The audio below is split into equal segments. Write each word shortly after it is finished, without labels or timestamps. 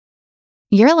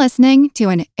You're listening to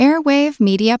an Airwave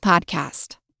Media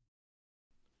Podcast.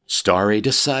 Stare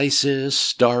decisis,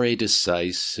 stare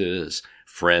decisis,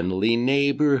 friendly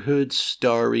neighborhood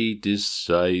stare decisis.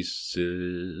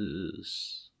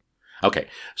 Okay,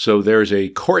 so there's a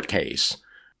court case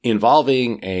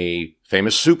involving a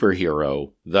famous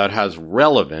superhero that has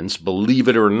relevance, believe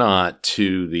it or not,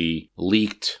 to the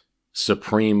leaked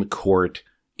Supreme Court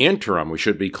interim, we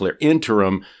should be clear,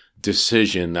 interim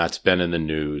decision that's been in the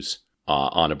news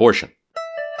on abortion.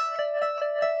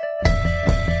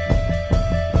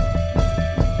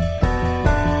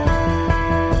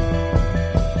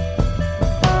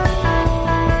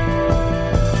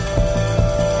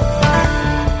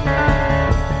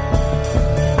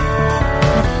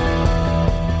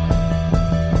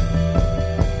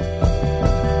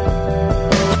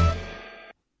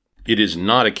 It is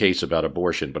not a case about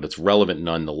abortion, but it's relevant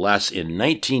nonetheless. In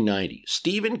 1990,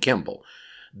 Stephen Kimball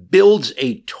builds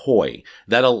a toy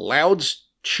that allows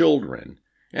children,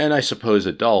 and I suppose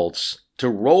adults, to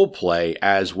role play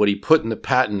as what he put in the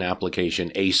patent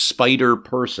application, a spider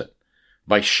person,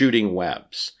 by shooting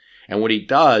webs. And what he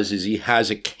does is he has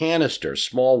a canister,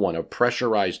 small one, of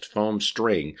pressurized foam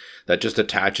string that just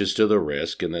attaches to the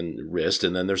wrist, and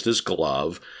then there's this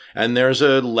glove, and there's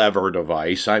a lever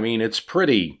device. I mean, it's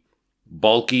pretty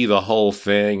bulky, the whole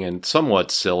thing, and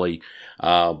somewhat silly,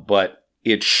 but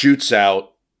it shoots out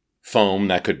foam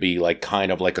that could be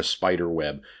kind of like a spider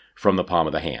web from the palm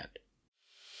of the hand.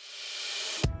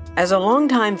 As a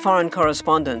longtime foreign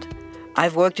correspondent,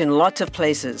 I've worked in lots of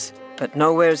places, but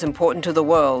nowhere as important to the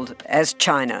world as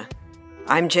China.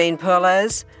 I'm Jane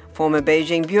Perlez, former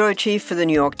Beijing bureau chief for the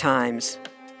New York Times.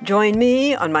 Join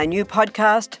me on my new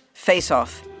podcast, Face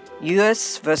Off,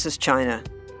 U.S. versus China,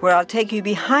 where I'll take you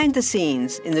behind the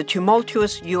scenes in the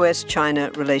tumultuous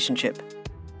U.S.-China relationship.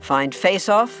 Find Face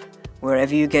Off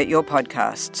wherever you get your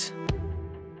podcasts.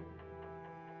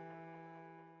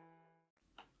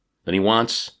 Then he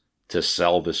wants to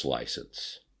sell this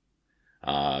license.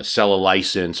 Sell a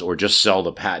license or just sell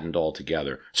the patent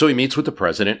altogether. So he meets with the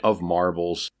president of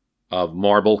Marvel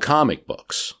comic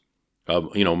books,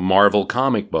 Marvel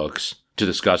comic books, to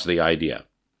discuss the idea.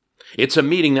 It's a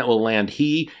meeting that will land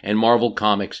he and Marvel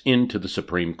Comics into the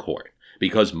Supreme Court,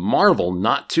 because Marvel,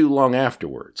 not too long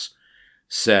afterwards,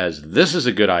 says this is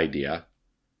a good idea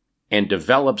and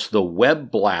develops the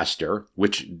Web Blaster,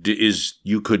 which is,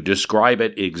 you could describe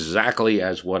it exactly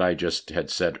as what I just had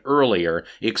said earlier,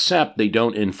 except they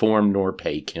don't inform nor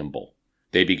pay Kimball.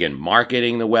 They begin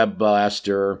marketing the Web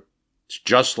Blaster. It's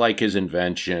just like his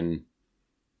invention.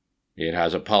 It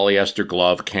has a polyester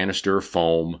glove, canister of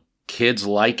foam. Kids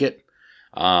like it.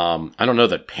 I don't know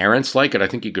that parents like it. I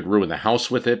think you could ruin the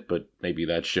house with it, but maybe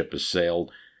that ship has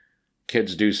sailed.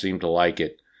 Kids do seem to like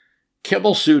it.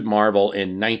 Kimball sued Marvel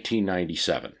in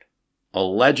 1997,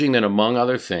 alleging that, among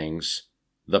other things,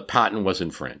 the patent was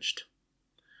infringed.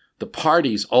 The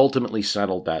parties ultimately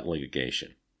settled that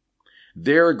litigation.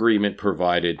 Their agreement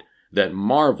provided that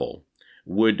Marvel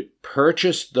would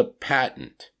purchase the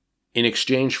patent in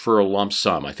exchange for a lump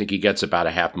sum. I think he gets about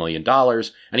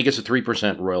 $500,000, and he gets a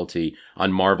 3% royalty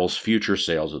on Marvel's future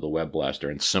sales of the Web Blaster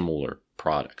and similar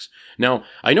products. Now,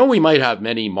 I know we might have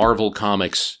many Marvel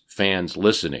Comics fans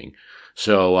listening,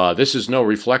 so this is no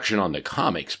reflection on the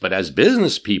comics, but as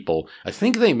business people, I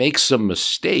think they make some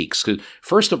mistakes. 'Cause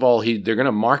first of all, they're going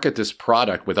to market this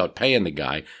product without paying the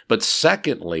guy, but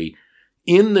secondly,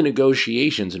 in the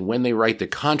negotiations and when they write the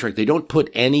contract, they don't put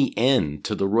any end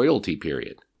to the royalty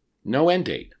period. No end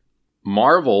date.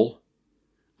 Marvel,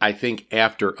 I think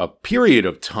after a period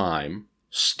of time,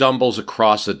 stumbles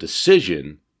across a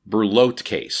decision, Brulotte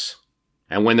case.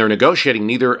 And when they're negotiating,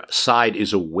 neither side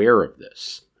is aware of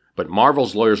this. But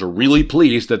Marvel's lawyers are really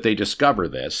pleased that they discover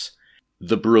this.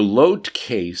 The Brulotte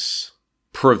case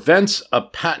prevents a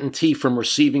patentee from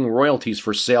receiving royalties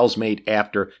for sales made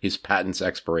after his patent's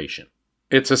expiration.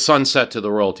 It's a sunset to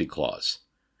the royalty clause.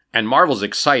 And Marvel's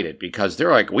excited because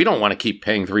they're like, we don't want to keep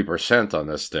paying 3% on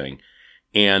this thing.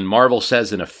 And Marvel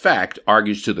says, in effect,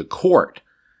 argues to the court,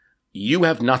 you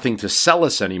have nothing to sell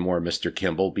us anymore, Mr.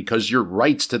 Kimball, because your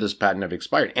rights to this patent have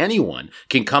expired. Anyone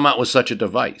can come out with such a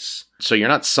device. So you're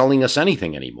not selling us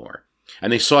anything anymore.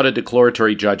 And they sought a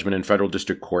declaratory judgment in federal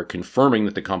district court confirming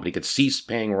that the company could cease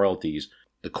paying royalties.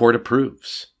 The court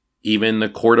approves. Even the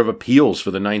Court of Appeals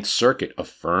for the Ninth Circuit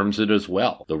affirms it as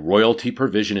well. The royalty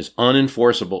provision is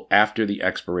unenforceable after the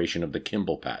expiration of the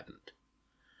Kimball patent.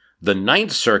 The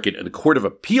Ninth Circuit and the Court of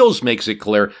Appeals makes it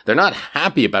clear they're not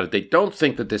happy about it. They don't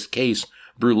think that this case,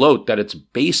 Brulotte, that it's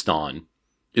based on,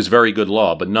 is very good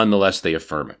law, but nonetheless they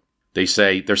affirm it. They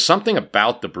say there's something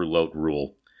about the Brulotte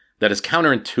rule that is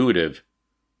counterintuitive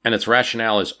and its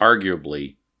rationale is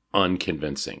arguably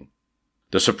unconvincing.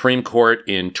 The Supreme Court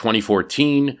in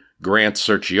 2014 grants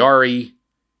certiorari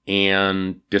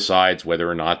and decides whether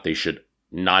or not they should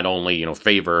not only,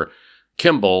 favor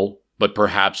Kimball, but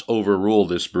perhaps overrule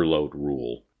this Berlot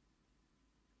rule.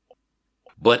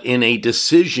 But in a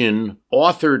decision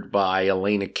authored by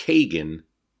Elena Kagan,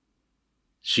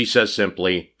 she says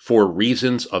simply, for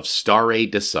reasons of stare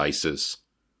decisis,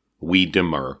 we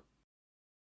demur.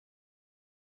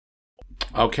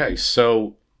 Okay,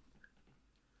 so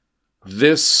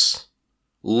this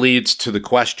leads to the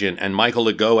question, and Michael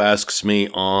Legault asks me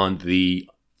on the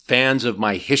Fans of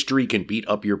My History Can Beat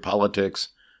Up Your Politics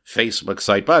Facebook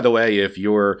site. By the way, if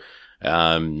you're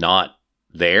not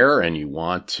there and you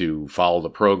want to follow the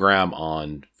program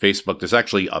on Facebook, there's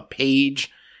actually a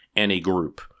page and a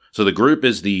group. So the group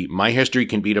is the My History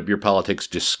Can Beat Up Your Politics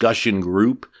discussion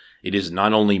group. It is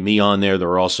not only me on there, there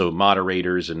are also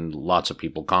moderators and lots of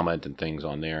people comment and things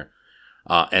on there.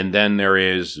 And then there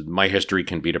is My History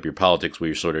Can Beat Up Your Politics, where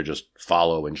you sort of just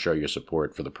follow and show your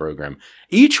support for the program.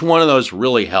 Each one of those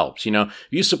really helps.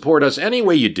 You support us any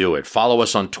way you do it. Follow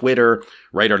us on Twitter,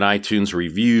 write an iTunes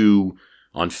review,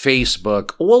 on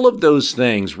Facebook. All of those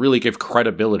things really give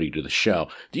credibility to the show.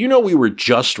 Do you know we were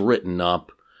just written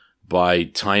up by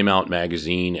Time Out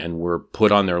magazine and were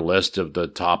put on their list of the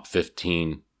top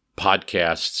 15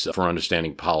 podcasts for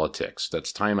understanding politics?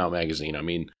 That's Time Out magazine. I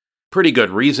mean, pretty good.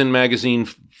 Reason magazine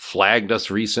flagged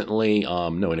us recently.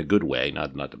 No, in a good way,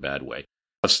 not the bad way.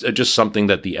 It's just something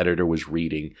that the editor was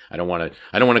reading. I don't want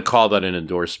to call that an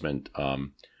endorsement.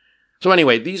 So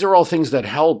anyway, these are all things that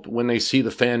help when they see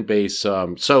the fan base.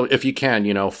 So if you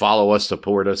can, follow us,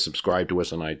 support us, subscribe to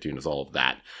us on iTunes, all of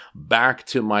that. Back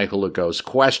to Michael Legault's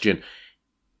question.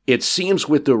 It seems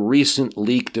with the recent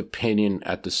leaked opinion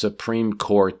at the Supreme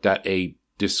Court that a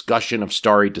discussion of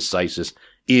stare decisis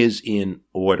is in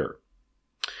order.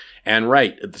 And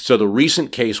right, so the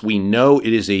recent case, we know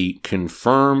it is a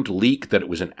confirmed leak, that it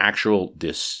was an actual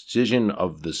decision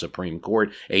of the Supreme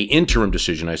Court, a interim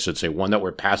decision, I should say, one that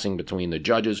we're passing between the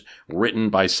judges,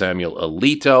 written by Samuel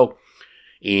Alito,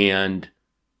 and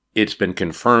it's been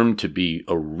confirmed to be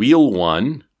a real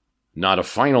one, not a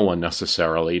final one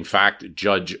necessarily. In fact,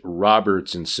 Judge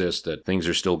Roberts insists that things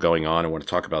are still going on. I want to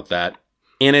talk about that.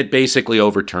 And it basically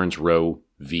overturns Roe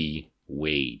v.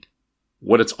 Wade.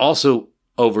 What it's also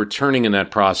overturning in that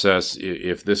process,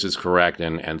 if this is correct,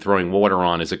 and throwing water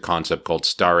on, is a concept called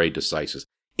stare decisis.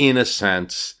 In a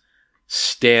sense,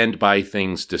 stand by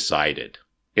things decided.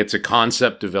 It's a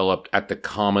concept developed at the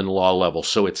common law level,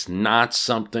 so it's not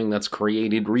something that's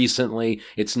created recently.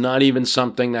 It's not even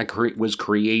something that was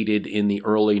created in the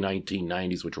early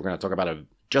 1990s, which we're going to talk about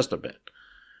just a bit,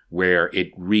 where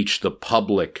it reached the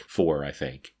public for, I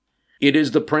think. It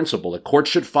is the principle that courts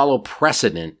should follow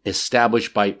precedent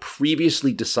established by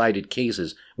previously decided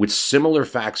cases with similar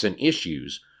facts and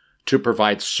issues to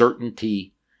provide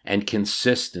certainty and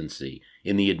consistency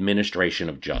in the administration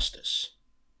of justice.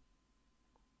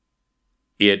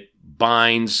 It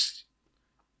binds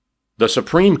the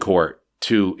Supreme Court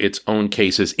to its own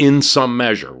cases in some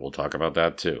measure. We'll talk about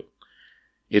that too.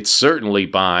 It certainly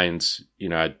binds,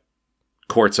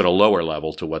 courts at a lower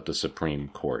level to what the Supreme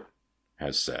Court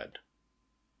has said.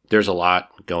 There's a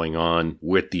lot going on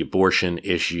with the abortion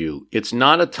issue. It's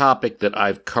not a topic that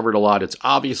I've covered a lot. It's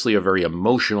obviously a very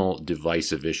emotional,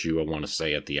 divisive issue. I want to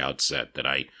say at the outset that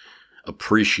I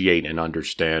appreciate and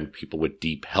understand people with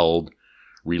deep-held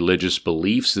religious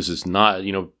beliefs. This is not,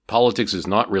 politics is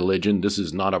not religion. This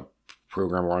is not a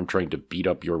program where I'm trying to beat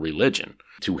up your religion.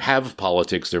 To have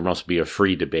politics, there must be a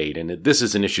free debate. And this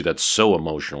is an issue that's so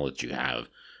emotional that you have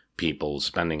people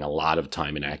spending a lot of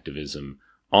time in activism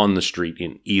on the street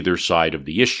in either side of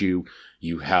the issue.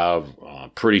 You have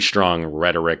pretty strong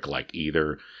rhetoric, like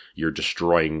either you're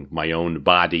destroying my own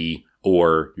body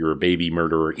or you're a baby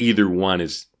murderer. Either one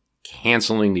is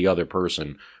canceling the other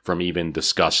person from even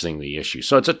discussing the issue.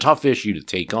 So it's a tough issue to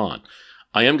take on.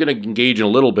 I am going to engage in a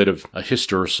little bit of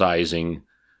historicizing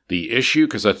the issue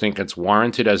because I think it's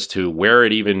warranted as to where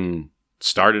it even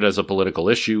started as a political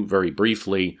issue very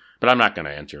briefly, but I'm not going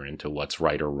to enter into what's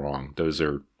right or wrong. Those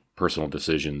are personal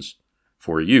decisions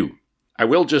for you. I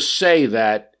will just say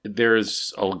that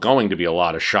there's going to be a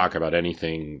lot of shock about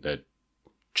anything that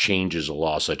changes a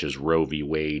law such as Roe v.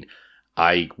 Wade.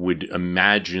 I would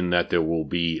imagine that there will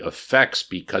be effects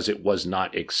because it was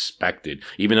not expected.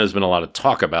 Even though there's been a lot of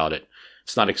talk about it,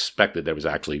 it's not expected that it was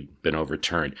actually been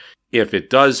overturned. If it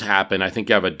does happen, I think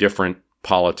you have a different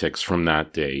politics from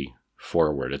that day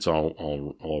forward. It's all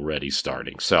already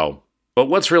starting. But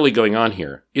what's really going on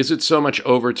here? Is it so much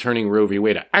overturning Roe v.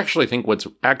 Wade? I actually think what's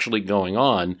actually going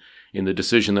on in the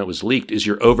decision that was leaked is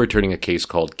you're overturning a case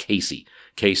called Casey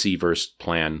versus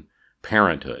Planned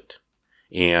Parenthood.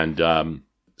 And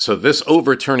so this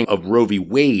overturning of Roe v.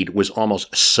 Wade was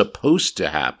almost supposed to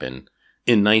happen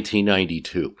in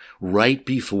 1992, right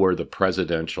before the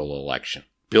presidential election.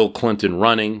 Bill Clinton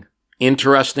running.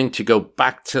 Interesting to go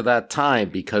back to that time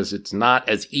because it's not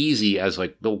as easy as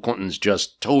like Bill Clinton's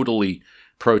just totally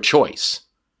pro-choice.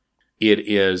 It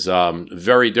is a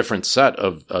very different set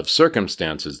of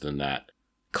circumstances than that.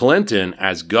 Clinton,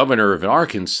 as governor of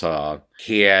Arkansas,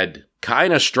 had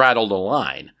kind of straddled a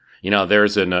line. You know,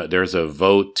 there's a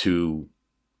vote to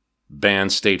ban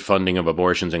state funding of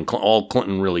abortions, and all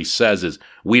Clinton really says is,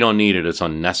 we don't need it, it's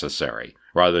unnecessary,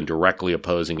 rather than directly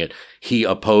opposing it. He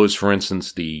opposed, for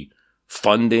instance, the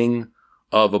funding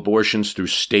of abortions through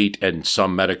state and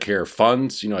some Medicare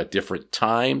funds, at different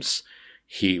times.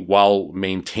 While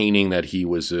maintaining that he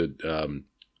was a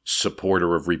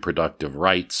supporter of reproductive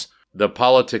rights. The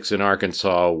politics in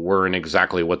Arkansas weren't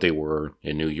exactly what they were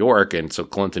in New York, and so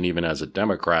Clinton, even as a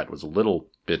Democrat, was a little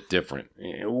bit different.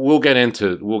 We'll get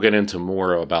into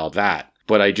more about that.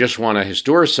 But I just want to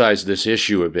historicize this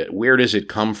issue a bit. Where does it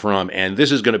come from? And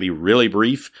this is going to be really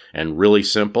brief and really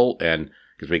simple, and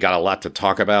because we got a lot to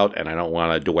talk about, and I don't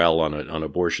want to dwell on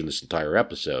abortion this entire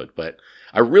episode. But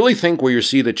I really think where you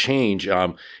see the change,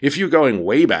 if you're going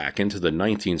way back into the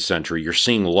 19th century, you're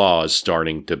seeing laws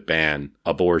starting to ban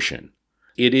abortion.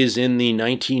 It is in the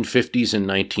 1950s and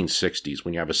 1960s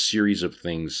when you have a series of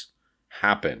things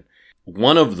happen.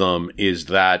 One of them is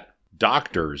that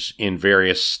doctors in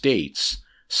various states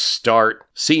start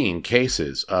seeing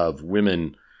cases of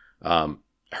women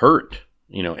hurt,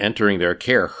 entering their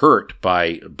care hurt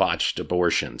by botched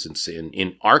abortions.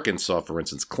 In Arkansas, for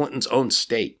instance, Clinton's own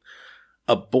state,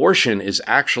 abortion is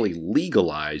actually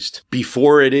legalized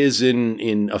before it is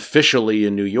officially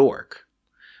in New York.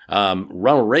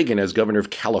 Ronald Reagan, as governor of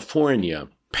California,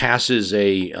 passes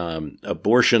a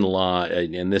abortion law,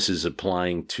 and this is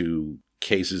applying to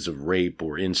cases of rape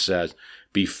or incest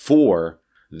before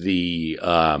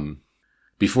other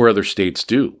states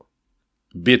do.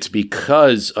 It's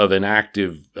because of an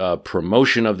active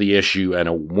promotion of the issue and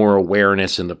a more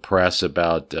awareness in the press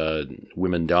about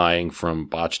women dying from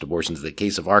botched abortions. The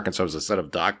case of Arkansas was a set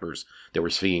of doctors that were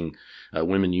seeing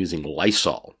women using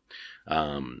Lysol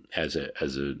as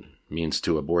a means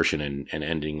to abortion and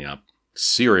ending up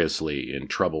seriously in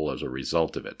trouble as a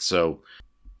result of it. So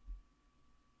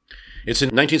it's in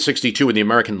 1962 when the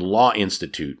American Law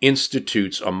Institute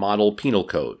institutes a model penal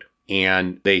code.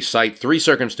 And they cite 3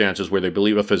 circumstances where they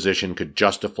believe a physician could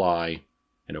justify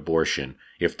an abortion.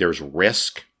 If there's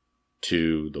risk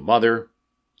to the mother,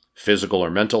 physical or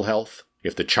mental health,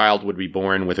 if the child would be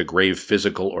born with a grave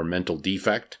physical or mental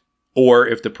defect, or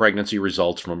if the pregnancy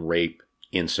results from rape,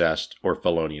 incest, or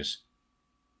felonious.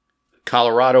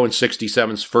 Colorado in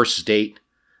 67's first state.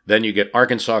 Then you get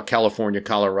Arkansas, California,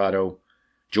 Colorado,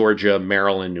 Georgia,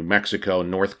 Maryland, New Mexico,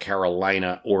 North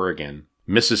Carolina, Oregon.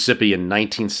 Mississippi in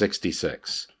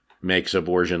 1966 makes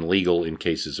abortion legal in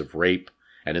cases of rape,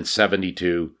 and in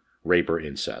 72, rape or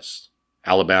incest.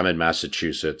 Alabama and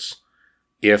Massachusetts,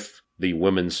 if the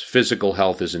woman's physical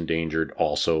health is endangered,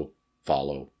 also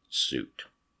follow suit.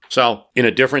 So, in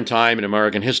a different time in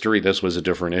American history, this was a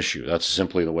different issue. That's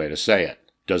simply the way to say it.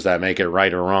 Does that make it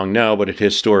right or wrong? No, but it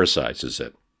historicizes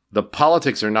it. The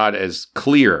politics are not as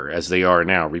clear as they are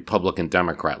now, Republican,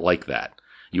 Democrat, like that.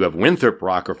 You have Winthrop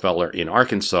Rockefeller in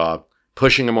Arkansas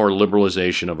pushing a more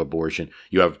liberalization of abortion.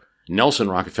 You have Nelson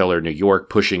Rockefeller in New York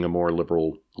pushing a more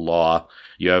liberal law.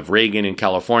 You have Reagan in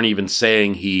California even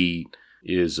saying he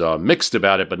is mixed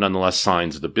about it, but nonetheless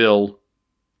signs the bill.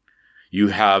 You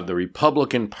have the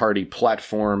Republican Party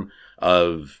platform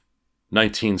of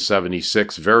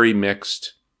 1976, very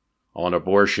mixed on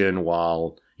abortion,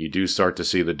 while you do start to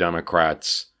see the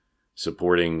Democrats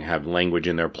have language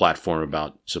in their platform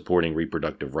about supporting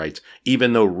reproductive rights.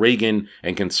 Even though Reagan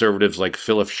and conservatives like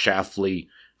Philip Schlafly,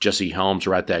 Jesse Helms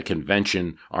are at that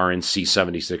convention, RNC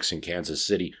 76 in Kansas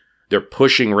City, they're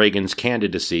pushing Reagan's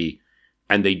candidacy,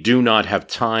 and they do not have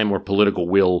time or political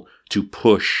will to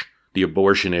push the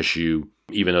abortion issue,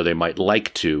 even though they might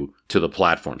like to the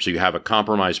platform. So you have a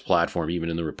compromised platform, even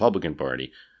in the Republican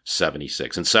Party,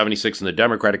 76. And 76 in the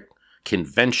Democratic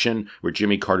Convention, where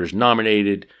Jimmy Carter's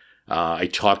nominated, I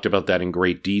talked about that in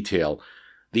great detail.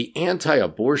 The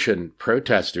anti-abortion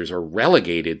protesters are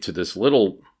relegated to this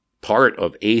little part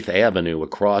of 8th Avenue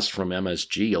across from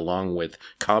MSG, along with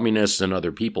communists and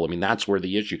other people. I mean, that's where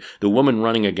the issue. The woman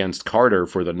running against Carter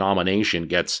for the nomination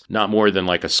gets not more than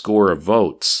like a score of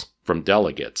votes from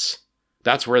delegates.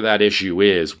 That's where that issue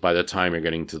is by the time you're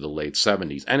getting to the late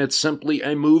 70s. And it's simply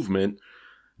a movement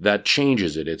that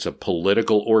changes it. It's a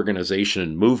political organization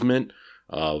and movement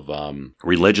of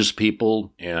religious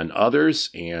people and others,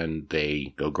 and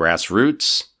they go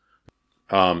grassroots.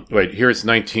 Here's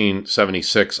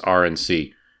 1976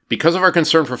 RNC. Because of our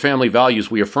concern for family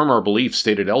values, we affirm our beliefs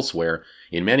stated elsewhere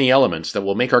in many elements that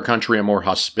will make our country a more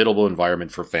hospitable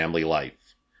environment for family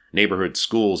life. Neighborhoods,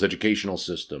 schools, educational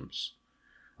systems,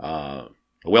 a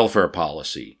welfare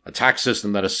policy, a tax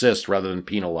system that assists rather than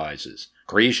penalizes,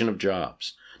 creation of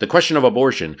jobs. The question of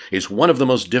abortion is one of the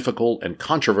most difficult and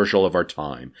controversial of our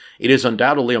time. It is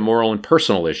undoubtedly a moral and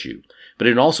personal issue, but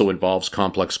it also involves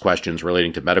complex questions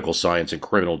relating to medical science and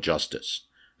criminal justice.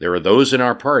 There are those in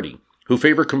our party who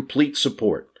favor complete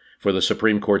support for the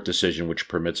Supreme Court decision which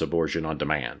permits abortion on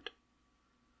demand.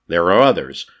 There are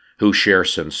others who share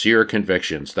sincere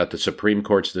convictions that the Supreme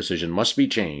Court's decision must be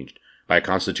changed by a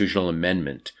constitutional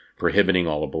amendment prohibiting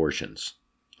all abortions.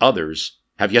 Others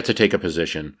have yet to take a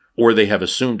position, or they have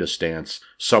assumed a stance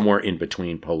somewhere in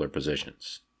between polar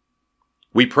positions.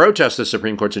 We protest the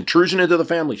Supreme Court's intrusion into the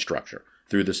family structure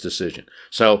through this decision.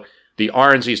 So the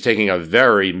RNC is taking a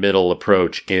very middle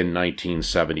approach in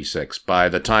 1976. By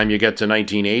the time you get to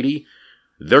 1980,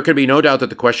 there can be no doubt that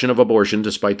the question of abortion,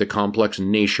 despite the complex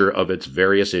nature of its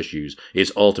various issues,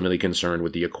 is ultimately concerned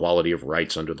with the equality of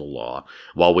rights under the law.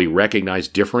 While we recognize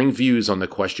differing views on the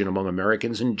question among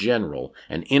Americans in general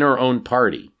and in our own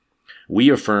party, we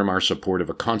affirm our support of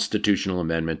a constitutional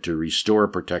amendment to restore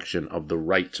protection of the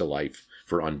right to life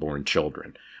for unborn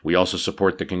children. We also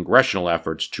support the congressional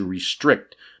efforts to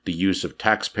restrict the use of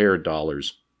taxpayer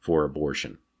dollars for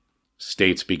abortion.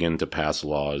 States begin to pass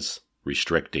laws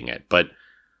restricting it. But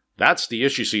that's the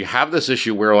issue. So you have this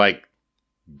issue where, like,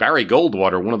 Barry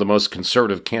Goldwater, one of the most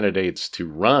conservative candidates to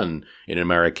run in an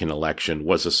American election,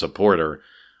 was a supporter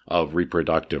of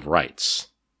reproductive rights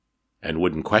and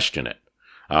wouldn't question it,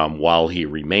 while he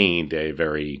remained a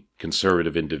very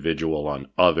conservative individual on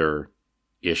other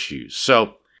issues.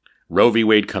 So Roe v.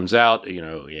 Wade comes out.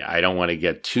 I don't want to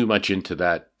get too much into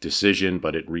that decision,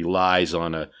 but it relies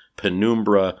on a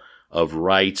penumbra of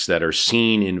rights that are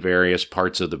seen in various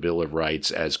parts of the Bill of Rights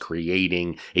as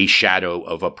creating a shadow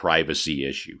of a privacy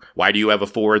issue. Why do you have a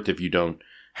fourth if you don't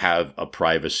have a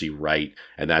privacy right?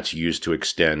 And that's used to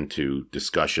extend to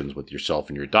discussions with yourself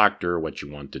and your doctor, what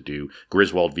you want to do.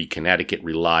 Griswold v. Connecticut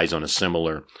relies on a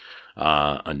similar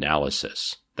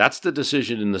analysis. That's the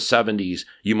decision in the 70s.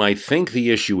 You might think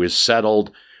the issue is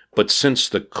settled, but since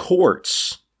the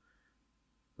courts,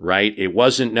 right, it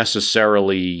wasn't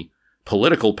necessarily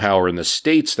political power in the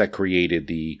states that created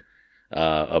the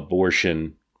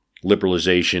abortion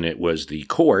liberalization. It was the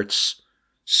courts.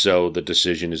 So the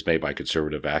decision is made by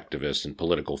conservative activists and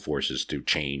political forces to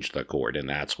change the court. And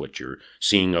that's what you're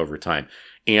seeing over time.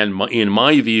 And in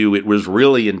my view, it was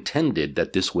really intended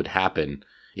that this would happen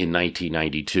in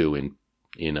 1992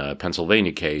 in a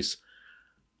Pennsylvania case,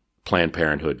 Planned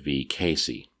Parenthood v.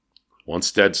 Casey. Well,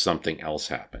 instead, something else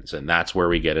happens, and that's where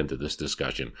we get into this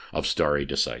discussion of stare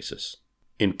decisis.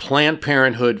 In Planned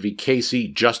Parenthood v. Casey,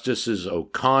 Justices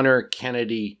O'Connor,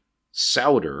 Kennedy,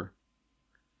 Souter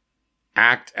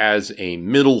act as a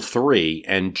middle three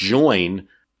and join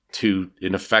to,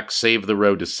 in effect, save the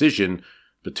Roe decision,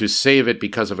 but to save it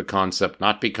because of a concept,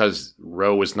 not because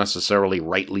Roe was necessarily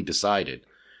rightly decided,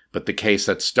 but the case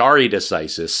that stare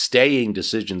decisis, staying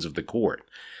decisions of the court,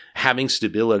 having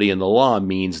stability in the law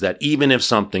means that even if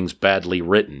something's badly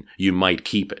written, you might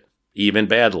keep it. Even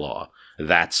bad law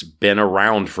that's been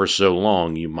around for so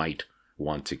long, you might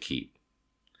want to keep.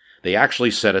 They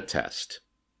actually set a test.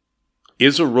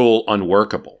 Is a rule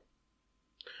unworkable?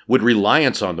 Would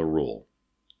reliance on the rule,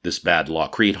 this bad law,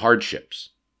 create hardships?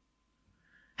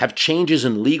 Have changes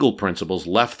in legal principles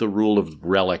left the rule of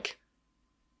relic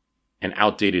an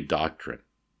outdated doctrine?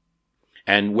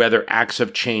 And whether acts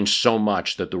have changed so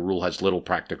much that the rule has little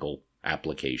practical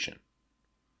application.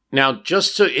 Now,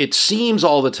 just so it seems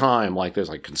all the time like there's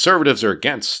like conservatives are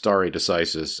against stare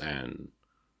decisis and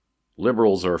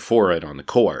liberals are for it on the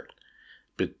court.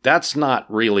 But that's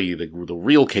not really the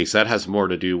real case. That has more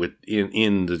to do with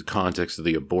in the context of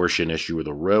the abortion issue or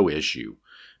the Roe issue.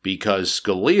 Because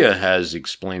Scalia has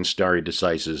explained stare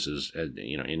decisis as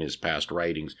in his past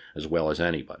writings as well as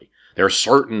anybody. There are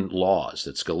certain laws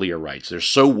that Scalia writes. They're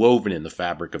so woven in the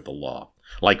fabric of the law,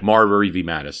 like Marbury v.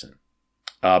 Madison,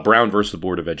 Brown versus the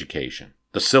Board of Education,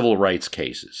 the civil rights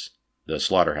cases, the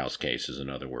slaughterhouse cases, in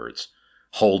other words,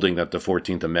 holding that the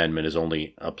 14th Amendment is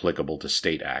only applicable to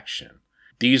state action.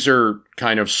 These are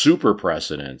kind of super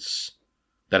precedents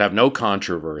that have no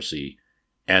controversy,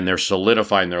 and they're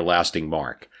solidifying their lasting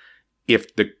mark.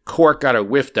 If the court got a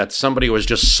whiff that somebody was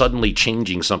just suddenly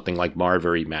changing something like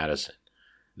Marbury Madison,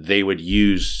 they would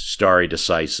use stare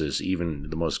decisis, even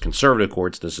the most conservative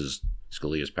courts, this is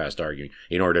Scalia's past arguing,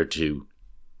 in order to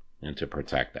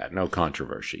protect that. No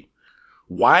controversy.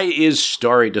 Why is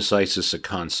stare decisis a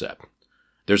concept?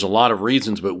 There's a lot of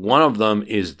reasons, but one of them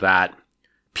is that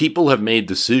people have made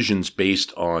decisions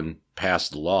based on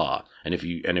past law, and if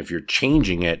you're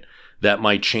changing it, that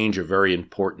might change a very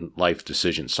important life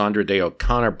decision. Sandra Day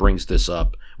O'Connor brings this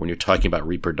up when you're talking about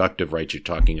reproductive rights. You're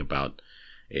talking about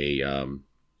a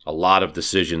lot of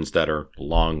decisions that are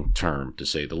long-term, to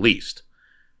say the least.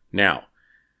 Now,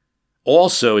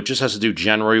 also, it just has to do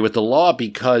generally with the law,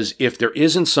 because if there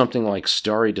isn't something like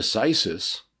stare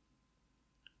decisis,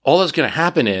 all that's going to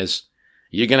happen is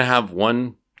you're going to have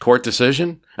one court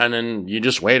decision, and then you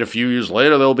just wait a few years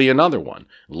later, there'll be another one.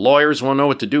 Lawyers won't know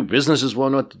what to do. Businesses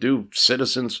won't know what to do.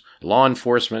 Citizens, law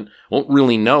enforcement won't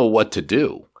really know what to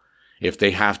do if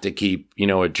they have to keep,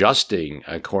 adjusting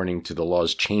according to the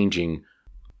laws changing.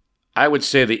 I would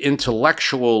say the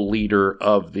intellectual leader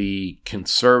of the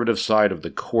conservative side of the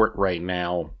court right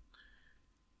now,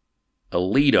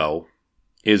 Alito,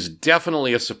 is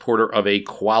definitely a supporter of a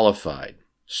qualified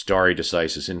stare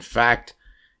decisis. In fact,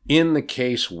 in the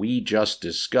case we just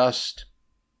discussed,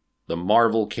 the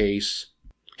Marvel case,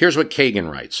 here's what Kagan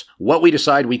writes. What we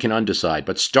decide we can undecide,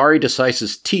 but stare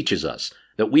decisis teaches us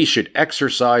that we should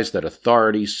exercise that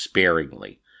authority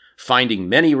sparingly, finding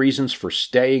many reasons for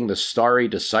staying the stare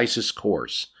decisis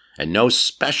course and no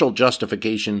special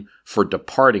justification for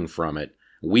departing from it.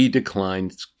 We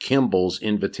declined Kimball's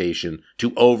invitation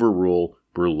to overrule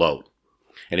Brulotte.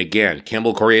 And again,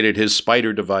 Kimball created his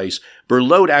spider device.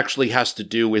 Brulotte actually has to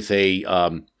do with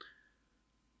a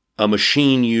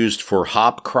machine used for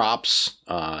hop crops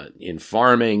in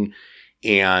farming.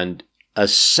 And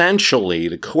essentially,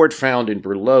 the court found in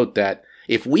Brulotte that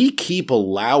if we keep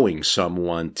allowing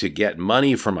someone to get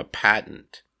money from a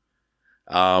patent,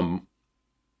 that's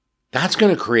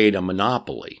going to create a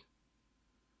monopoly.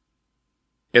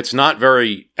 It's not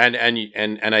very, and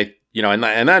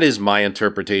that is my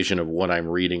interpretation of what I'm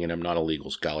reading, and I'm not a legal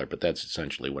scholar, but that's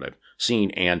essentially what I've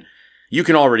seen. And you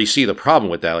can already see the problem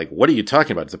with that. Like, what are you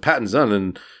talking about? If the patent's done,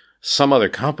 then some other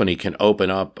company can open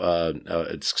up,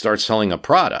 start selling a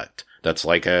product that's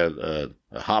like a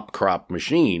hop crop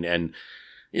machine. And,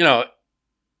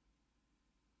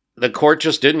 the court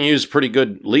just didn't use pretty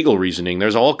good legal reasoning.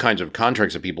 There's all kinds of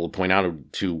contracts that people point out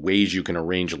to ways you can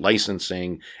arrange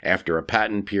licensing after a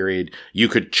patent period. You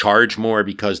could charge more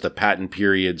because the patent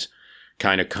period's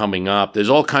kind of coming up. There's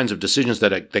all kinds of decisions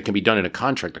that can be done in a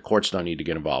contract. The courts don't need to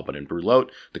get involved. But in Brulotte,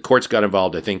 the courts got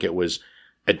involved. I think it was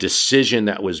a decision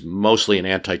that was mostly an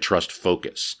antitrust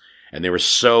focus. And they were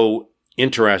so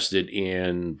interested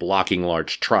in blocking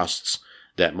large trusts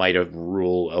that might have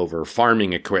rule over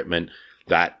farming equipment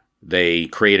that they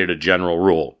created a general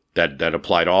rule that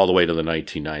applied all the way to the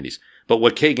 1990s. But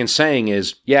what Kagan's saying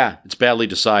is, yeah, it's badly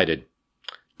decided.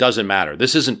 Doesn't matter.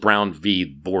 This isn't Brown v.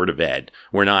 Board of Ed.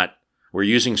 We're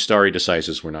using stare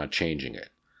decisis. We're not changing it.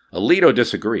 Alito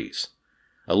disagrees.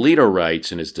 Alito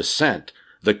writes in his dissent,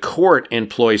 the court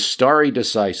employs stare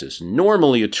decisis,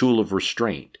 normally a tool of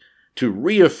restraint, to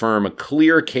reaffirm a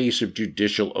clear case of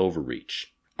judicial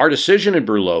overreach. Our decision in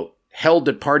Brulotte held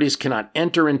that parties cannot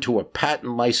enter into a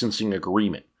patent licensing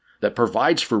agreement that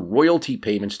provides for royalty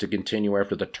payments to continue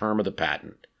after the term of the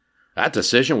patent. That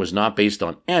decision was not based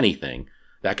on anything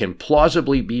that can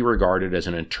plausibly be regarded as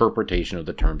an interpretation of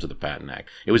the terms of the Patent Act.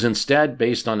 It was instead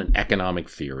based on an economic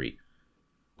theory,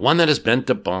 one that has been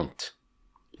debunked.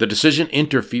 The decision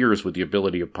interferes with the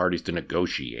ability of parties to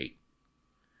negotiate.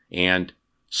 And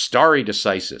stare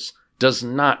decisis does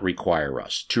not require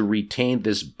us to retain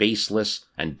this baseless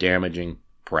and damaging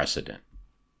precedent.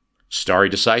 Stare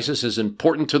decisis is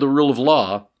important to the rule of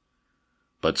law,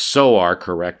 but so are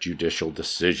correct judicial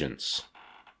decisions.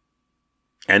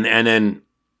 And then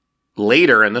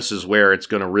later, and this is where it's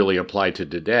going to really apply to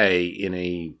today, in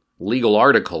a legal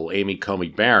article, Amy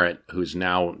Comey Barrett, who's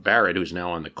now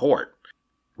on the court,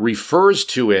 refers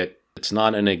to it. It's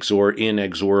not an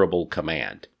inexorable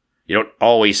command. You don't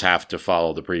always have to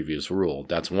follow the previous rule.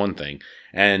 That's one thing.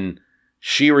 And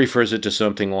she refers it to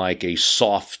something like a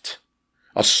soft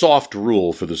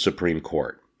rule for the Supreme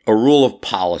Court, a rule of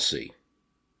policy.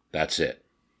 That's it.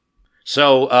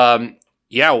 So,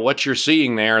 what you're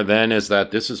seeing there then is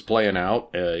that this is playing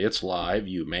out. It's live.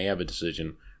 You may have a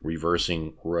decision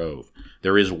reversing Roe.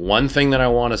 There is one thing that I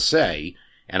want to say,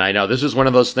 and I know this is one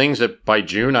of those things that by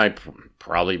June I'd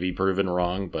probably be proven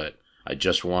wrong, but I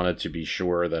just wanted to be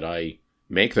sure that I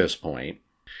make this point.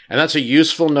 And that's a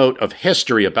useful note of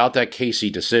history about that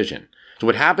Casey decision. So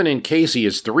what happened in Casey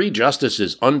is 3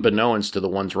 justices, unbeknownst to the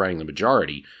ones writing the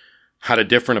majority, had a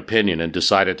different opinion and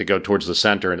decided to go towards the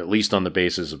center, and at least on the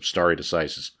basis of stare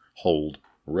decisis, hold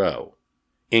Roe.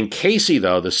 In Casey,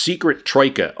 though, the secret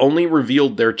troika only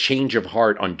revealed their change of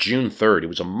heart on June 3rd. It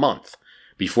was a month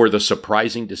before the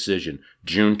surprising decision,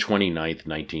 June 29th,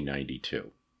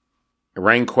 1992.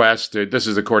 Rehnquist, this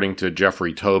is according to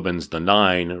Jeffrey Tobin's The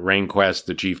Nine, Rehnquist,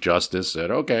 the Chief Justice,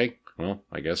 said, okay, well,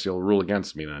 I guess you'll rule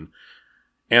against me then.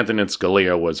 Antonin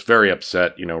Scalia was very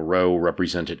upset. Roe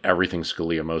represented everything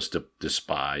Scalia most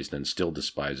despised and still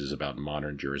despises about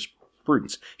modern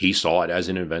jurisprudence. He saw it as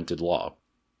an invented law,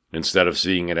 instead of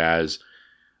seeing it as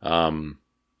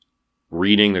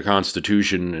reading the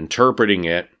Constitution, interpreting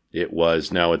it. It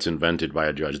was, no, it's invented by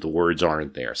a judge. The words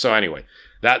aren't there. So anyway,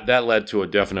 that led to a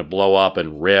definite blow up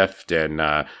and rift. And,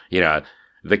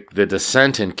 the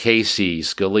dissent in Casey,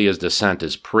 Scalia's dissent,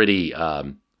 is pretty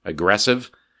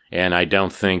aggressive. And I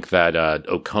don't think that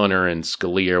O'Connor and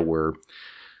Scalia were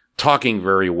talking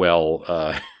very well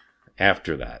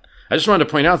after that. I just wanted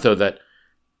to point out, though, that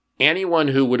anyone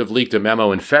who would have leaked a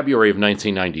memo in February of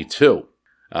 1992,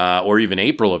 or even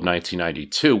April of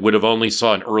 1992, would have only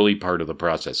saw an early part of the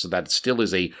process. So that still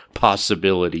is a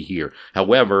possibility here.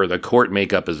 However, the court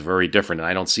makeup is very different, and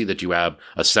I don't see that you have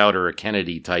a Souder or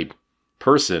Kennedy type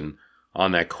person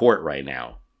on that court right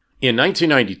now. In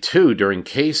 1992, during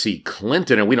Casey,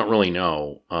 Clinton, and we don't really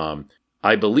know,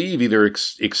 I believe either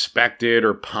expected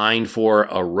or pined for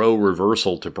a Roe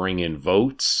reversal to bring in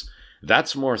votes.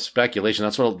 That's more speculation.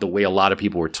 That's the way a lot of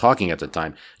people were talking at the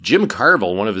time. Jim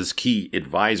Carville, one of his key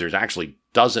advisors, actually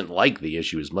doesn't like the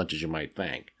issue as much as you might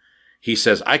think. He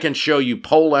says, I can show you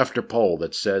poll after poll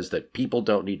that says that people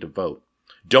don't need to vote.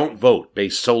 Don't vote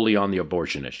based solely on the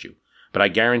abortion issue. But I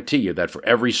guarantee you that for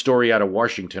every story out of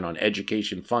Washington on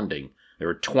education funding, there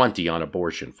are 20 on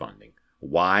abortion funding.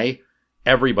 Why?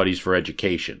 Everybody's for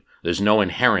education. There's no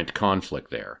inherent conflict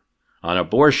there. On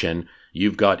abortion,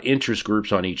 you've got interest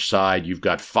groups on each side. You've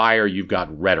got fire. You've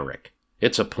got rhetoric.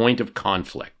 It's a point of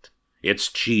conflict. It's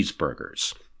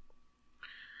cheeseburgers.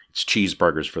 It's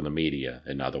cheeseburgers for the media,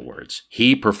 in other words.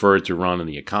 He preferred to run on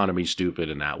the economy stupid,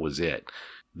 and that was it.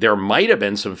 There might have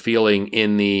been some feeling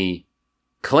in the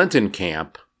Clinton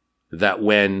camp that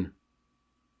when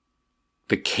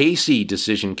the Casey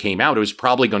decision came out, it was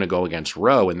probably going to go against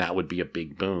Roe, and that would be a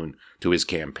big boon to his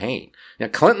campaign. Now,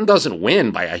 Clinton doesn't win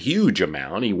by a huge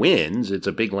amount. He wins. It's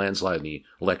a big landslide in the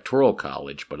Electoral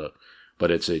College, but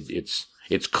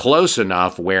it's close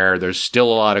enough where there's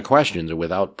still a lot of questions. And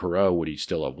without Perot, would he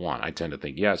still have won? I tend to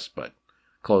think yes, but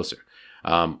closer.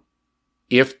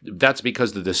 If that's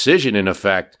because the decision, in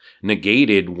effect,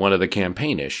 negated one of the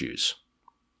campaign issues.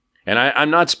 And I'm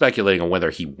not speculating on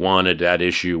whether he wanted that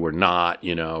issue or not,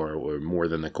 or more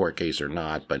than the court case or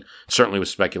not, but certainly was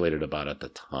speculated about at the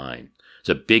time. It's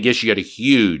a big issue.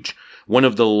 You had one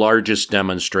of the largest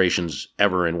demonstrations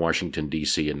ever in Washington,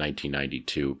 D.C. in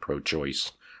 1992,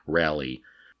 pro-choice rally.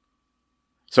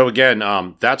 So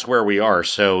again, that's where we are.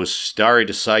 So stare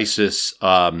decisis,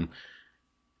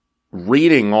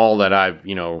 reading all that I've,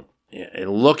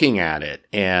 looking at it,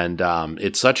 and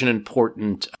it's such an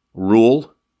important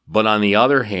rule. But on the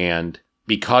other hand,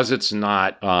 because it's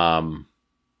not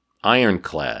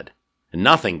ironclad,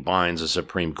 nothing binds the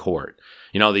Supreme Court.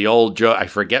 The old I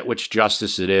forget which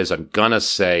justice it is. I'm going to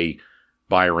say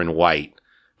Byron White,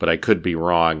 but I could be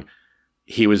wrong.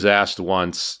 He was asked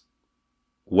once,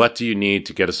 what do you need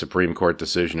to get a Supreme Court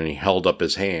decision? And he held up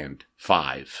his hand,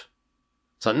 5.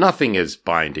 So nothing is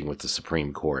binding with the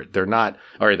Supreme Court. They're not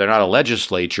a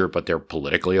legislature, but they're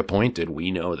politically appointed.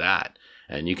 We know that.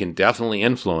 And you can definitely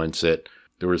influence it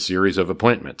through a series of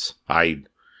appointments. There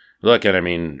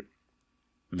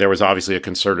was obviously a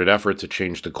concerted effort to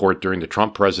change the court during the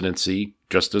Trump presidency,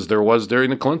 just as there was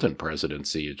during the Clinton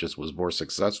presidency. It just was more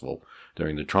successful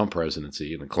during the Trump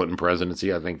presidency. In the Clinton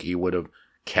presidency, I think he would have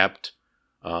kept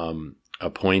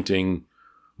appointing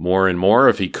more and more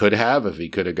if he could have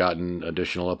gotten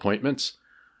additional appointments.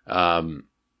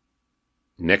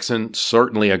 Nixon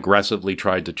certainly aggressively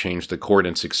tried to change the court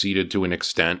and succeeded to an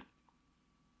extent.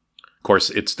 Of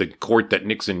course, it's the court that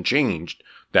Nixon changed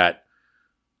that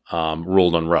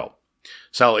ruled on Roe.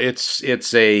 So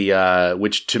it's a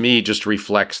which to me just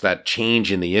reflects that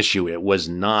change in the issue. It was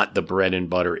not the bread and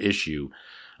butter issue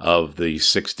of the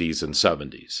 60s and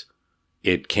 70s.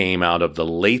 It came out of the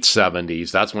late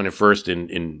 70s. That's when it first,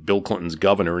 in Bill Clinton's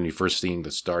governor, and you first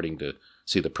starting to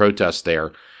see the protests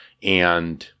there.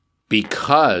 And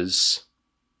because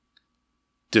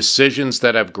decisions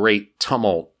that have great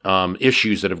tumult,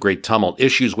 issues that have great tumult,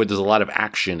 issues where there's a lot of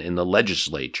action in the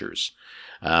legislatures,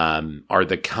 are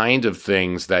the kind of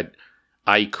things that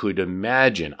I could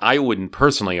imagine. I wouldn't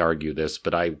personally argue this,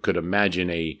 but I could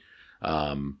imagine a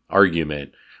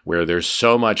argument where there's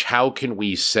so much, how can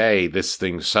we say this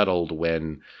thing's settled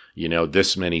when,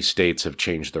 this many states have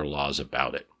changed their laws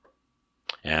about it?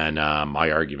 And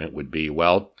my argument would be,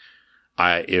 well,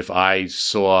 if I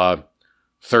saw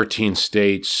 13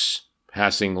 states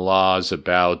passing laws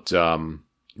about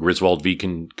Griswold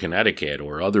v. Connecticut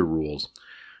or other rules,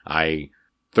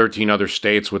 13 other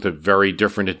states with a very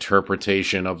different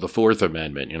interpretation of the Fourth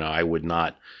Amendment, I would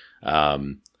not,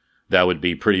 that would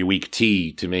be pretty weak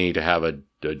tea to me to have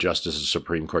a justice of the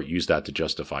Supreme Court use that to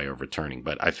justify overturning.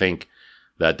 But I think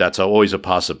that that's always a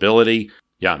possibility.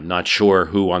 Yeah, I'm not sure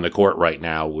who on the court right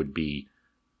now would be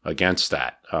against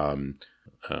that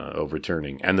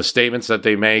overturning. And the statements that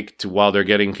they make while they're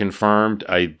getting confirmed,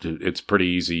 it's pretty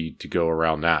easy to go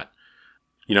around that.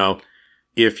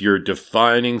 If you're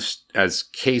defining, as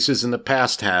cases in the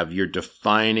past have, you're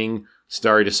defining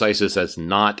stare decisis as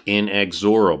not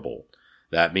inexorable.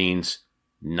 That means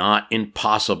not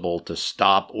impossible to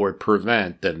stop or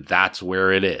prevent, then that's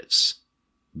where it is.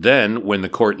 Then, when the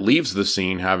court leaves the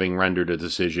scene having rendered a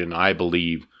decision, I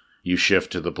believe you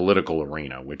shift to the political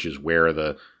arena, which is where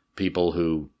the people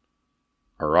who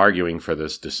are arguing for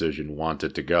this decision want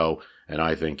it to go. And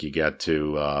I think you get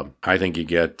to a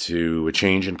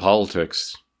change in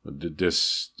politics,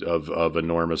 of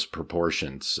enormous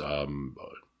proportions.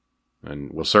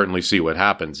 And we'll certainly see what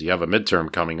happens. You have a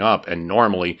midterm coming up, and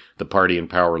normally the party in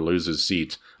power loses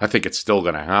seats. I think it's still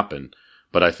going to happen,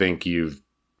 but I think you've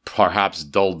perhaps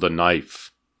dulled the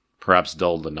knife.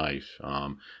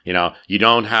 You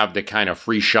don't have the kind of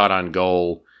free shot on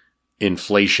goal,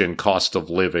 inflation, cost of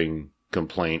living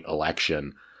complaint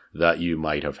election that you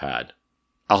might have had.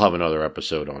 I'll have another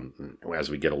episode on as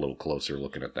we get a little closer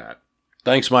looking at that.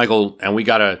 Thanks, Michael. And we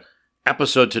got a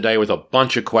episode today with a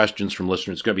bunch of questions from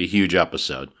listeners. It's going to be a huge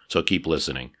episode, so keep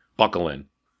listening. Buckle in.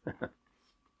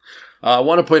 I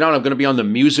want to point out I'm going to be on the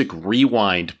Music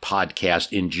Rewind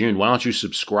podcast in June. Why don't you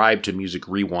subscribe to Music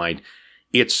Rewind?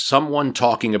 It's someone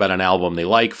talking about an album they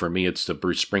like. For me, it's the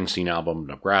Bruce Springsteen album,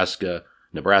 Nebraska,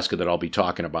 that I'll be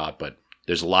talking about. But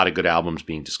there's a lot of good albums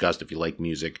being discussed. If you like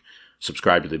music,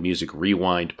 subscribe to the Music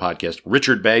Rewind podcast.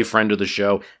 Richard Bay, friend of the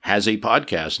show, has a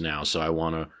podcast now, so I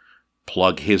want to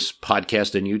plug his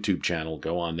podcast and YouTube channel.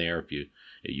 Go on there.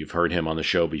 If you've heard him on the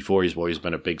show before, he's always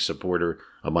been a big supporter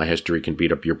of My History Can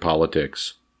Beat Up Your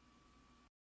Politics.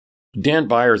 Dan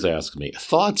Byers asks me,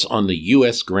 thoughts on the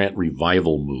U.S. grant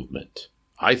revival movement?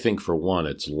 I think, for one,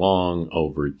 it's long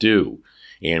overdue.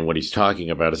 And what he's talking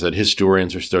about is that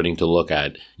historians are starting to look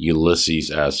at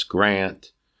Ulysses S.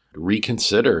 Grant,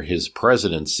 reconsider his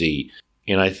presidency.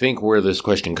 And I think where this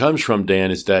question comes from, Dan,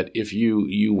 is that if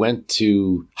you went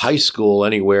to high school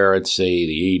anywhere, I'd say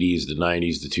the 80s, the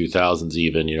 90s, the 2000s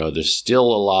even, there's still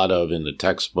a lot of, in the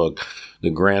textbook,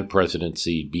 the Grant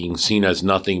presidency being seen as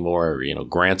nothing more,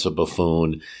 Grant's a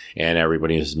buffoon, and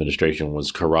everybody in his administration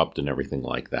was corrupt and everything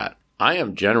like that. I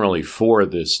am generally for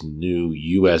this new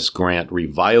U.S. grant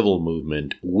revival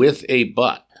movement with a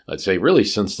but. I'd say really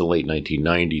since the late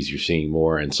 1990s, you're seeing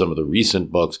more, and some of the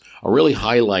recent books are really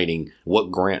highlighting what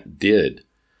Grant did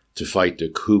to fight the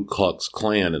Ku Klux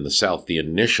Klan in the South, the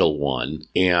initial one,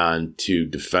 and to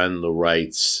defend the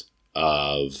rights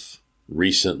of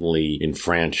recently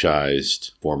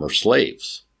enfranchised former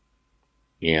slaves.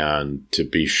 And to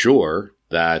be sure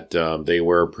that they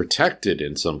were protected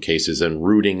in some cases and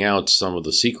rooting out some of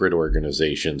the secret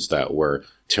organizations that were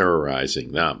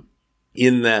terrorizing them.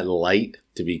 In that light,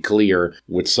 to be clear,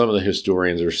 what some of the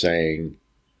historians are saying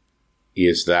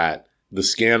is that the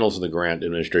scandals in the Grant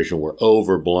administration were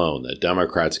overblown, that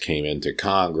Democrats came into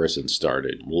Congress and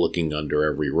started looking under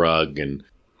every rug. And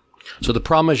so the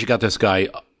problem is you got this guy,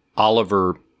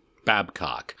 Oliver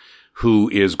Babcock, who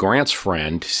is Grant's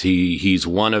friend. He's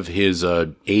one of his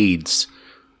aides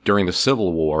during the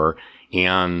Civil War,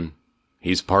 and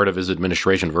he's part of his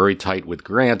administration, very tight with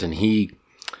Grant, and he,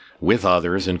 with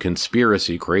others in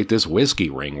conspiracy, create this whiskey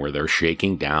ring where they're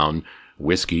shaking down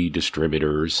whiskey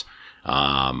distributors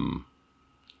and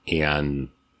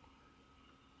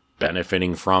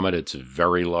benefiting from it. It's a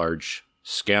very large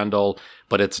scandal,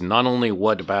 but it's not only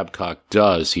what Babcock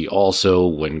does. He also,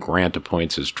 when Grant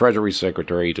appoints his Treasury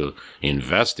Secretary to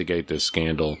investigate this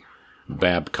scandal,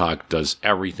 Babcock does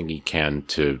everything he can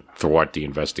to thwart the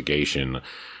investigation,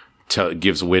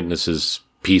 gives witnesses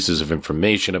pieces of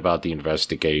information about the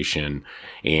investigation,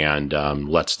 and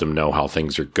lets them know how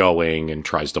things are going, and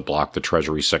tries to block the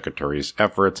Treasury Secretary's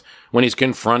efforts. When he's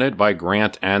confronted by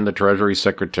Grant and the Treasury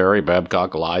Secretary,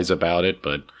 Babcock lies about it,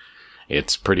 but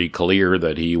it's pretty clear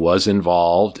that he was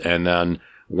involved. And then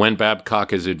when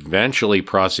Babcock is eventually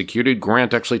prosecuted,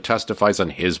 Grant actually testifies on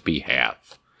his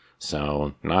behalf.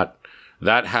 So not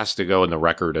That has to go in the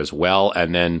record as well.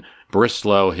 And then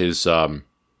Bristow, his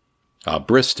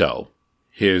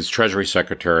Treasury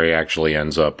Secretary, actually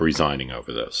ends up resigning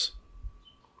over this.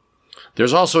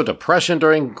 There's also a depression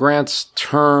during Grant's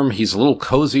term. He's a little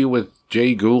cozy with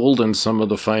Jay Gould and some of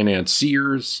the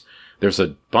financiers. There's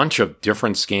a bunch of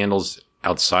different scandals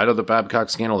outside of the Babcock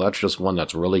scandal. That's just one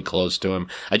that's really close to him.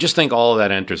 I just think all of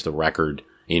that enters the record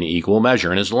in equal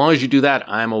measure. And as long as you do that,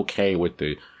 I'm okay with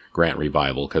the Grant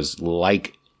revival, because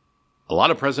like a lot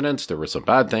of presidents, there were some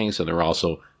bad things, and there were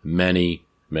also many,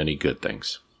 many good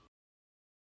things.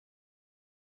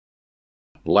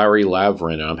 Larry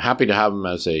Lavrin, and I'm happy to have him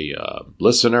as a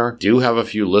listener. Do have a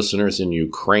few listeners in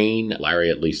Ukraine.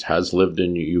 Larry at least has lived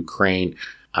in Ukraine.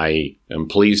 I am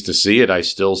pleased to see it. I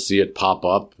still see it pop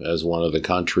up as one of the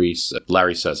countries.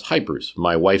 Larry says, "Hi, Bruce.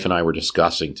 My wife and I were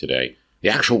discussing today the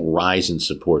actual rise in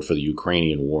support for the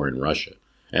Ukrainian war in Russia,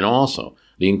 and also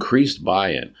the increased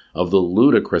buy-in of the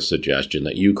ludicrous suggestion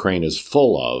that Ukraine is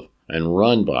full of and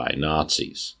run by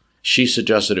Nazis. She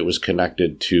suggested it was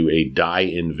connected to a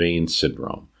die-in-vain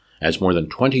syndrome, as more than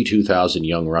 22,000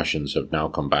 young Russians have now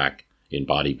come back in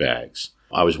body bags.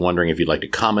 I was wondering if you'd like to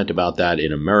comment about that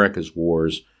in America's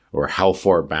wars, or how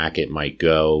far back it might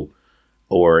go,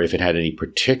 or if it had any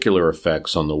particular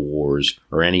effects on the wars,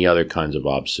 or any other kinds of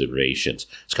observations.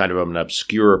 It's kind of an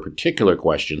obscure particular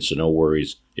question, so no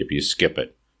worries if you skip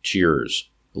it. Cheers."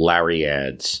 Larry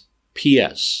adds,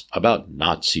 "P.S. about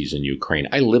Nazis in Ukraine.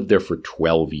 I lived there for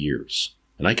 12 years,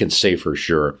 and I can say for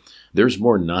sure there's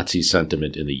more Nazi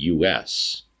sentiment in the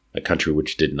U.S., a country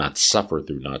which did not suffer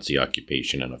through Nazi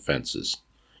occupation and offenses.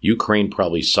 Ukraine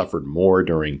probably suffered more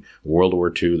during World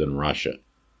War II than Russia.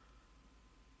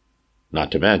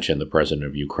 Not to mention the president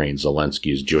of Ukraine,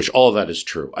 Zelensky, is Jewish." All of that is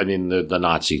true. I mean, the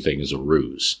Nazi thing is a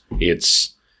ruse.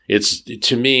 It's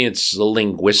to me, it's a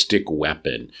linguistic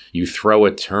weapon. You throw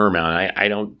a term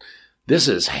out. This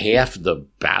is half the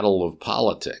battle of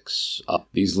politics.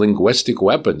 These linguistic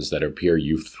weapons that appear,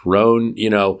 you've thrown,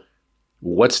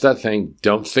 what's that thing?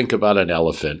 Don't think about an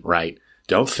elephant, right?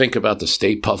 Don't think about the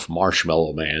Stay Puft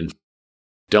Marshmallow Man.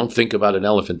 Don't think about an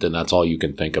elephant, then that's all you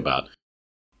can think about.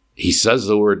 He says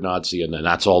the word Nazi, and then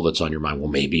that's all that's on your mind. Well,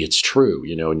 maybe it's true,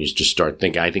 and you just start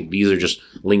thinking. I think these are just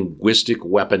linguistic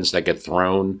weapons that get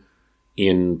thrown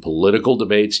in political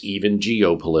debates, even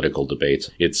geopolitical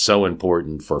debates. It's so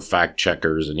important for fact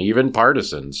checkers, and even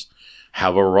partisans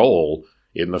have a role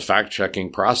in the fact-checking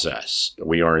process.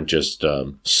 We aren't just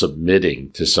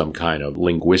submitting to some kind of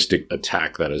linguistic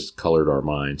attack that has colored our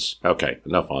minds. Okay,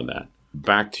 enough on that.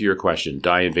 Back to your question,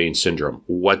 die-in-vain syndrome.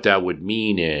 What that would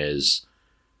mean is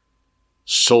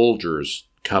soldiers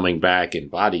coming back in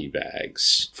body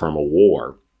bags from a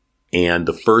war. And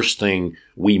the first thing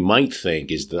we might think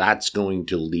is that's going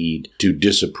to lead to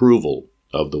disapproval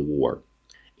of the war.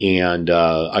 And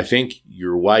I think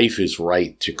your wife is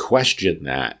right to question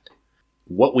that.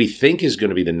 What we think is going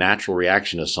to be the natural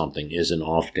reaction to something isn't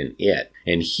often it.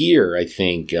 And here, I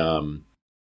think, the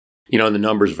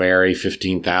numbers vary,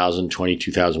 15,000,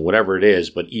 22,000, whatever it is,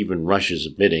 but even Russia's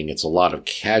admitting it's a lot of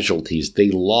casualties. They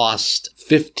lost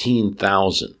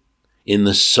 15,000 in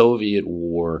the Soviet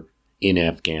war in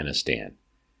Afghanistan.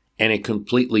 And it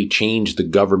completely changed the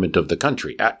government of the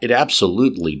country. It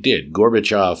absolutely did.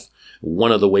 Gorbachev,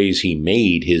 one of the ways he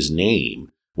made his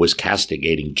name was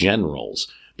castigating generals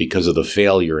because of the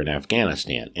failure in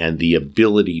Afghanistan. And the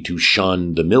ability to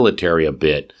shun the military a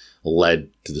bit led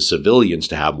to the civilians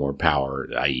to have more power,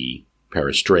 i.e.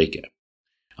 perestroika.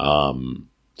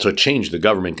 So it changed the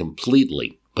government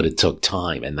completely, but it took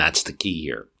time, and that's the key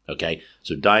here. Okay,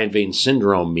 so die-in-vain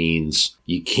syndrome means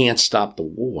you can't stop the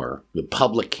war. The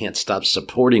public can't stop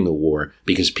supporting the war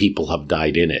because people have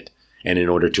died in it. And in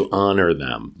order to honor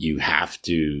them, you have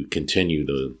to continue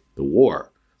the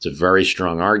war. It's a very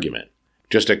strong argument.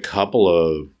 Just a couple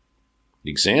of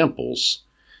examples.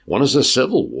 One is the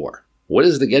Civil War. What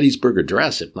is the Gettysburg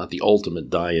Address if not the ultimate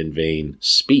die-in-vain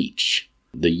speech?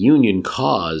 The Union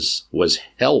cause was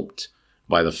helped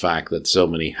by the fact that so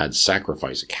many had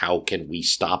sacrificed. Like, how can we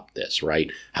stop this,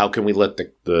 right? How can we let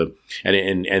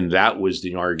and that was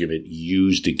the argument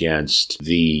used against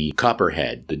the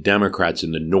Copperhead, the Democrats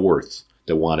in the North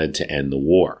that wanted to end the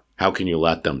war. How can you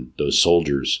let those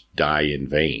soldiers die in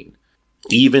vain?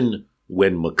 Even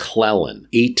when McClellan,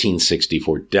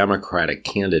 1864 Democratic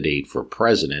candidate for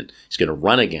president, is going to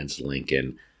run against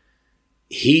Lincoln,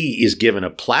 he is given a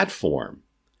platform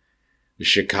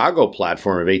Chicago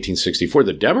platform of 1864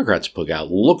 the Democrats put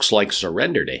out looks like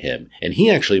surrender to him. And he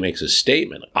actually makes a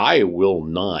statement. I will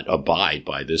not abide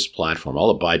by this platform. I'll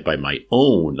abide by my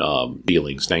own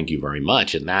feelings. Thank you very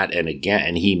much. And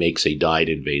again, he makes a died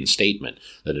in vain statement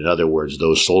that, in other words,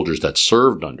 those soldiers that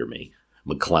served under me,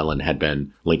 McClellan had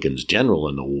been Lincoln's general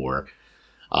in the war,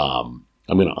 I'm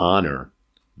going to honor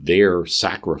their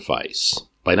sacrifice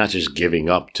by not just giving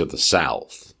up to the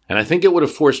South. And I think it would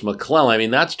have forced McClellan, I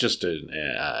mean, that's just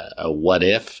a what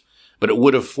if, but it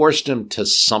would have forced him to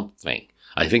something.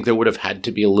 I think there would have had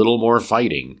to be a little more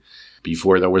fighting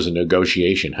before there was a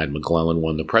negotiation had McClellan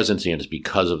won the presidency, and it's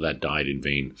because of that died in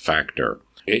vain factor.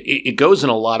 It goes in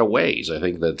a lot of ways. I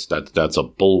think that's a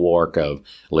bulwark of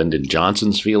Lyndon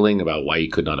Johnson's feeling about why he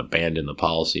could not abandon the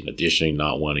policy, in addition to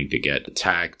not wanting to get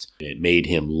attacked. It made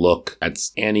him look at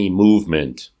any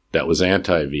movement that was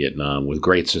anti-Vietnam with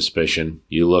great suspicion.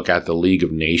 You look at the League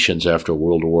of Nations after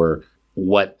World War,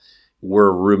 what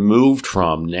we're removed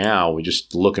from now, we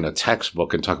just look in a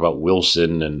textbook and talk about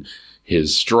Wilson and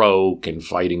his stroke and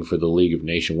fighting for the League of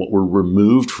Nations. What we're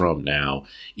removed from now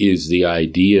is the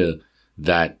idea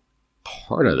that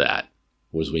part of that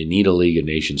was we need a League of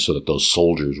Nations so that those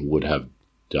soldiers would have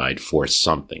died for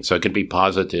something. So it can be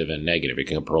positive and negative. It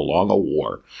can prolong a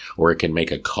war, or it can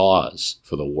make a cause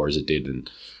for the wars it did in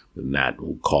that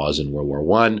cause in World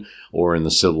War I, or in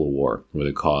the Civil War, where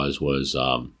the cause was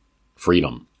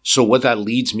freedom. So what that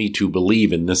leads me to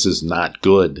believe, and this is not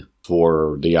good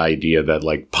for the idea that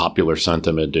like popular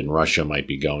sentiment in Russia might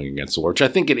be going against the war, which I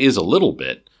think it is a little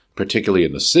bit, particularly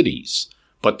in the cities.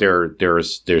 But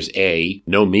there's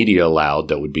no media allowed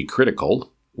that would be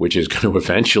critical, which is going to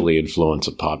eventually influence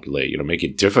a population, make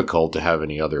it difficult to have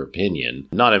any other opinion.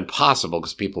 Not impossible,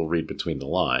 because people read between the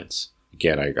lines.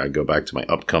 Again, I go back to my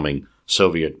upcoming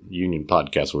Soviet Union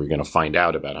podcast where we're going to find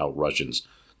out about how Russians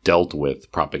dealt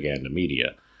with propaganda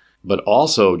media. But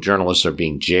also, journalists are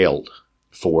being jailed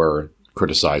for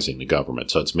criticizing the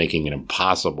government. So it's making it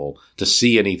impossible to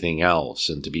see anything else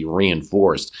and to be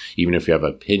reinforced, even if you have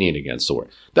an opinion against the war.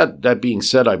 That being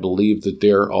said, I believe that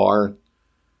there are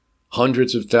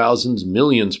hundreds of thousands,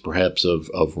 millions perhaps, of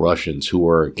Russians who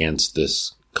are against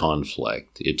this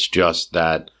conflict. It's just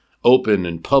that open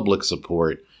and public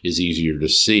support is easier to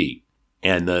see.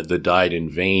 And the died in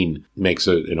vain makes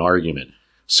an argument.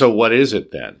 So what is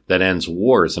it then that ends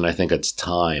wars? And I think it's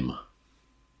time.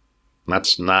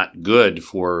 That's not good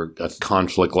for a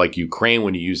conflict like Ukraine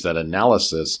when you use that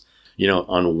analysis.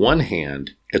 On one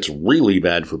hand, it's really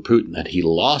bad for Putin that he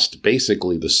lost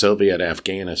basically the Soviet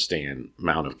Afghanistan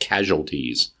amount of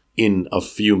casualties in a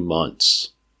few months.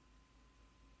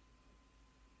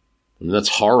 And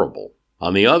that's horrible.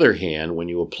 On the other hand, when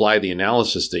you apply the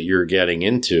analysis that you're getting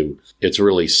into, it's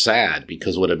really sad,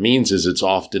 because what it means is it's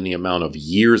often the amount of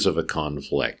years of a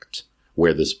conflict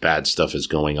where this bad stuff is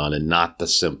going on and not the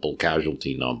simple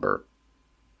casualty number.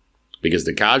 Because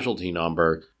the casualty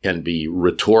number can be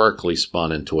rhetorically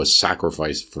spun into a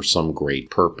sacrifice for some great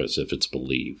purpose if it's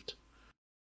believed.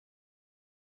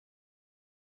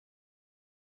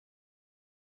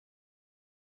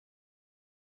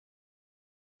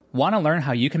 Want to learn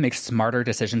how you can make smarter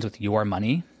decisions with your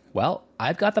money? Well,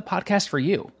 I've got the podcast for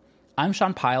you. I'm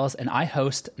Sean Piles, and I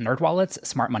host NerdWallet's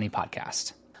Smart Money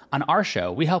Podcast. On our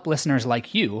show, we help listeners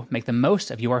like you make the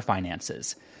most of your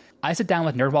finances. I sit down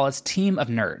with NerdWallet's team of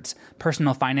nerds,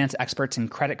 personal finance experts in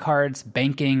credit cards,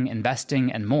 banking,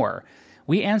 investing, and more.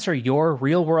 We answer your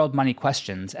real-world money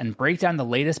questions and break down the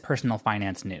latest personal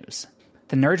finance news.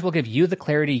 The nerds will give you the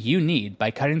clarity you need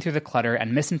by cutting through the clutter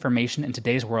and misinformation in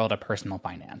today's world of personal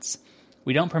finance.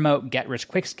 We don't promote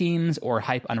get-rich-quick schemes or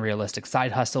hype unrealistic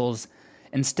side hustles.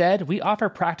 Instead, we offer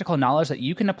practical knowledge that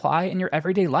you can apply in your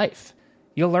everyday life.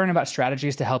 You'll learn about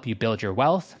strategies to help you build your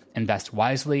wealth, invest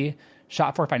wisely,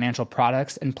 shop for financial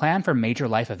products, and plan for major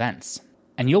life events.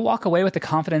 And you'll walk away with the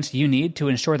confidence you need to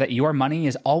ensure that your money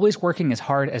is always working as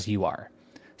hard as you are.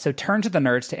 So turn to the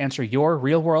nerds to answer your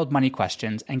real-world money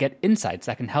questions and get insights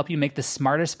that can help you make the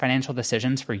smartest financial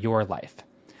decisions for your life.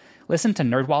 Listen to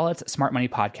NerdWallet's Smart Money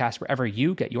Podcast wherever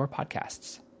you get your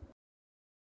podcasts.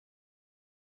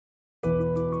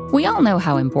 We all know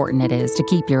how important it is to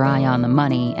keep your eye on the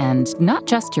money, and not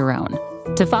just your own.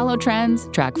 To follow trends,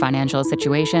 track financial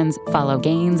situations, follow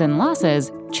gains and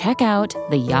losses, check out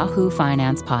the Yahoo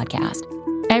Finance Podcast.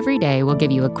 Every day, we'll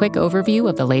give you a quick overview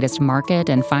of the latest market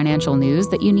and financial news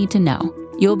that you need to know.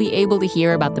 You'll be able to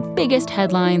hear about the biggest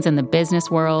headlines in the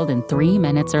business world in 3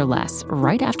 minutes or less,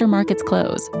 right after markets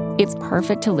close. It's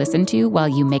perfect to listen to while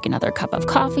you make another cup of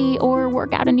coffee or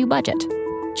work out a new budget.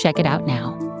 Check it out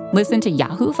now. Listen to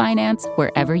Yahoo Finance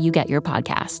wherever you get your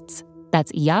podcasts.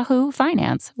 That's Yahoo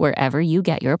Finance, wherever you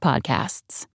get your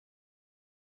podcasts.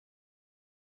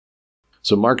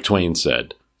 So Mark Twain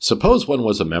said, suppose one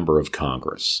was a member of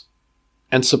Congress,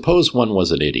 and suppose one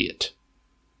was an idiot.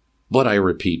 But I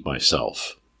repeat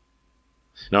myself.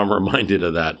 Now I'm reminded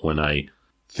of that when I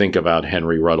think about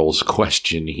Henry Ruddle's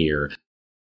question here.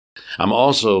 I'm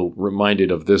also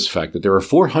reminded of this fact that there are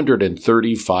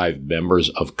 435 members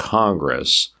of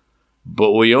Congress,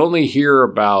 but we only hear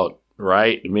about,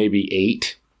 maybe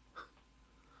 8.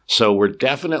 So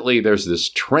there's this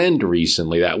trend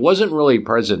recently that wasn't really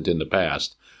present in the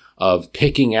past of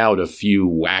picking out a few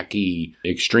wacky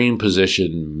extreme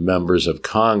position members of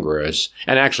Congress.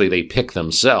 And actually they pick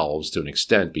themselves to an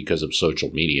extent because of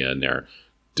social media and their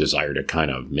desire to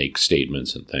kind of make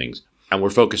statements and things. And we're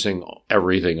focusing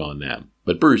everything on them.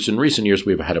 But Bruce, in recent years,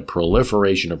 we've had a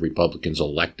proliferation of Republicans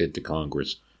elected to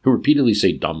Congress who repeatedly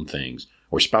say dumb things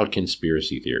or spout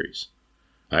conspiracy theories.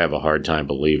 I have a hard time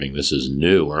believing this is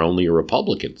new or only a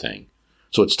Republican thing.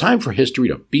 So it's time for history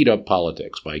to beat up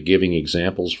politics by giving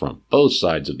examples from both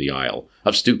sides of the aisle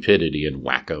of stupidity and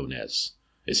wacko-ness.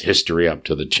 Is history up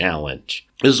to the challenge?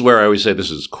 This is where I always say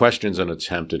this is questions and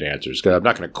attempted answers, because I'm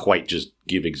not going to quite just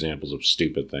give examples of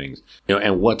stupid things.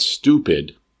 And what's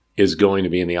stupid is going to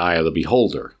be in the eye of the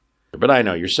beholder. But I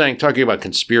know you're talking about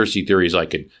conspiracy theories, I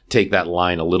could take that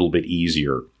line a little bit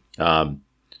easier.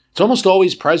 It's almost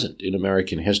always present in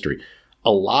American history.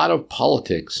 A lot of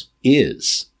politics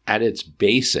is, at its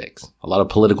basics, a lot of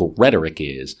political rhetoric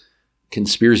is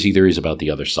conspiracy theories about the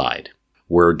other side.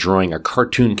 We're drawing a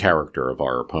cartoon character of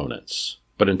our opponents.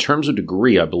 But in terms of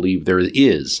degree, I believe there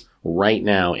is right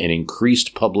now an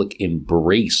increased public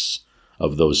embrace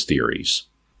of those theories.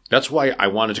 That's why I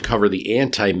wanted to cover the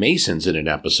anti-Masons in an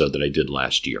episode that I did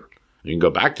last year. You can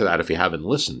go back to that if you haven't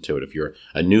listened to it, if you're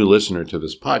a new listener to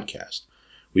this podcast.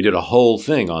 We did a whole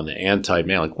thing on the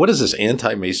anti-Mason. Like, what is this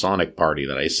anti-Masonic party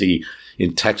that I see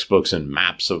in textbooks and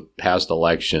maps of past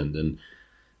elections? And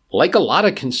like a lot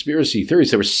of conspiracy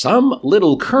theories, there was some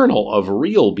little kernel of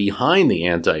real behind the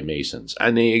anti-Masons,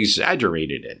 and they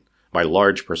exaggerated it by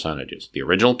large percentages. The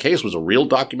original case was a real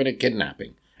documented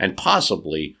kidnapping, and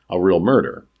possibly a real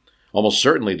murder. Almost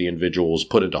certainly the individual was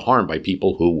put into harm by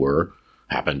people who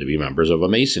happened to be members of a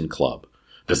Mason club.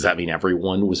 Does that mean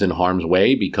everyone was in harm's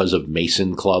way because of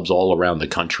Mason clubs all around the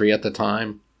country at the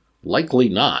time? Likely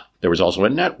not. There was also a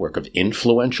network of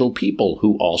influential people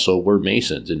who also were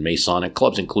Masons in Masonic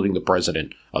clubs, including the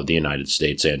President of the United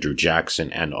States, Andrew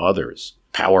Jackson, and others.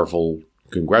 Powerful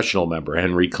congressional member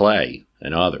Henry Clay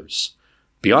and others.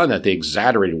 Beyond that, they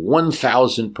exaggerated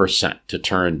 1,000% to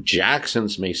turn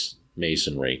Jackson's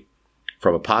Masonry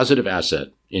from a positive asset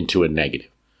into a negative,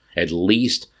 at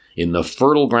least in the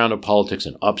fertile ground of politics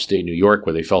in upstate New York,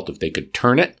 where they felt if they could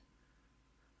turn it,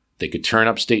 they could turn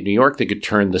upstate New York, they could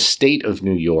turn the state of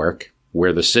New York,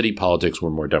 where the city politics were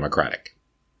more democratic.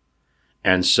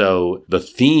 And so the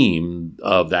theme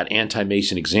of that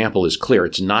anti-Mason example is clear.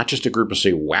 It's not just a group of,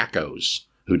 say, wackos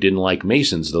who didn't like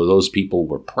Masons, though those people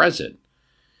were present.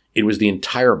 It was the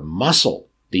entire muscle,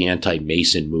 the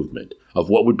anti-Mason movement, of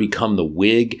what would become the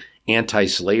Whig,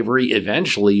 anti-slavery,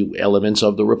 eventually elements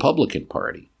of the Republican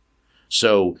Party.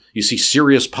 So you see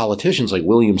serious politicians like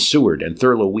William Seward and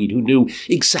Thurlow Weed who knew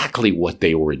exactly what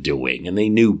they were doing, and they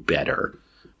knew better.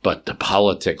 But the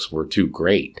politics were too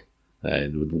great.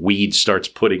 And Weed starts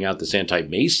putting out this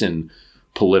anti-Mason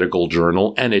political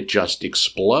journal, and it just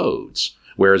explodes.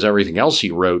 Whereas everything else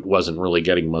he wrote wasn't really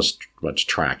getting much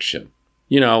traction.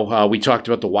 We talked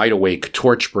about the wide awake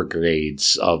torch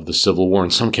brigades of the Civil War. In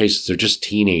some cases, they're just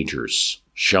teenagers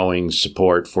showing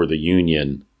support for the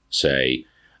Union, say,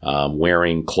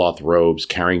 wearing cloth robes,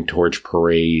 carrying torch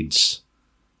parades.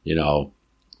 The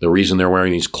reason they're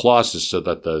wearing these cloths is so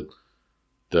that the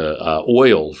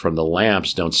oil from the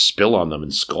lamps don't spill on them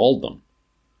and scald them.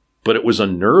 But it was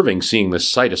unnerving seeing this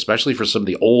sight, especially for some of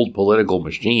the old political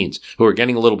machines who are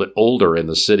getting a little bit older in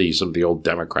the city, some of the old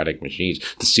Democratic machines,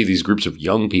 to see these groups of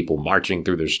young people marching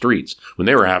through their streets when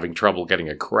they were having trouble getting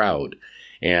a crowd.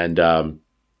 And where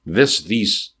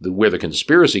the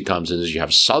conspiracy comes in is you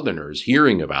have Southerners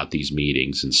hearing about these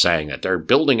meetings and saying that they're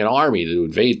building an army to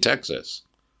invade Texas.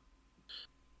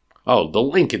 Oh, the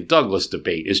Lincoln-Douglas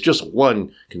debate is just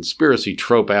one conspiracy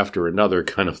trope after another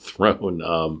kind of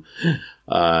thrown.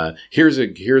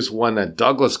 Here's one that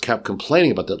Douglas kept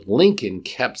complaining about, that Lincoln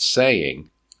kept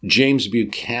saying James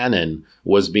Buchanan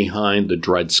was behind the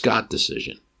Dred Scott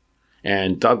decision.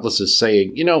 And Douglas is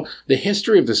saying, the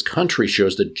history of this country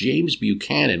shows that James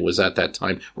Buchanan was at that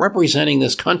time representing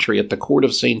this country at the court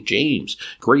of St. James,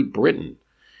 Great Britain.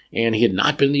 and he had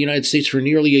not been in the United States for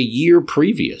nearly a year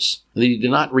previous. And he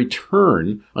did not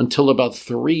return until about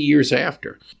 3 years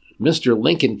after. Mr.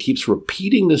 Lincoln keeps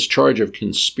repeating this charge of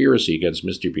conspiracy against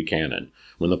Mr. Buchanan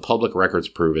when the public records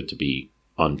prove it to be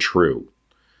untrue.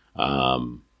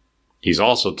 He's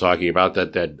also talking about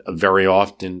that very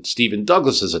often Stephen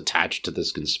Douglas is attached to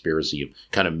this conspiracy of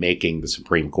kind of making the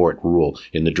Supreme Court rule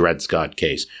in the Dred Scott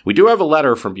case. We do have a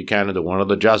letter from Buchanan to one of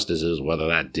the justices, whether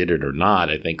that did it or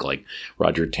not. I think like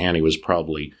Roger Taney was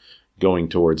probably going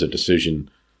towards a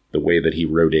decision the way that he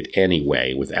wrote it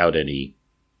anyway, without any,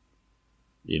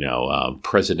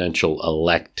 presidential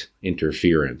elect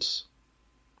interference.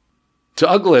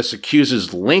 Douglas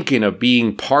accuses Lincoln of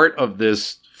being part of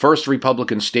this First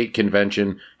Republican State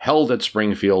Convention held at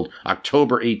Springfield,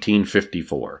 October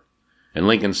 1854. And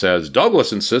Lincoln says,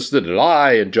 Douglas insisted that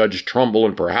I and Judge Trumbull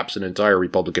and perhaps an entire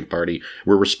Republican Party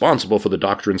were responsible for the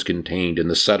doctrines contained in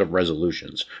the set of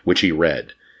resolutions which he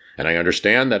read. And I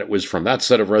understand that it was from that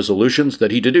set of resolutions that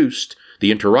he deduced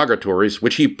the interrogatories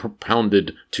which he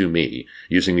propounded to me,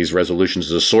 using these resolutions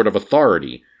as a sort of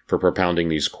authority for propounding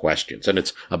these questions. And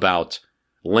it's about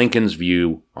Lincoln's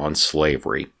view on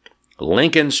slavery.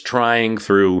 Lincoln's trying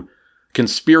through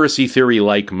conspiracy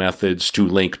theory-like methods to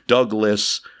link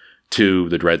Douglas to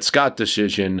the Dred Scott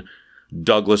decision.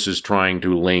 Douglas is trying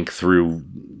to link through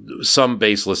some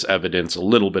baseless evidence, a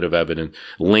little bit of evidence,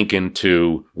 Lincoln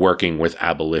to working with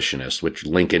abolitionists, which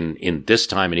Lincoln in this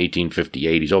time in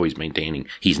 1858, he's always maintaining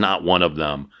he's not one of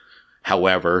them.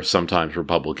 However, sometimes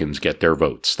Republicans get their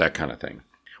votes, that kind of thing.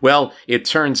 Well, it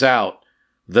turns out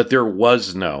that there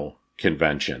was no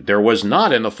convention. There was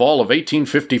not in the fall of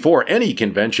 1854 any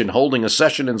convention holding a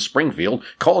session in Springfield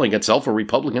calling itself a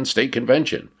Republican State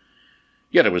Convention.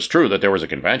 Yet it was true that there was a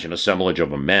convention, assemblage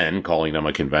of men calling them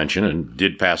a convention, and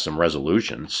did pass some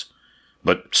resolutions.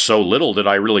 But so little did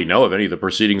I really know of any of the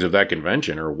proceedings of that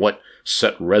convention or what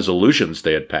set resolutions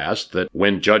they had passed that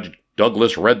when Judge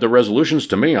Douglas read the resolutions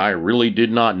to me, I really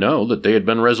did not know that they had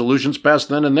been resolutions passed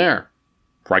then and there.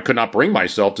 For I could not bring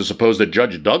myself to suppose that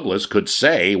Judge Douglas could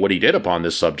say what he did upon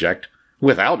this subject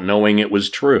without knowing it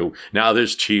was true. Now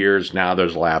there's cheers, now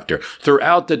there's laughter.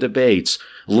 Throughout the debates,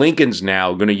 Lincoln's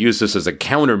now going to use this as a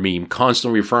counter meme,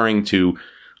 constantly referring to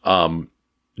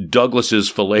Douglas's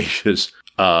fallacious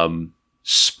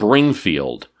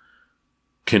Springfield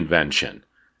convention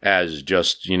as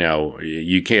just,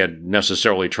 you can't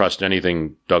necessarily trust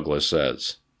anything Douglas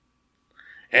says.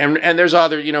 And there's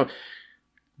other,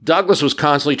 Douglas was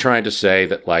constantly trying to say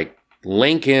that,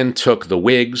 Lincoln took the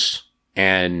Whigs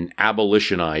and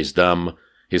abolitionized them.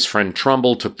 His friend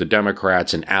Trumbull took the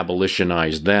Democrats and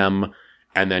abolitionized them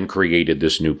and then created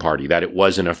this new party, that it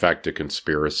was in effect a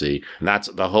conspiracy. And that's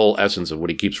the whole essence of what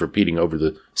he keeps repeating over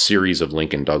the series of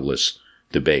Lincoln-Douglas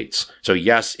debates. So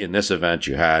yes, in this event,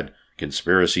 you had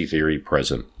conspiracy theory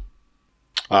present.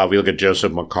 If we look at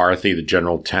Joseph McCarthy, the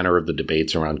general tenor of the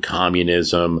debates around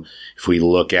communism, if we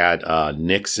look at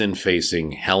Nixon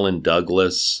facing Helen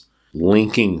Douglas,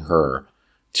 linking her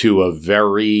to a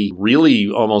very, really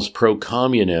almost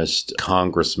pro-communist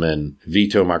congressman,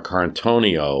 Vito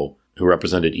Marcantonio, who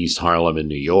represented East Harlem in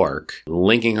New York,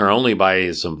 linking her only by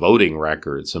some voting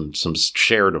records, some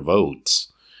shared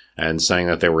votes, and saying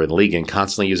that they were in league and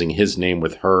constantly using his name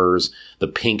with hers, the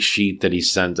pink sheet that he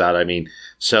sends out.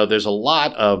 So there's a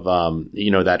lot of,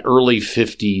 that early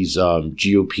 50s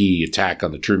GOP attack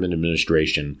on the Truman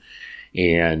administration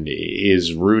and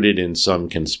is rooted in some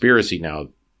conspiracy. Now,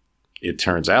 it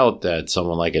turns out that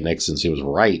someone like a Nixon was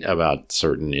right about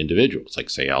certain individuals, like,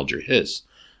 say, Alger Hiss.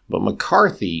 But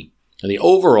McCarthy, and the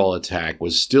overall attack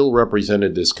was still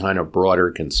represented this kind of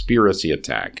broader conspiracy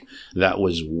attack that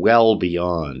was well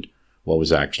beyond what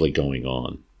was actually going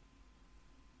on.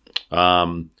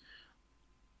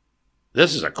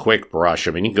 This is a quick brush.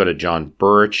 You can go to John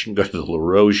Birch, you can go to the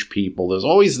LaRoche people. There's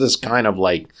always this kind of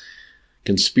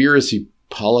conspiracy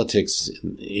politics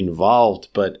involved,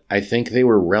 but I think they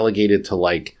were relegated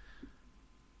to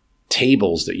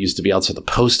tables that used to be outside the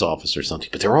post office or something.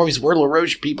 But there always were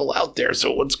LaRoche people out there.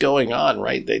 So what's going on,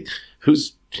 right?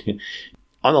 Who's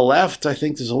on the left? I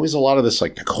think there's always a lot of this,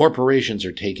 the corporations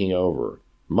are taking over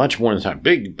much more than time.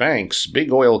 Big banks,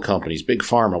 big oil companies, big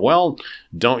pharma. Well,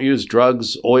 don't use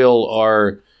drugs, oil,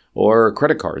 or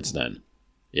credit cards then.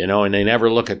 And they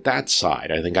never look at that side.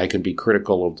 I think I can be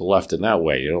critical of the left in that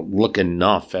way. You don't look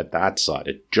enough at that side.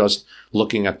 It's just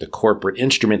looking at the corporate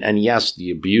instrument. And yes,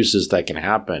 the abuses that can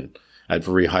happen at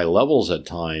very high levels at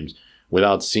times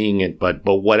without seeing it. But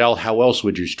what else? How else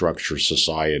would you structure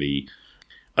society?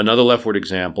 Another leftward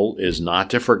example is not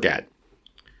to forget,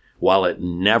 while it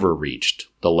never reached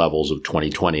the levels of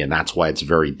 2020, and that's why it's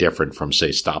very different from,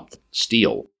 say, Stop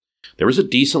Steal. there was a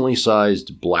decently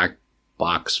sized black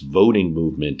box voting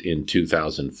movement in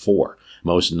 2004,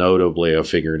 most notably a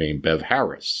figure named Bev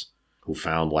Harris, who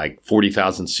found like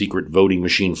 40,000 secret voting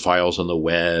machine files on the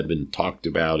web and talked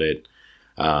about it.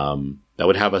 That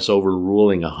would have us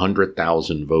overruling a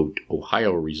 100,000 vote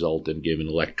Ohio result and give an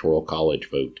electoral college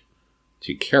vote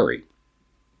to Kerry.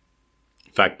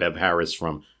 In fact, Bev Harris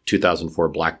from 2004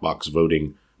 black box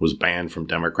voting was banned from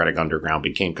Democratic Underground,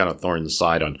 became kind of thorn in the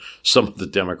side on some of the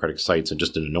Democratic sites and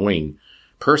just an annoying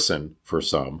person for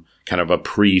some, kind of a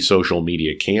pre-social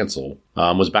media cancel,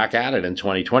 was back at it in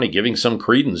 2020, giving some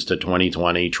credence to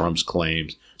 2020 Trump's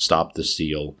claims, stop the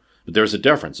steal. But there's a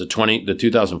difference. The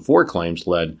 2004 claims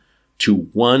led to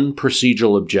one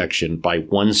procedural objection by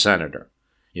one senator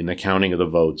in the counting of the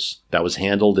votes that was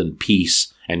handled in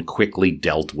peace and quickly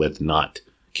dealt with, not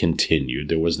continued.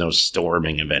 There was no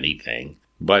storming of anything.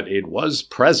 But it was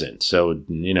present, so,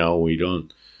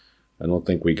 I don't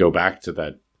think we go back to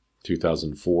that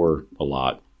 2004 a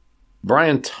lot.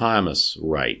 Brian Thomas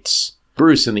writes,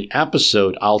 Bruce, in the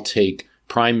episode, I'll take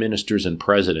prime ministers and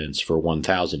presidents for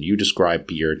 1,000, you described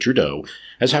Pierre Trudeau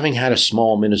as having had a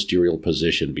small ministerial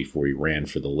position before he ran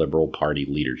for the Liberal Party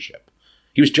leadership.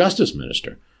 He was justice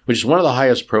minister, which is one of the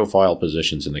highest profile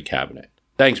positions in the cabinet.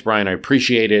 Thanks, Brian. I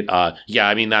appreciate it.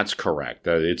 That's correct.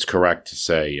 It's correct to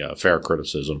say fair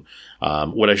criticism.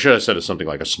 What I should have said is something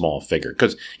like a small figure,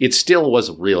 because it still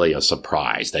was really a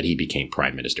surprise that he became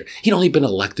prime minister. He'd only been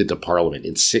elected to parliament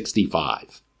in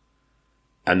 1965,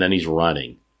 and then he's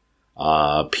running.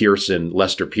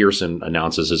 Lester Pearson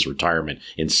announces his retirement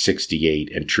in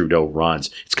 1968, and Trudeau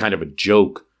runs. It's kind of a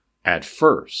joke at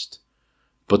first.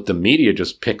 But the media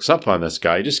just picks up on this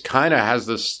guy. He just kind of has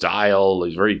this style.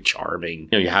 He's very charming.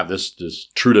 You have this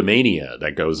Trudeau-mania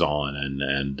that goes on.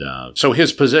 And so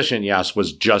his position, yes,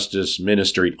 was justice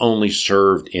minister. He'd only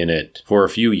served in it for a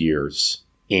few years.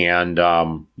 And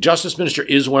justice minister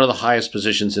is one of the highest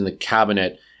positions in the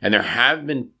cabinet. And there have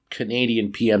been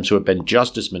Canadian PMs who have been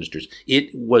justice ministers. It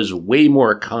was way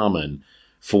more common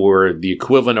for the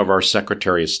equivalent of our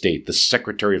Secretary of State, the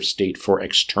Secretary of State for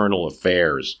External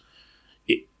Affairs,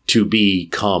 to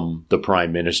become the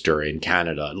prime minister in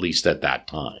Canada, at least at that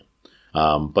time.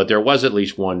 But there was at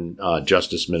least one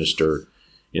justice minister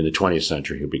in the 20th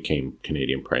century who became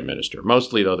Canadian prime minister.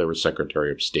 Mostly, though, they were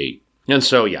Secretary of State. And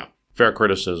so, yeah, fair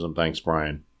criticism. Thanks,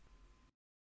 Brian.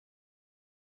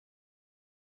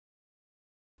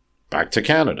 Back to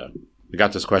Canada. We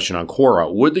got this question on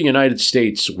Quora. Would the United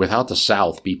States without the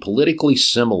South be politically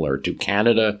similar to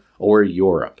Canada or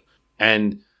Europe?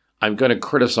 And I'm going to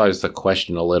criticize the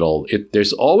question a little.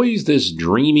 There's always this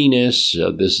dreaminess,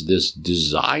 this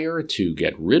desire to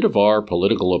get rid of our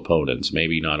political opponents,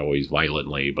 maybe not always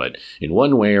violently, but in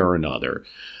one way or another.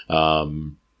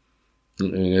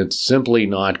 It's simply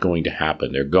not going to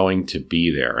happen. They're going to be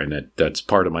there, and that's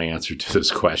part of my answer to this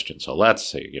question. So let's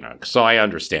see, so I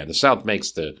understand. The South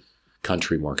makes the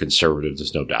country more conservative.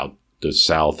 There's no doubt the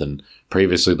South and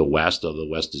previously the West, although the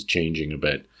West is changing a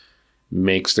bit,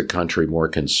 makes the country more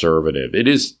conservative. It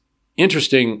is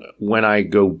interesting when I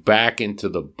go back into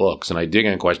the books and I dig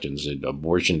on questions,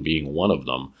 abortion being one of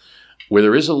them, where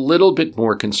there is a little bit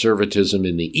more conservatism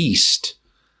in the East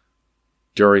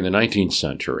during the 19th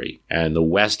century, and the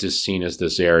West is seen as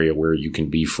this area where you can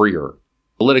be freer.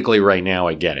 Politically right now,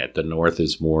 I get it. The North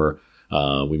is more,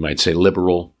 we might say,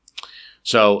 liberal.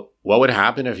 So what would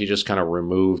happen if you just kind of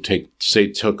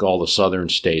took all the southern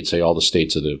states, say all the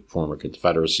states of the former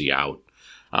Confederacy out?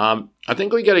 I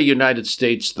think we get a United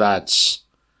States that's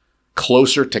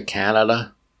closer to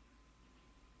Canada.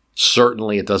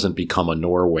 Certainly it doesn't become a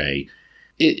Norway.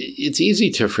 It's easy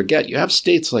to forget. You have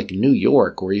states like New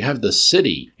York where you have the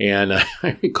city. And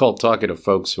I recall talking to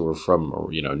folks who were from,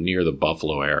 near the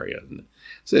Buffalo area. And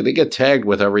so they get tagged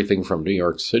with everything from New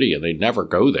York City and they never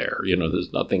go there.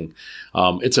 There's nothing.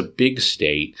 It's a big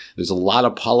state. There's a lot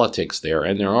of politics there.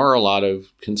 And there are a lot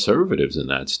of conservatives in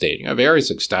that state. You have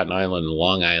areas like Staten Island and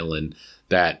Long Island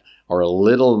that are a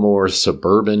little more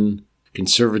suburban,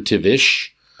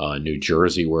 conservative-ish. New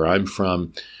Jersey, where I'm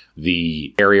from,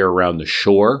 the area around the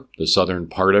shore, the southern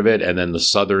part of it, and then the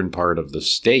southern part of the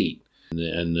state.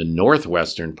 And the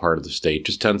northwestern part of the state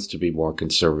just tends to be more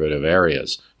conservative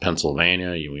areas.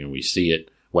 Pennsylvania, we see it,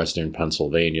 western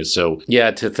Pennsylvania. So, yeah,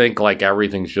 to think like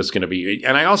everything's just going to be...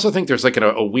 And I also think there's like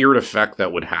a weird effect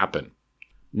that would happen.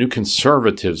 New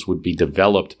conservatives would be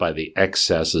developed by the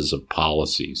excesses of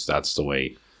policies. That's the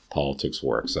way politics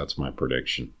works. That's my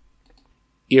prediction.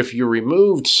 If you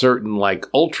removed certain like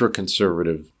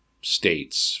ultra-conservative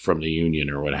states from the Union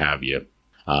or what have you,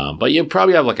 but you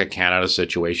probably have like a Canada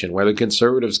situation where the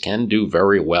conservatives can do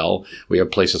very well. We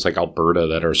have places like Alberta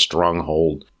that are a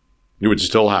stronghold. You would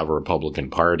still have a Republican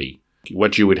Party.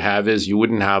 What you would have is you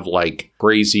wouldn't have like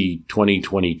crazy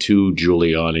 2022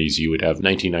 Giuliani's. You would have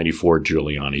 1994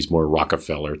 Giuliani's, more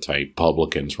Rockefeller type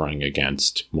Republicans running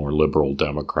against more liberal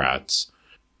Democrats.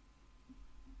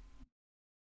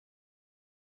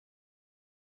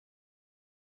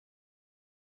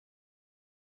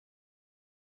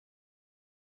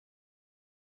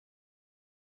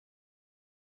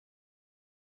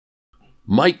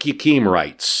 Mike Yakim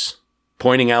writes,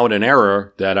 pointing out an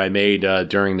error that I made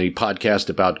during the podcast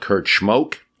about Kurt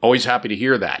Schmoke. Always happy to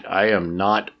hear that. I am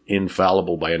not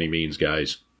infallible by any means,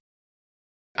 guys.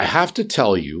 I have to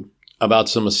tell you about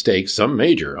some mistakes, some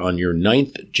major, on your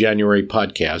 9th January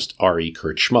podcast, R.E.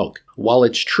 Kurt Schmoke. While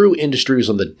it's true industry was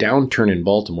on the downturn in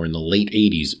Baltimore in the late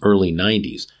 80s, early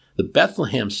 90s, the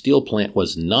Bethlehem steel plant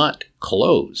was not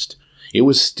closed. It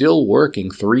was still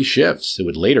working 3 shifts. It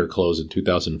would later close in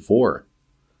 2004.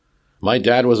 My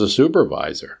dad was a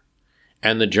supervisor,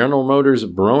 and the General Motors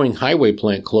Browning Highway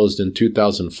plant closed in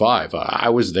 2005. I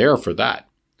was there for that.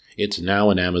 It's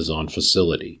now an Amazon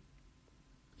facility.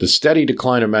 The steady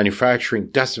decline of manufacturing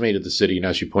decimated the city, and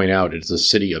as you point out, it's a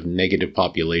city of negative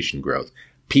population growth.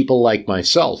 People like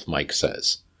myself, Mike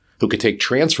says, who could take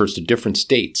transfers to different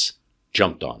states,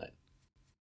 jumped on it.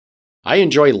 I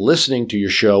enjoy listening to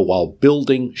your show while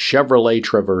building Chevrolet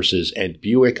Traverses and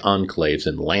Buick Enclaves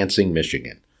in Lansing,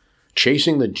 Michigan.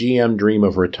 Chasing the GM dream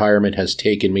of retirement has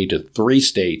taken me to 3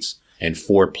 states and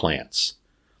 4 plants.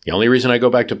 The only reason I go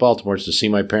back to Baltimore is to see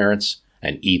my parents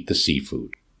and eat the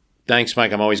seafood. Thanks,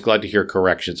 Mike. I'm always glad to hear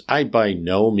corrections. I by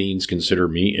no means consider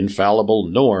me infallible,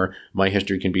 nor my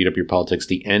history can beat up your politics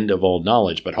the end of all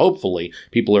knowledge. But hopefully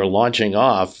people are launching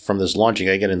off from this launching.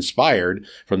 I get inspired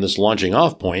from this launching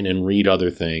off point and read other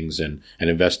things and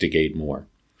investigate more.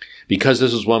 Because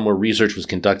this is one where research was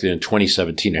conducted in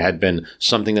 2017, it had been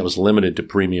something that was limited to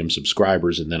premium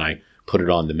subscribers, and then I put it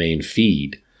on the main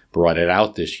feed, brought it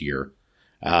out this year.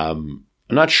 I'm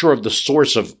not sure of the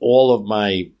source of all of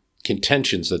my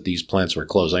contentions that these plants were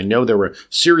closed. I know there were a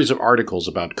series of articles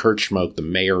about Kurt Schmoke, the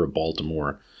mayor of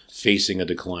Baltimore, facing a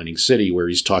declining city, where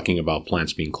he's talking about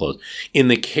plants being closed. In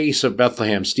the case of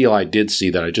Bethlehem Steel, I did see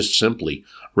that. I just simply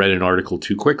read an article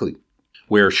too quickly,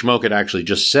 where Schmoke had actually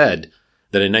just said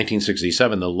that in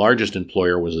 1967, the largest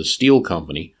employer was a steel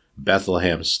company,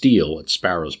 Bethlehem Steel at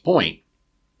Sparrows Point.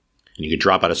 And you could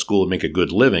drop out of school and make a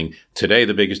good living. Today,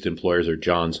 the biggest employers are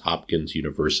Johns Hopkins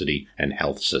University and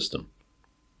Health System.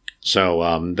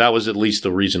 So that was at least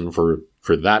the reason for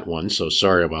that one. So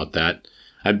sorry about that.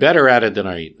 I'm better at it than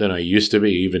I used to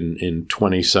be, even in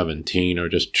 2017, or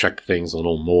just check things a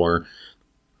little more.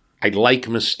 I like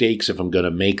mistakes if I'm going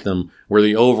to make them where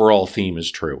the overall theme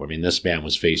is true. I mean, this man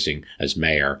was facing, as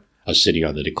mayor, a city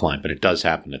on the decline, but it does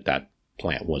happen that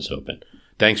plant was open.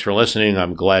 Thanks for listening.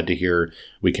 I'm glad to hear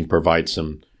we can provide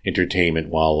some entertainment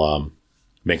while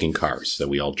making cars that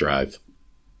we all drive.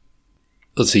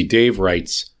 Let's see, Dave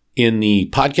writes, in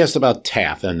the podcast about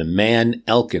Taft and the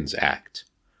Mann-Elkins Act,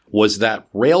 was that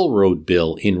railroad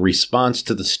bill in response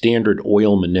to the Standard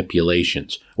Oil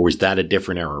manipulations, or was that a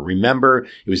different era? Remember,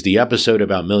 it was the episode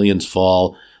about Millions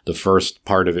Fall. The first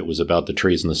part of it was about the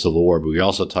treason in the Civil War, but we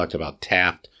also talked about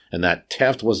Taft, and that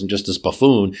Taft wasn't just this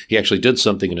buffoon. He actually did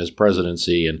something in his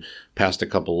presidency and passed a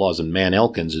couple laws, and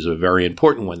Mann-Elkins is a very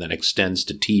important one that extends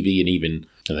to TV, and even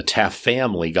the Taft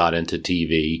family got into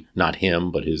TV, not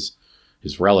him, but his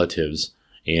relatives.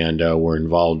 And were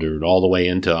involved all the way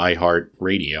into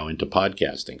iHeartRadio, into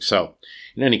podcasting. So,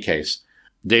 in any case,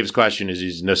 Dave's question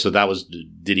is, so that was,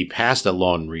 did he pass that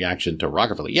law in reaction to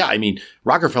Rockefeller? Yeah, I mean,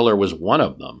 Rockefeller was one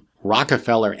of them.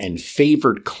 Rockefeller and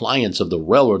favored clients of the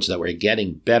railroads that were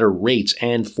getting better rates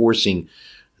and forcing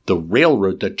the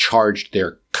railroad to charge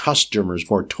their customers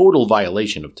more, total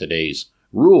violation of today's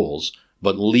rules,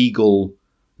 but legal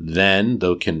then,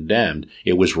 though condemned.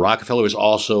 It was Rockefeller. It was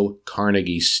also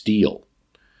Carnegie Steel.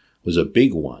 Was a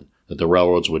big one that the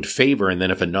railroads would favor, and then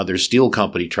if another steel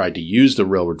company tried to use the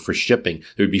railroad for shipping,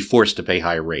 they would be forced to pay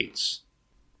high rates.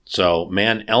 So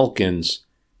Mann-Elkins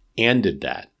ended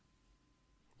that.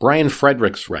 Brian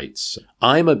Fredericks writes,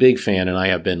 I'm a big fan and I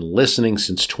have been listening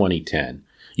since 2010.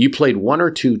 You played 1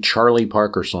 or 2 Charlie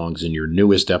Parker songs in your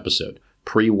newest episode,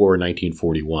 Pre-War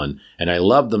 1941, and I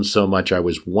loved them so much I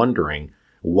was wondering,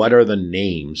 what are the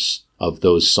names of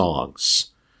those songs?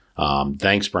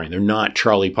 Thanks, Brian. They're not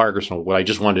Charlie Parker songs. What I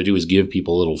just wanted to do is give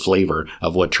people a little flavor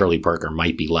of what Charlie Parker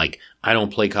might be like. I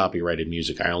don't play copyrighted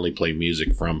music. I only play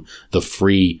music from the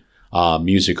free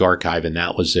music archive, and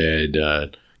that was a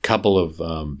couple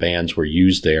of bands were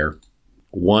used there.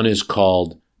 One is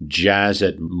called Jazz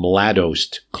at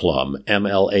Mladost Club,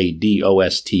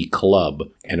 Mladost Club,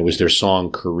 and it was their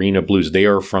song Karina Blues. They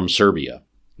are from Serbia,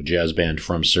 a jazz band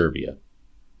from Serbia.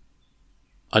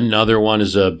 Another one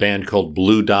is a band called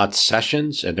Blue Dot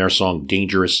Sessions and their song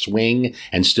Dangerous Swing.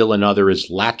 And still another is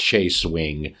Lache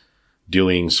Swing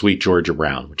doing Sweet Georgia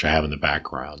Brown, which I have in the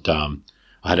background. I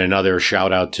had another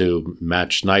shout out to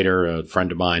Matt Schneider, a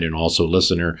friend of mine and also a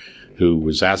listener, who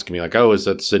was asking me like, oh, is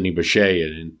that Sidney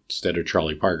Bechet instead of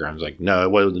Charlie Parker? I was like, no,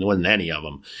 it wasn't any of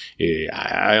them.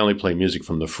 I only play music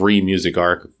from the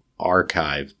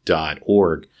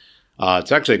freemusicarchive.org.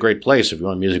 It's actually a great place if you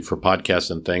want music for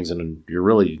podcasts and things. And you're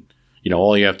really,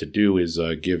 all you have to do is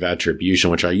give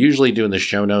attribution, which I usually do in the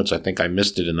show notes. I think I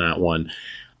missed it in that one.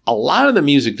 A lot of the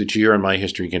music that you hear in my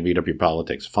history can beat up your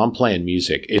politics. If I'm playing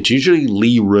music, it's usually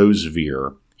Lee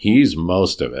Rosevere. He's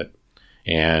most of it.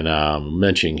 And I'm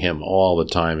mentioning him all the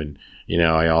time. And,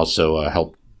 I also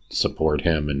help support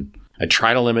him. And I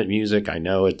try to limit music. I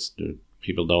know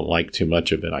people don't like too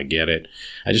much of it. I get it.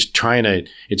 It's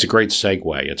a great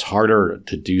segue. It's harder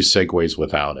to do segues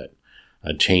without it.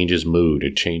 It changes mood.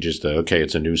 It changes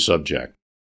it's a new subject.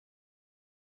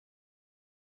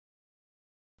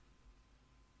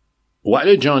 Why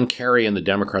did John Kerry and the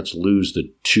Democrats lose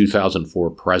the 2004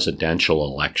 presidential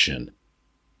election?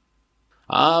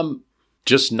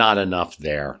 Just not enough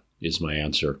there is my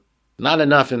answer. Not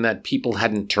enough in that people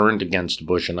hadn't turned against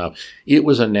Bush enough. It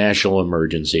was a national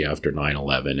emergency after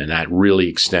 9/11, and that really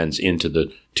extends into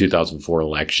the 2004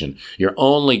 election. You're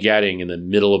only getting in the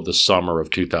middle of the summer of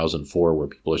 2004 where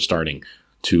people are starting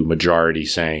to majority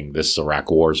saying this Iraq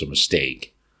war is a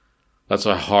mistake. That's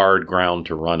a hard ground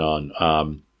to run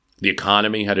on. The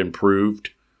economy had improved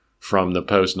from the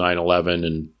post 9/11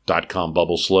 and dot-com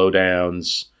bubble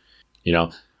slowdowns.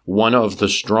 One of the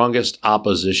strongest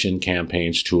opposition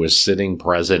campaigns to a sitting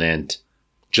president,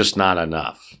 just not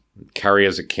enough. Kerry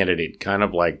as a candidate, kind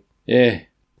of like,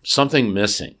 something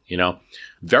missing,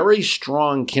 Very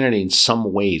strong candidate in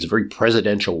some ways, very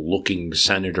presidential-looking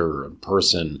senator and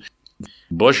person.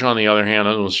 Bush, on the other hand,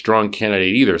 isn't a strong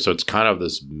candidate either, so it's kind of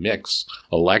this mixed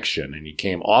election, and he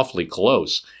came awfully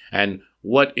close. And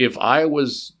what if I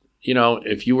was,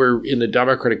 if you were in the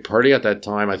Democratic Party at that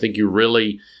time, I think you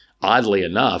really, oddly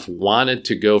enough, wanted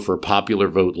to go for popular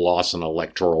vote loss and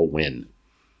electoral win.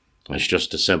 It's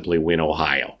just to simply win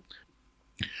Ohio.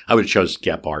 I would have chosen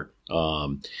Gephardt.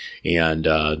 And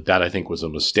that I think was a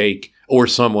mistake, or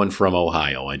someone from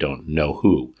Ohio. I don't know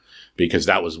who, because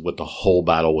that was what the whole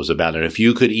battle was about. And if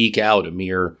you could eke out a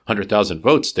mere 100,000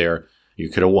 votes there, you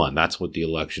could have won. That's what the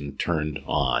election turned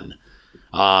on.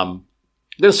 I'm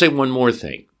going to say one more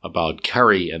thing about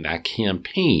Kerry and that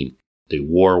campaign. The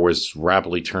war was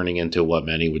rapidly turning into what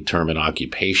many would term an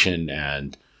occupation,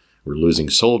 and we're losing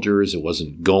soldiers. It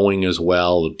wasn't going as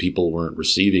well. The people weren't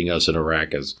receiving us in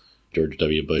Iraq as George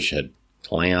W. Bush had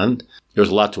planned. There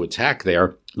was a lot to attack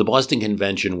there. The Boston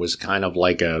Convention was kind of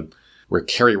like where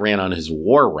Kerry ran on his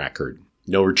war record.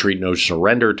 No retreat, no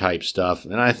surrender type stuff.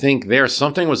 And I think there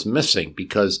something was missing,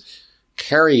 because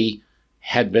Kerry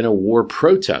had been a war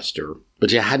protester,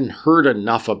 but you hadn't heard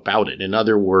enough about it. In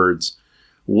other words,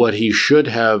 what he should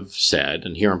have said,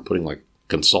 and here I'm putting like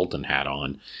consultant hat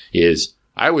on, is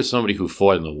I was somebody who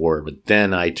fought in the war, but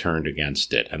then I turned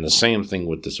against it. And the same thing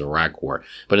with this Iraq war.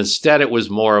 But instead it was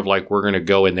more of like, we're going to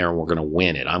go in there and we're going to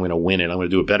win it. I'm going to win it. I'm going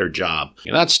to do a better job.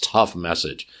 And that's a tough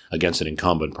message against an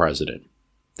incumbent president.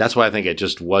 That's why I think it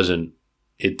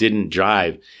didn't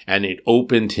jive. And it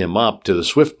opened him up to the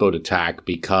Swift boat attack,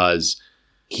 because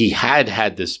he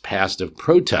had this past of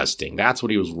protesting. That's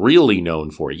what he was really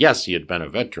known for. Yes, he had been a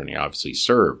veteran. He obviously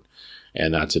served,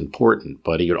 and that's important.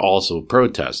 But he had also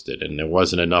protested, and there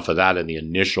wasn't enough of that in the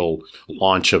initial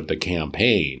launch of the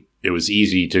campaign. It was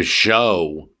easy to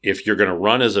show, if you're going to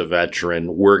run as a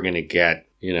veteran, we're going to get,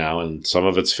 and some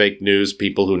of it's fake news,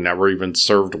 people who never even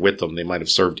served with them. They might have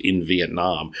served in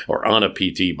Vietnam or on a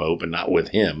PT boat, but not with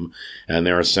him. And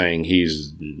they're saying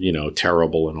he's,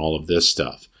 terrible and all of this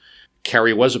stuff.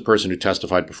 Kerry was a person who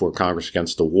testified before Congress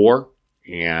against the war,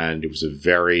 and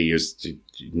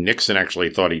Nixon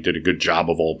actually thought he did a good job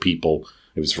of all people.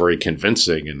 It was very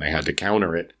convincing, and they had to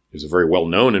counter it. He was a very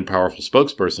well-known and powerful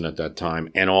spokesperson at that time,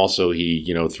 and also he,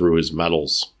 threw his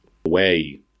medals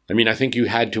away. I mean, I think you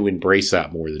had to embrace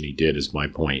that more than he did, is my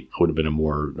point. It would have been a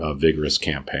more vigorous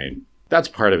campaign. That's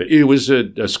part of it. It was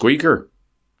a squeaker.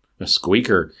 A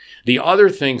squeaker. The other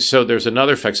thing, so there's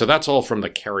another effect. So that's all from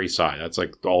the Kerry side. That's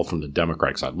like all from the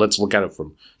Democratic side. Let's look at it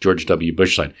from George W.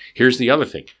 Bush side. Here's the other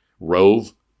thing.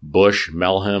 Rove, Bush,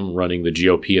 Melham, running the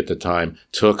GOP at the time,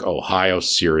 took Ohio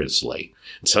seriously.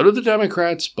 And so did the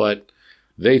Democrats, but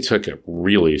they took it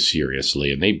really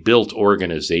seriously, and they built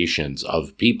organizations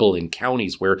of people in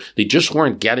counties where they just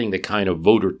weren't getting the kind of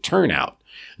voter turnout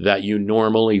that you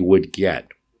normally would get.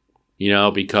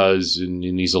 Because in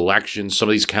these elections, some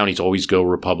of these counties always go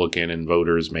Republican, and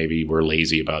voters maybe were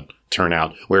lazy about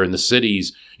turnout, where in the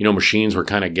cities, machines were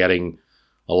kind of getting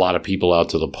a lot of people out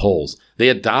to the polls. They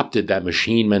adopted that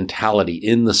machine mentality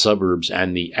in the suburbs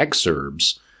and the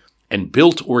exurbs and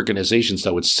built organizations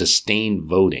that would sustain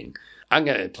voting. I'm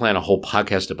going to plan a whole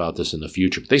podcast about this in the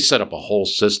future, but they set up a whole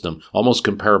system almost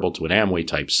comparable to an Amway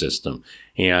type system.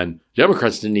 And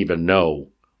Democrats didn't even know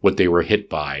what they were hit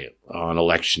by on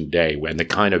election day when the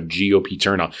kind of GOP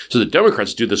turnout. So the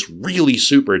Democrats do this really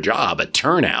super job at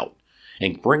turnout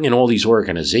and bring in all these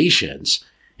organizations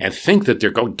and think that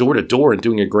they're going door to door and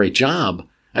doing a great job.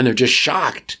 And they're just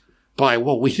shocked by,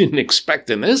 we didn't expect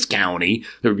in this county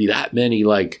there would be that many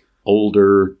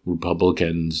older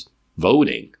Republicans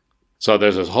voting. So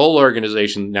there's this whole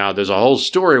organization. Now there's a whole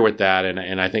story with that.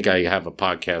 And I think I have a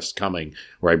podcast coming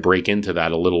where I break into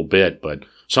that a little bit. But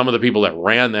some of the people that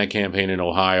ran that campaign in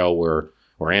Ohio were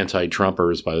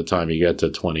anti-Trumpers by the time you get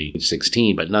to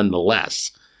 2016. But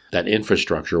nonetheless, that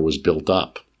infrastructure was built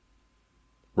up.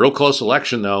 Real close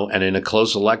election, though. And in a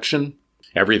close election,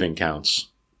 everything counts.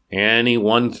 Any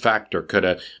one factor could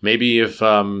have, maybe if,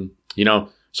 so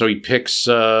he picks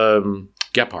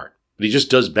Gephardt. But he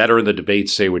just does better in the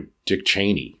debates, say, with Dick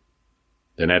Cheney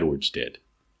than Edwards did.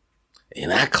 In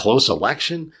that close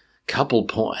election,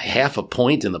 half a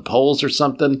point in the polls or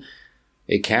something,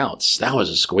 it counts. That was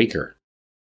a squeaker.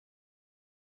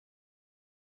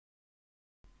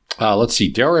 Let's see.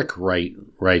 Derek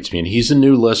writes me, and he's a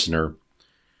new listener.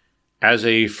 As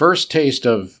a first taste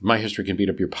of My History Can Beat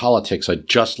Up Your Politics, I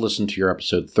just listened to your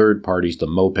episode, Third Parties, the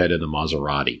Moped and the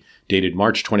Maserati, dated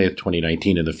March 20th,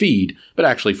 2019 in the feed, but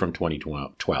actually from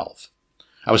 2012.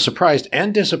 I was surprised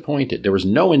and disappointed there was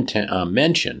no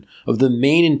mention of the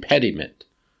main impediment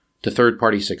to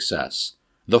third-party success,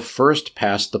 the first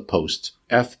past-the-post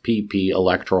FPP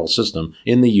electoral system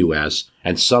in the U.S.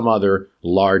 and some other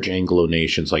large Anglo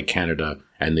nations like Canada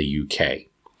and the UK.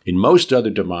 In most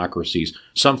other democracies,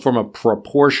 some form of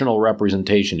proportional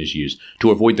representation is used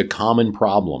to avoid the common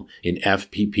problem in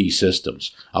FPP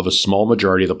systems of a small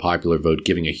majority of the popular vote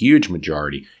giving a huge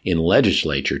majority in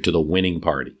legislature to the winning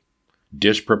party,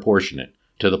 disproportionate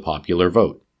to the popular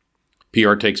vote.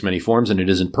 PR takes many forms and it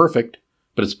isn't perfect,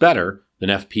 but it's better than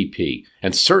FPP.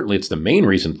 And certainly it's the main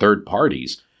reason third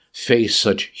parties face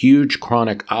such huge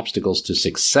chronic obstacles to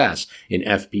success in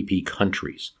FPP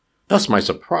countries. Thus, my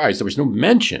surprise, there was no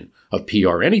mention of PR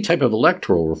or any type of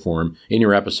electoral reform in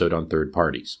your episode on third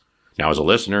parties. Now, as a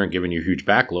listener and given you a huge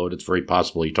backload, it's very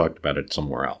possible you talked about it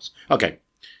somewhere else. Okay.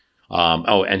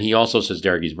 And he also says,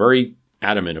 Derek, he's very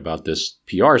adamant about this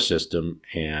PR system,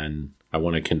 and I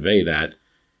want to convey that.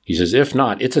 He says, if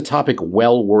not, it's a topic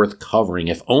well worth covering,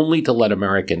 if only to let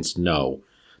Americans know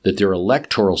that their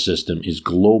electoral system is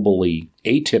globally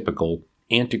atypical,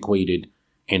 antiquated,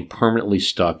 and permanently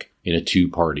stuck in a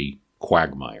two-party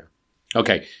quagmire.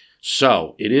 Okay,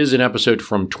 so it is an episode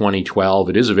from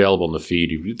 2012. It is available in the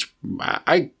feed.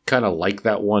 I kind of like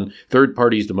that one. Third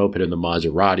Parties, the Moped and the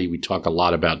Maserati. We talk a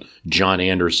lot about John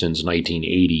Anderson's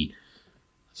 1980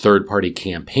 third-party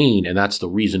campaign, and that's the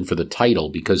reason for the title,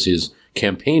 because his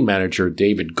campaign manager,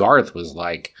 David Garth, was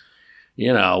like,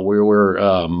 we're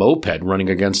a moped running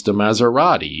against a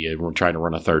Maserati, and we're trying to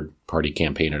run a third-party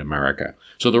campaign in America.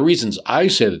 So the reasons I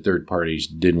say that third parties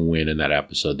didn't win in that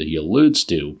episode that he alludes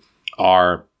to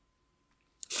are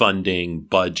funding,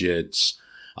 budgets,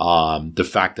 the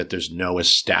fact that there's no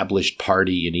established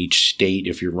party in each state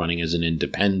if you're running as an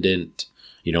independent.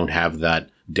 You don't have that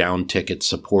down ticket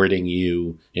supporting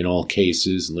you in all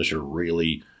cases unless you're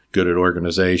really good at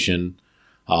organization.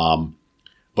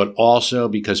 But also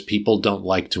because people don't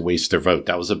like to waste their vote.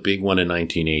 That was a big one in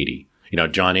 1980.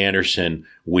 John Anderson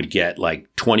would get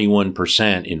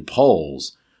 21% in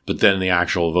polls, but then the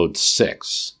actual vote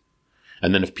 6%.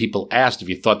 And then if people asked if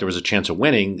you thought there was a chance of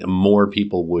winning, more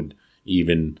people would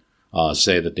even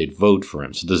say that they'd vote for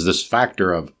him. So there's this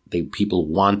factor of people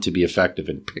want to be effective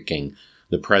in picking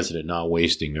the president, not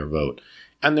wasting their vote.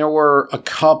 And there were a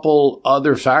couple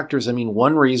other factors. I mean,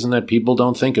 one reason that people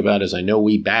don't think about is I know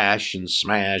we bash and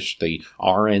smash the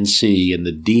RNC and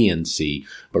the DNC,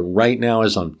 but right now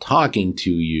as I'm talking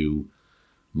to you,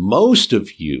 most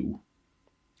of you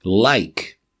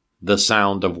like the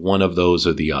sound of one of those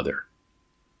or the other.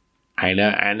 I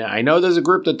know there's a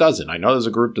group that doesn't. I know there's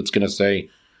a group that's going to say,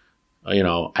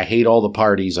 I hate all the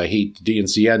parties. I hate the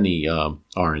DNC and the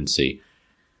RNC.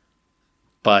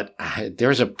 But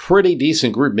there's a pretty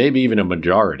decent group, maybe even a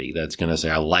majority, that's going to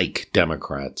say, I like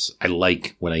Democrats. I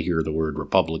like when I hear the word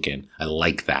Republican. I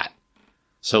like that.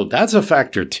 So that's a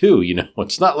factor too.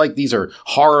 It's not like these are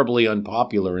horribly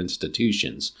unpopular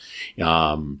institutions.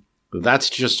 That's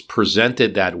just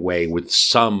presented that way with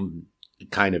some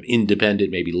kind of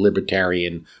independent, maybe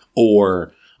libertarian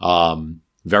or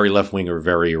very left-wing or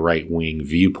very right-wing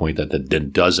viewpoint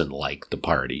that doesn't like the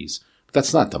parties.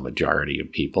 That's not the majority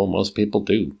of people. Most people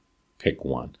do pick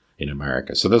one in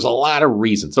America. So there's a lot of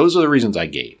reasons. Those are the reasons I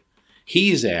gave.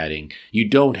 He's adding, you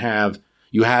have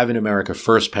in America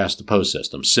first past the post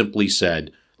system. Simply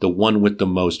said, the one with the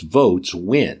most votes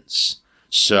wins.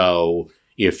 So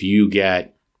if you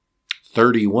get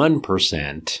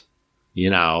 31%,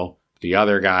 the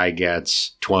other guy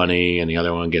gets 20 and the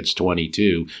other one gets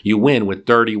 22, you win with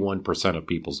 31% of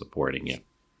people supporting you.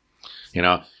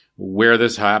 Where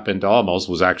this happened almost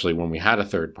was actually when we had a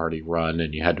third party run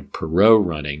and you had Perot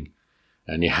running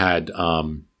and you had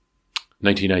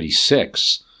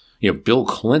 1996, Bill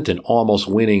Clinton almost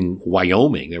winning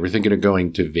Wyoming. They were thinking of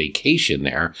going to vacation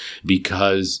there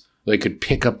because they could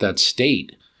pick up that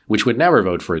state, which would never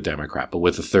vote for a Democrat, but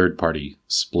with a third party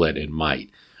split, it might.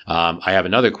 I have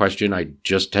another question I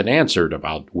just had answered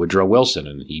about Woodrow Wilson,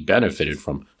 and he benefited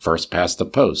from first past the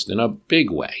post in a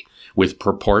big way. With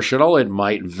proportional, it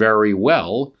might very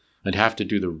well. I'd have to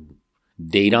do the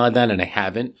data on that, and I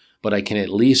haven't. But I can at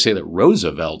least say that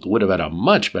Roosevelt would have had a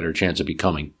much better chance of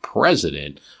becoming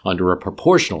president under a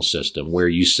proportional system where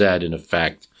you said, in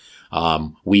effect,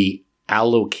 we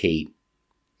allocate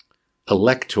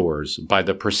electors by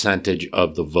the percentage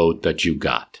of the vote that you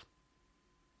got.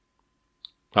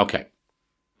 Okay.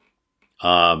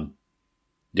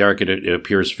 Derek, it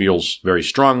appears, feels very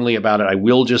strongly about it. I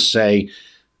will just say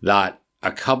that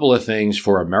a couple of things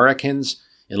for Americans,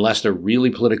 unless they're really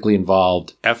politically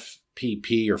involved,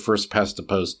 FPP or first past the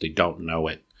post, they don't know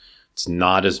it. It's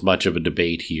not as much of a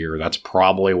debate here. That's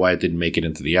probably why it didn't make it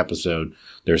into the episode.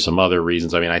 There's some other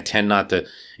reasons. I tend not to,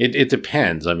 it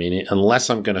depends.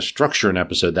 Unless I'm going to structure an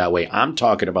episode that way, I'm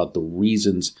talking about the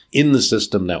reasons in the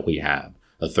system that we have.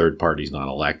 A third party's not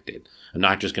elected. I'm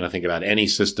not just going to think about any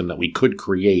system that we could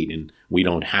create and we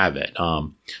don't have it.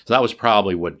 So that was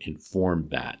probably what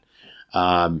informed that.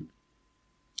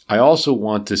 I also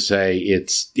want to say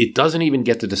it doesn't even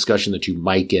get the discussion that you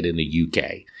might get in the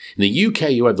UK. In the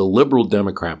UK, you have the Liberal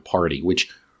Democrat Party,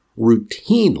 which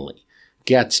routinely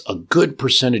gets a good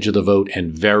percentage of the vote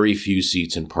and very few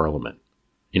seats in Parliament.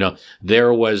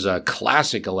 There was a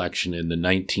classic election in the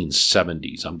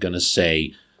 1970s. I'm going to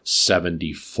say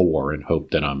 74 and hope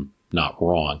that I'm not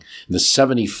wrong. In the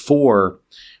 74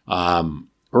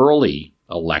 early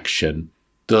election,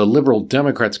 the Liberal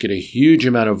Democrats get a huge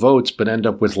amount of votes, but end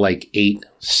up with like 8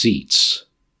 seats.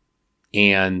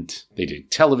 And they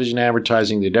did television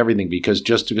advertising, they did everything because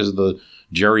of the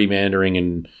gerrymandering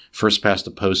and first past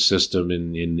the post system,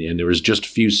 and there was just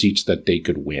few seats that they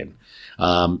could win.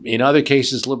 In other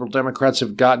cases, Liberal Democrats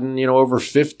have gotten, over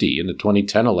 50 in the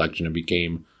 2010 election and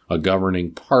became a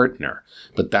governing partner,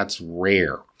 but that's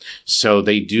rare. So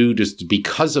they do, just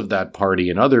because of that party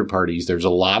and other parties, there's a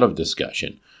lot of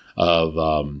discussion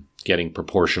of getting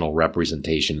proportional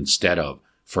representation instead of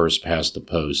first past the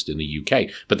post in the UK.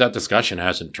 But that discussion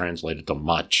hasn't translated to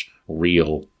much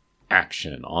real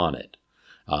action on it.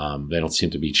 They don't seem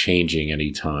to be changing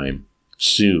anytime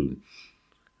soon.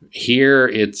 Here,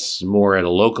 it's more at a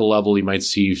local level. You might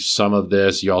see some of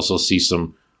this. You also see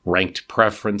some ranked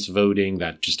preference voting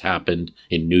that just happened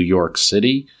in New York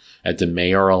City at the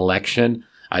mayoral election.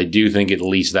 I do think at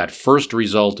least that first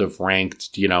result of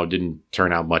ranked, didn't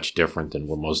turn out much different than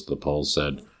what most of the polls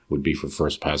said would be for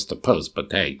first past the post.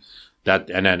 But hey,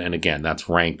 and again, that's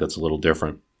ranked. That's a little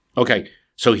different. Okay,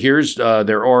 so here's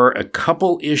there are a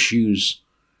couple issues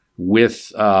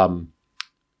with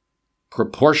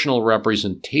proportional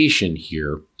representation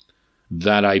here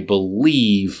that I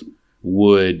believe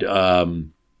would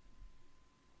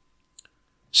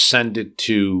send it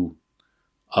to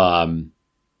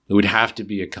it would have to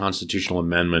be a constitutional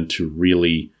amendment to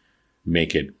really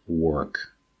make it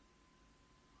work.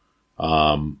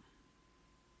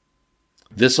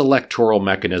 This electoral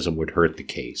mechanism would hurt the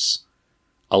case.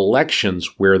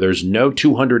 Elections where there's no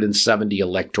 270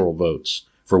 electoral votes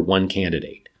for one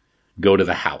candidate go to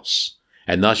the House,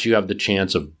 and thus you have the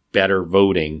chance of better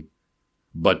voting,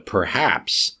 but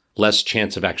perhaps less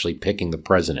chance of actually picking the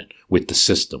president with the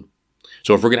system.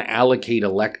 So if we're going to allocate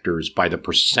electors by the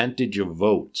percentage of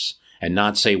votes and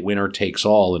not say winner takes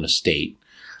all in a state,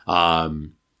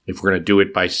 if we're going to do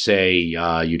it by, say,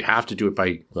 you'd have to do it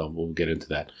by, well, we'll get into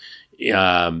that.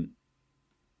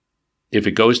 If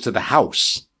it goes to the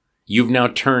House, you've now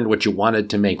turned what you wanted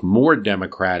to make more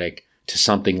democratic to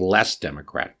something less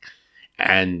democratic.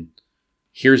 And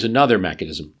here's another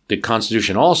mechanism. The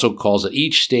Constitution also calls that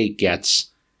each state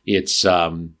gets its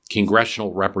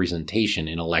congressional representation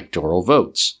in electoral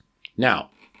votes. Now,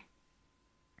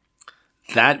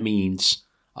 that means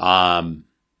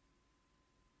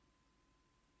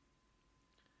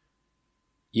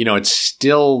it's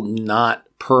still not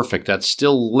perfect. That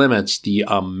still limits the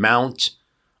amount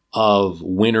of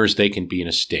winners they can be in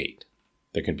a state.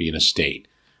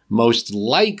 Most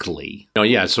likely,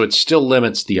 so it still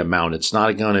limits the amount. It's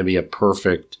not going to be a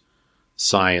perfect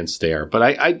science there. But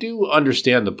I do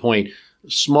understand the point.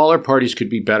 Smaller parties could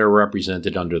be better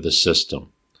represented under the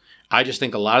system. I just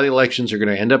think a lot of the elections are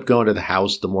going to end up going to the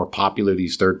House the more popular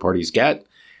these third parties get.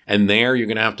 And there you're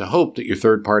going to have to hope that your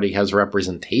third party has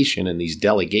representation in these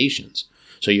delegations.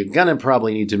 So you're going to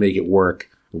probably need to make it work,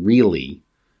 really,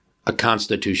 a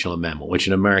constitutional amendment, which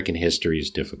in American history is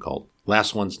difficult.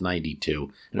 Last one's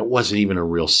 92, and it wasn't even a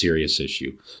real serious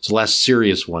issue. So the last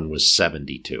serious one was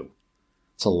 72.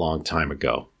 It's a long time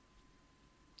ago.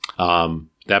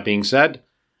 That being said,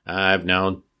 I've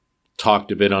now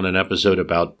talked a bit on an episode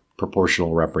about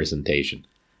proportional representation.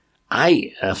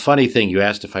 A funny thing, you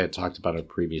asked if I had talked about a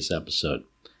previous episode.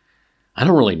 I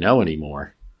don't really know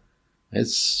anymore.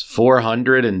 It's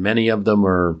 400 and many of them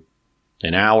are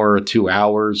an hour or 2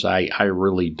 hours. I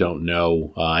really don't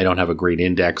know. I don't have a great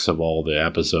index of all the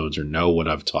episodes or know what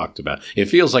I've talked about. It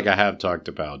feels like I have talked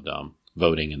about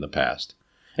voting in the past.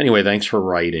 Anyway, thanks for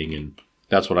writing, and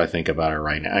that's what I think about it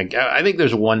right now. I think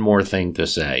there's one more thing to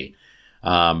say.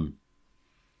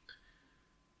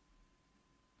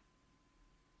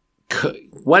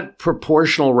 What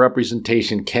proportional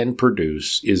representation can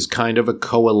produce is kind of a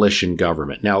coalition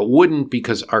government. Now, it wouldn't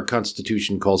because our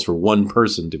Constitution calls for one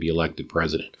person to be elected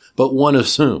president, but one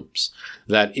assumes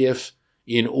that if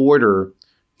in order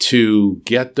to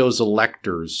get those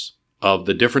electors of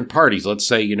the different parties, let's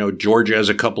say, Georgia has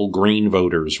a couple Green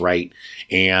voters, right?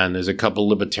 And there's a couple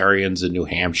Libertarians in New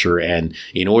Hampshire. And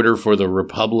in order for the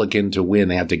Republican to win,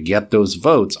 they have to get those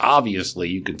votes. Obviously,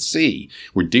 you can see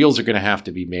where deals are going to have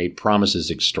to be made,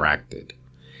 promises extracted.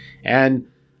 And,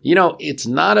 it's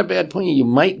not a bad point. You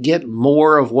might get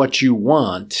more of what you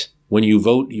want when you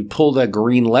vote, you pull that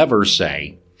green lever,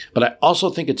 say. But I also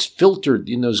think it's filtered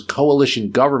in those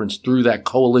coalition governments through that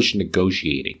coalition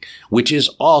negotiating, which is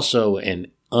also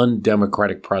an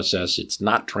undemocratic process. It's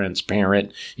not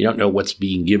transparent. You don't know what's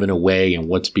being given away and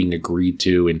what's being agreed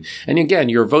to. And again,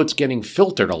 your vote's getting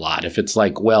filtered a lot. If it's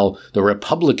like, well, the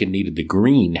Republican needed the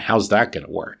green, how's that going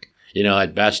to work?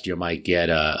 At best, you might get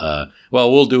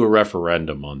we'll do a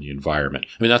referendum on the environment.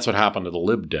 I mean, that's what happened to the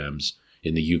Lib Dems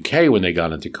in the UK when they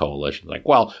got into coalition. Like,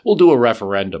 well, we'll do a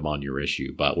referendum on your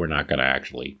issue, but we're not going to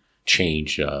actually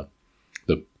change the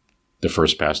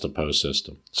first past the post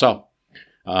system. So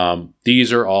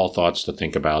these are all thoughts to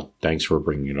think about. Thanks for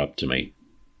bringing it up to me.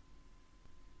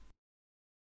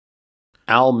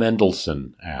 Al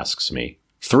Mendelson asks me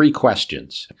 3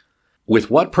 questions.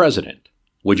 With what president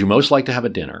would you most like to have a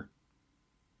dinner,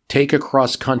 take a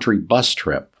cross-country bus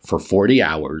trip for 40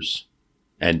 hours,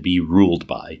 and be ruled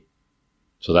by?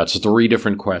 So that's 3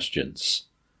 different questions.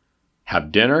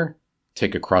 Have dinner,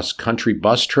 take a cross-country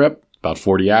bus trip, about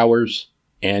 40 hours,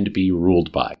 and be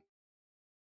ruled by.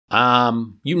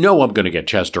 I'm going to get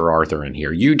Chester Arthur in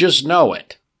here. You just know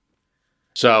it.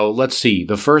 So let's see.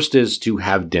 The first is to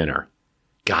have dinner.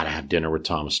 Gotta have dinner with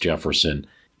Thomas Jefferson.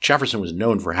 Jefferson was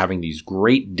known for having these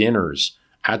great dinners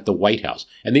at the White House.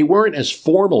 And they weren't as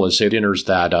formal as, say, dinners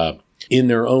that, in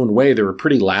their own way, they were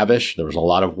pretty lavish. There was a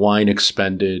lot of wine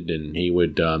expended, and he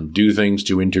would do things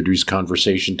to introduce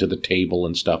conversation to the table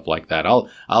and stuff like that.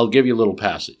 I'll give you a little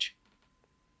passage.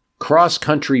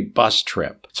 Cross-country bus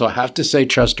trip. So I have to say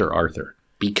Chester Arthur.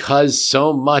 Because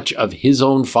so much of his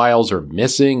own files are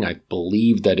missing, I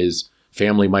believe that his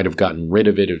family might have gotten rid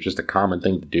of it. It was just a common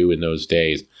thing to do in those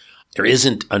days. There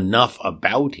isn't enough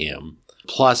about him.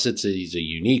 Plus, he's a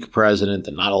unique president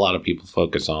that not a lot of people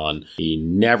focus on. He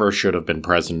never should have been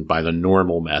president by the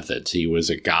normal methods. He was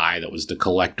a guy that was the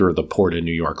collector of the Port of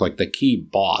New York, like the key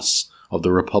boss of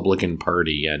the Republican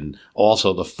Party, and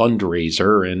also the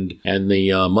fundraiser and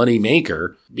the money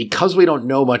maker. Because we don't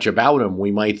know much about him,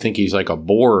 we might think he's like a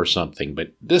bore or something.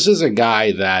 But this is a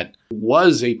guy that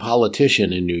was a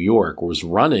politician in New York, was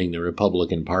running the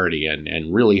Republican Party,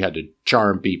 and really had to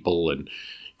charm people and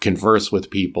converse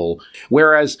with people.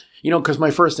 Whereas, because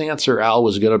my first answer, Al,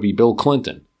 was going to be Bill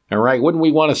Clinton. All right. Wouldn't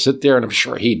we want to sit there? And I'm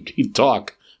sure he'd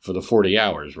talk for the 40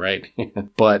 hours, right?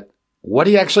 But what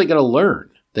are you actually going to learn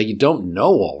that you don't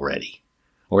know already?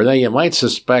 Or that you might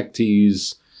suspect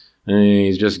he's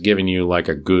He's just giving you like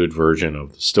a good version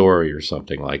of the story or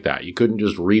something like that. You couldn't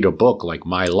just read a book like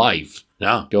My Life.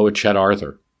 No, go with Chet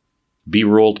Arthur. Be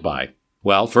ruled by.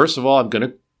 Well, first of all, I'm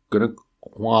going to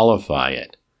qualify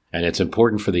it. And it's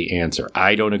important for the answer.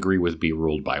 I don't agree with be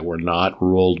ruled by. We're not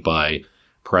ruled by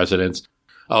presidents.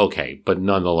 Okay, but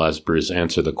nonetheless, Bruce,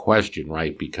 answer the question,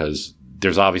 right? Because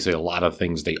there's obviously a lot of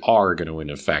things they are going to, in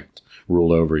effect,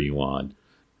 rule over you on.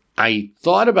 I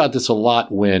thought about this a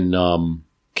lot when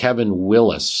Kevin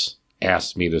Willis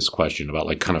asked me this question about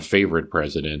like kind of favorite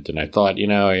president. And I thought,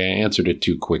 I answered it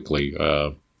too quickly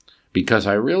because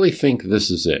I really think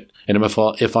this is it. And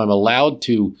if I'm allowed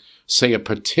to say a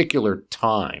particular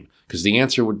time, because the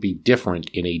answer would be different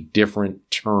in a different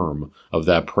term of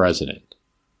that president.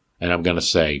 And I'm going to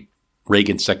say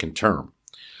Reagan's second term.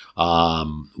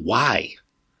 Why?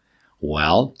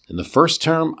 Well, in the first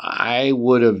term, I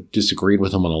would have disagreed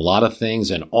with him on a lot of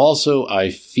things. And also, I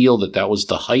feel that was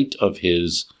the height of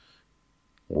his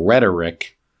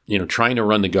rhetoric, trying to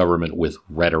run the government with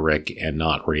rhetoric and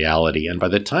not reality. And by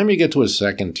the time you get to his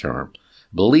second term,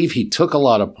 I believe he took a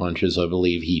lot of punches. I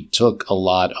believe he took a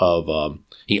lot of,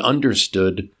 he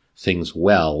understood things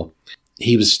well.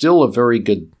 He was still a very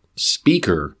good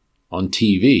speaker on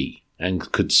TV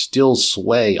and could still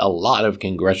sway a lot of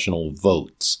congressional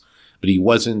votes. But he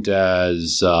wasn't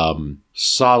as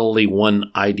solidly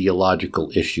one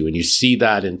ideological issue. And you see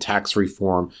that in tax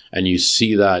reform, and you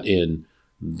see that in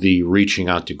the reaching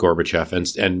out to Gorbachev,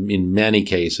 and in many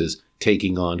cases,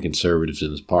 taking on conservatives in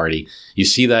his party. You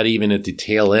see that even at the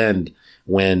tail end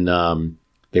when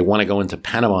they want to go into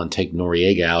Panama and take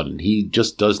Noriega out, and he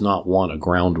just does not want a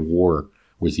ground war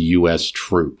with U.S.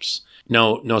 troops.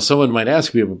 Now, someone might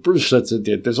ask me, but Bruce,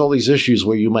 there's all these issues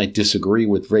where you might disagree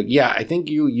with Rick. Yeah, I think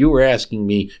you were asking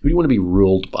me, who do you want to be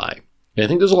ruled by? And I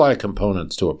think there's a lot of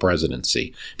components to a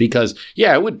presidency because,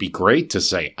 yeah, it would be great to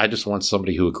say, I just want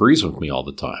somebody who agrees with me all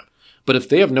the time. But if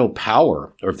they have no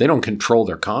power or if they don't control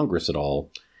their Congress at all,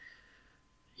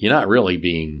 you're not really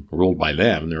being ruled by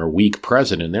them. They're a weak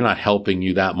president. They're not helping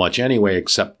you that much anyway,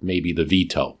 except maybe the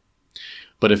veto.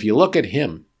 But if you look at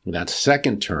him, in that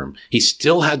second term, he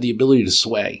still had the ability to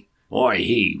sway.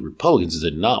 Boy, Republicans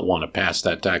did not want to pass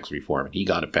that tax reform, and he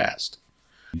got it passed.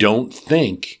 Don't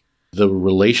think the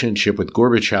relationship with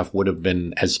Gorbachev would have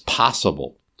been as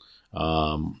possible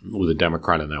with a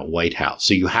Democrat in that White House.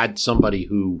 So you had somebody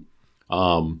who,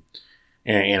 and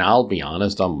I'll be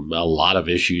honest, a lot of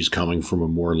issues coming from a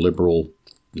more liberal,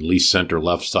 at least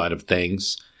center-left side of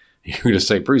things. You're going to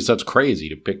say, Bruce, that's crazy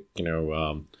to pick,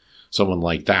 someone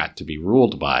like that to be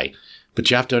ruled by.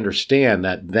 But you have to understand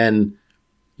that then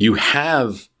you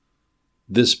have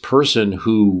this person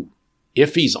who,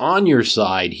 if he's on your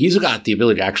side, he's got the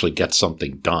ability to actually get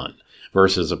something done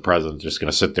versus a president just going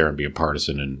to sit there and be a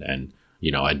partisan and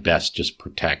at best just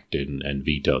protect and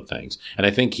veto things. And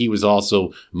I think he was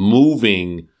also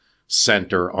moving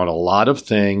center on a lot of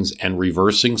things and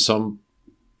reversing some.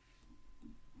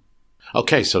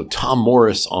 Okay, so Tom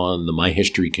Morris on the My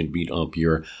History Can Beat Up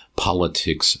Your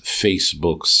Politics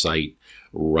Facebook site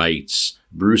writes,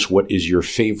 Bruce, what is your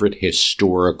favorite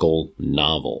historical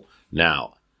novel?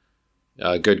 Now,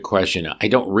 good question. I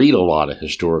don't read a lot of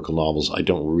historical novels. I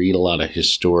don't read a lot of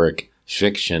historic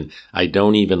fiction. I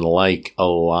don't even like a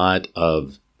lot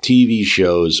of TV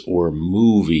shows or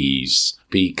movies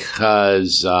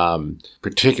because,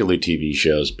 particularly TV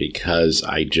shows, because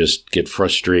I just get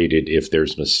frustrated if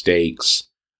there's mistakes.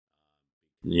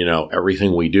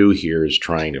 Everything we do here is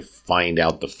trying to find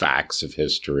out the facts of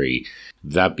history.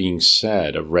 That being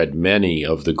said, I've read many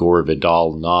of the Gore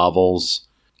Vidal novels.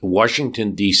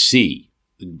 Washington, D.C.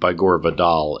 by Gore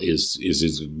Vidal is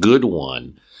a good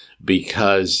one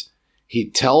because he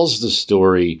tells the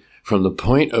story from the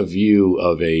point of view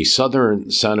of a Southern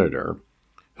senator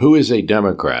who is a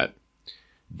Democrat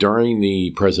during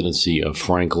the presidency of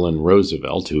Franklin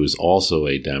Roosevelt, who is also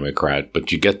a Democrat.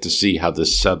 But you get to see how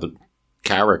this Southern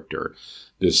character,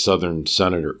 this Southern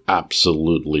senator,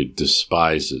 absolutely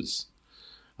despises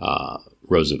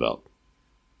Roosevelt.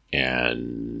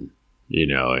 And,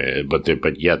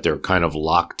 but yet they're kind of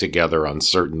locked together on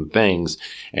certain things.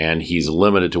 And he's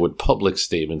limited to what public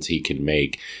statements he can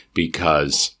make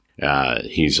because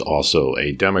he's also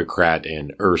a Democrat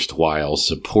and erstwhile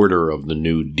supporter of the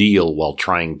New Deal while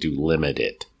trying to limit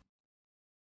it.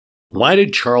 Why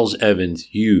did Charles Evans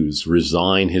Hughes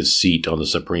resign his seat on the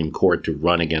Supreme Court to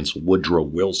run against Woodrow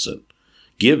Wilson,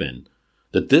 given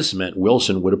that this meant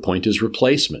Wilson would appoint his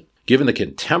replacement? Given the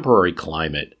contemporary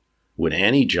climate, would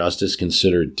any justice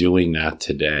consider doing that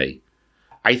today?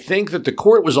 I think that the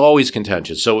court was always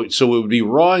contentious. So it would be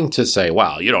wrong to say,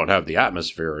 wow, you don't have the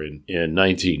atmosphere in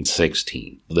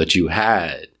 1916 that you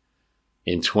had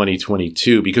in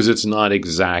 2022 because it's not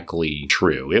exactly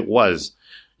true. It was,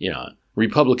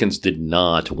 Republicans did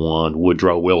not want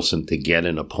Woodrow Wilson to get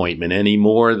an appointment any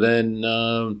more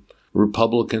than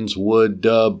Republicans would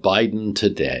Biden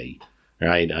today,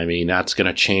 right? I mean, that's going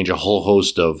to change a whole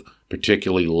host of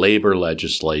particularly labor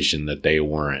legislation that they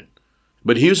weren't.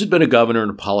 But Hughes had been a governor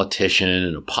and a politician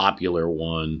and a popular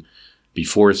one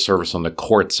before his service on the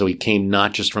court, so he came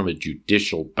not just from a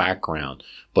judicial background,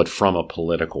 but from a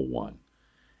political one.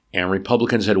 And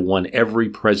Republicans had won every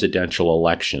presidential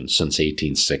election since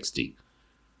 1860.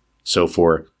 So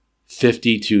for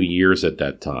 52 years at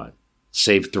that time,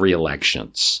 save 3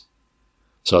 elections.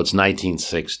 So it's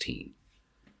 1916.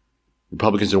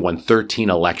 Republicans had won 13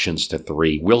 elections to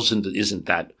 3. Wilson isn't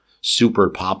that super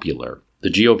popular. The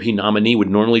GOP nominee would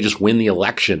normally just win the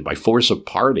election by force of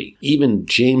party. Even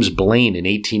James Blaine in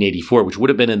 1884, which would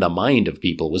have been in the mind of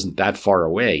people, wasn't that far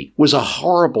away, was a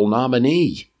horrible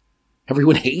nominee.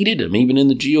 Everyone hated him, even in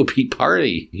the GOP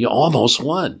party. He almost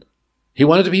won. He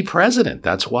wanted to be president.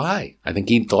 That's why. I think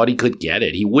he thought he could get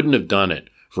it. He wouldn't have done it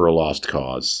for a lost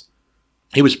cause.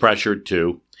 He was pressured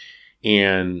too.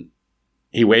 And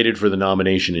he waited for the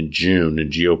nomination in June,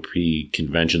 and GOP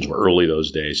conventions were early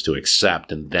those days to accept,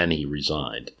 and then he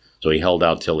resigned. So he held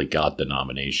out till he got the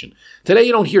nomination. Today,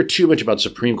 you don't hear too much about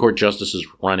Supreme Court justices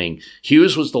running.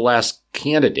 Hughes was the last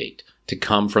candidate to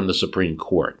come from the Supreme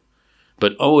Court.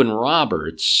 But Owen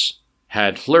Roberts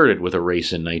had flirted with a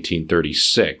race in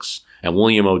 1936, and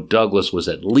William O. Douglas was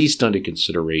at least under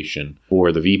consideration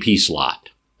for the VP slot.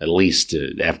 At least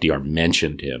FDR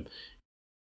mentioned him.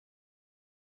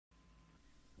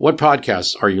 What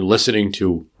podcasts are you listening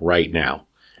to right now?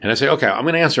 And I say, okay, I'm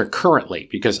going to answer currently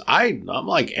because I'm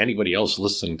like anybody else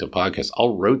listening to podcasts.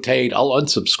 I'll rotate, I'll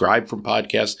unsubscribe from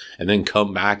podcasts and then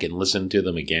come back and listen to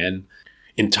them again.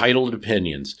 Entitled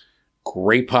Opinions.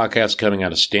 Great podcast coming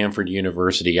out of Stanford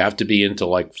University. You have to be into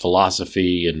like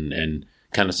philosophy and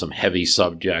kind of some heavy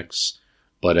subjects,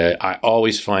 but I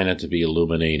always find it to be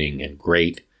illuminating and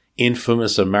great.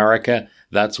 Infamous America.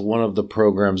 That's one of the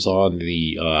programs on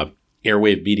the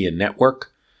Airwave Media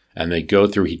Network, and they go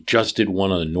through, he just did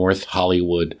one on the North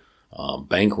Hollywood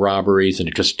bank robberies, and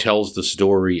it just tells the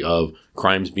story of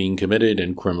crimes being committed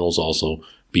and criminals also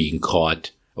being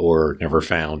caught or never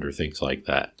found or things like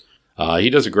that.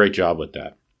 He does a great job with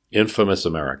that. Infamous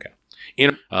America.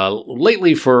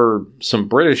 Lately, for some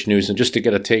British news, and just to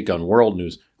get a take on world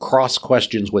news, Cross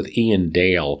Questions with Ian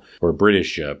Dale, or a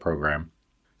British program.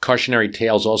 Cautionary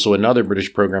Tales, also another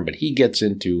British program, but he gets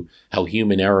into how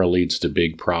human error leads to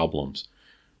big problems.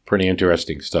 Pretty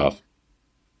interesting stuff.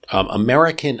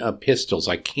 American Epistles.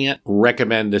 I can't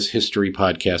recommend this history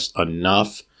podcast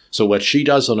enough. So what she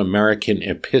does on American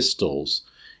Epistles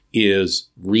is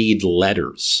read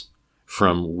letters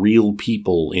from real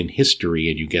people in history,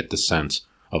 and you get the sense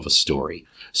of a story.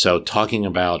 So talking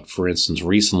about, for instance,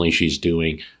 recently she's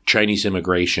doing Chinese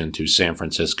immigration to San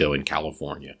Francisco and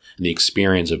California, and the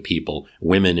experience of people,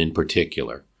 women in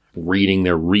particular, reading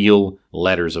their real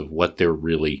letters of what they're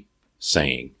really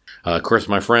saying. Of course,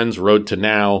 my friends, Road to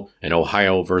Now and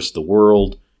Ohio versus the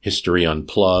World, History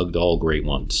Unplugged, all great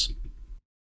ones.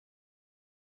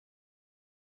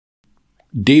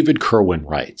 David Kerwin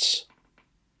writes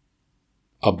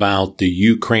about the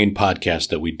Ukraine podcast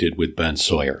that we did with Ben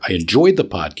Sawyer. I enjoyed the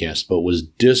podcast, but was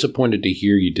disappointed to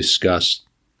hear you discuss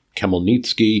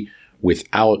Khmelnytsky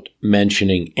without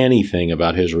mentioning anything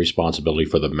about his responsibility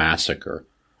for the massacre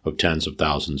of tens of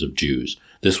thousands of Jews.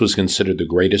 This was considered the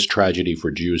greatest tragedy for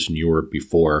Jews in Europe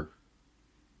before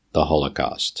the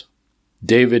Holocaust.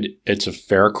 David, it's a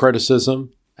fair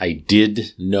criticism. I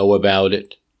did know about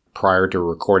it prior to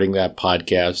recording that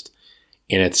podcast.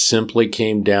 And it simply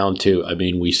came down to,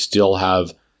 we still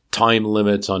have time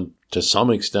limits to some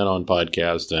extent on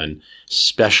podcasts, and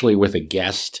especially with a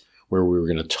guest where we were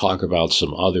going to talk about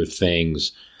some other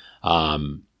things,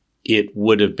 it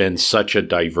would have been such a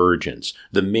divergence.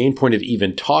 The main point of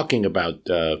even talking about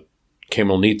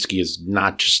Khmelnytsky is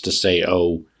not just to say,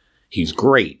 oh, he's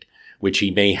great, which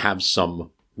he may have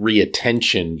some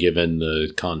re-attention given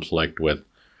the conflict with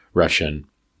Russia.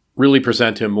 Really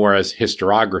present him more as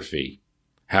historiography,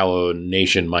 how a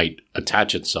nation might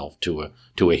attach itself to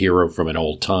a hero from an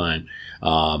old time,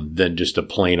 than just a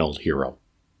plain old hero.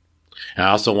 And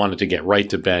I also wanted to get right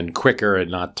to Ben quicker and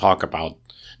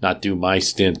not do my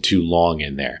stint too long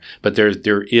in there. But there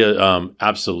is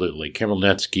absolutely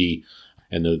Khmelnytsky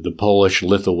and the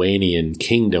Polish-Lithuanian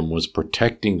kingdom was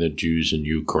protecting the Jews in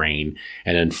Ukraine,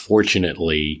 and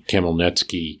unfortunately,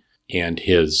 Khmelnytsky and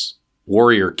his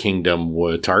warrior kingdom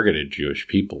targeted Jewish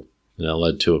people. And that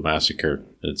led to a massacre.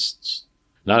 It's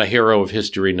Not a hero of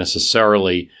history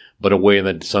necessarily, but a way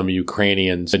that some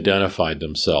Ukrainians identified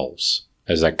themselves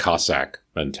as that Cossack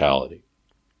mentality.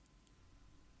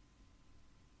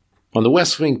 On the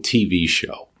West Wing TV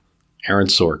show, Aaron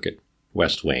Sorkin,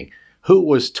 West Wing, who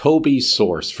was Toby's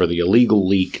source for the illegal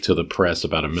leak to the press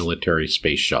about a military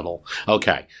space shuttle?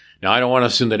 Okay, now I don't want to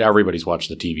assume that everybody's watched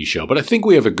the TV show, but I think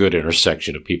we have a good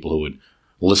intersection of people who would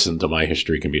listen to My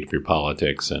History Can Be Your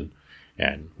Politics and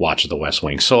watch the West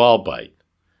Wing, so I'll bite.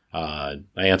 I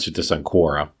answered this on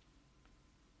Quora.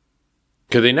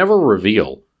 Because they never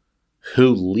reveal who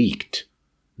leaked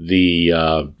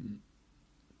to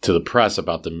the press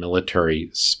about the military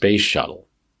space shuttle.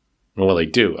 Well, they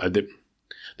do.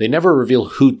 They never reveal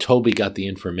who Toby got the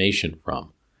information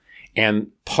from.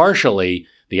 And partially,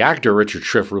 the actor Richard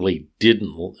Schiff really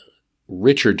didn't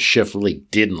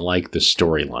like the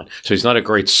storyline. So he's not a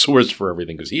great source for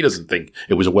everything because he doesn't think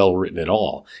it was well written at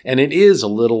all. And it is a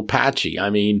little patchy. I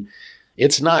mean,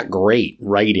 it's not great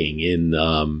writing in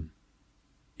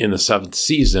the seventh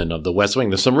season of The West Wing.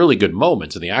 There's some really good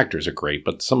moments and the actors are great,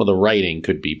 but some of the writing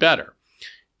could be better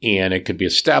and it could be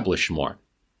established more.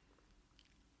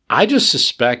 I just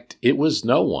suspect it was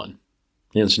no one.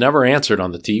 And it's never answered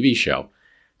on the TV show.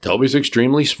 Toby's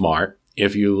extremely smart.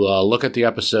 If you look at the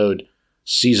episode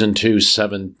season 2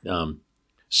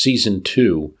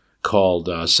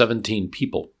 called 17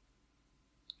 People,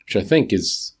 which I think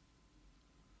is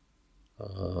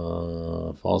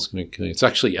it's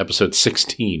actually episode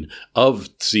 16 of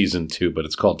season 2, but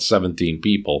it's called 17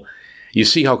 People. You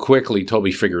see how quickly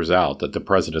Toby figures out that the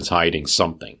president's hiding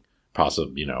something,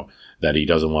 possibly, that he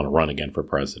doesn't want to run again for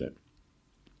president.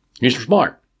 He's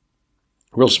smart.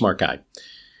 Real smart guy.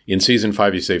 In season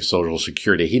 5, he saved Social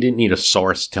Security. He didn't need a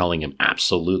source telling him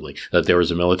absolutely that there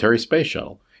was a military space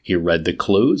shuttle. He read the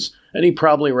clues, and he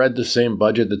probably read the same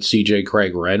budget that C.J.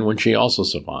 Craig read when she also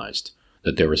surmised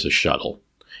that there was a shuttle.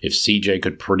 If C.J.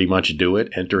 could pretty much do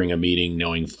it, entering a meeting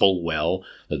knowing full well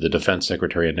that the Defense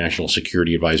Secretary and National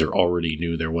Security Advisor already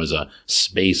knew there was a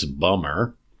space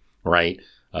bummer, right?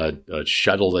 A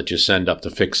shuttle that you send up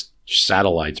to fix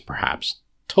satellites, perhaps.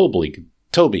 Toby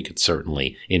could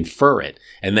certainly infer it.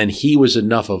 And then he was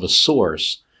enough of a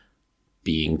source,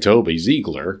 being Toby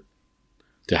Ziegler,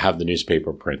 to have the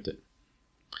newspaper printed.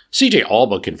 C.J.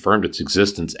 Alba confirmed its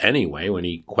existence anyway when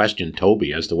he questioned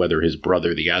Toby as to whether his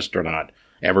brother, the astronaut,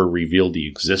 ever revealed the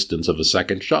existence of a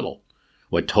second shuttle.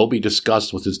 What Toby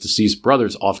discussed with his deceased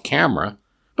brothers off camera,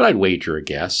 but I'd wager a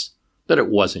guess that it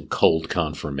wasn't cold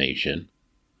confirmation.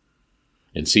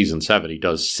 In season 7, he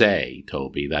does say,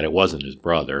 Toby, that it wasn't his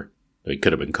brother, that he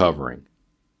could have been covering.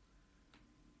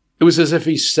 It was as if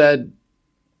he said,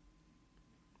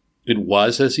 it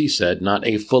was, as he said, not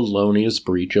a felonious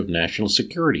breach of national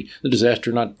security. The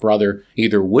astronaut brother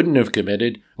either wouldn't have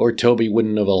committed or Toby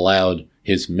wouldn't have allowed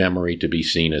his memory to be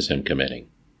seen as him committing.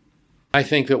 I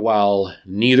think that while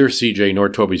neither CJ nor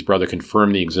Toby's brother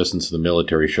confirmed the existence of the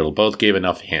military shuttle, both gave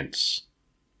enough hints.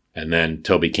 And then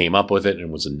Toby came up with it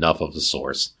and was enough of a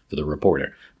source for the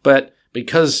reporter. But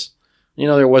because,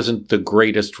 there wasn't the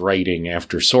greatest writing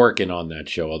after Sorkin on that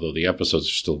show, although the episodes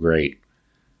are still great,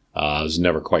 it was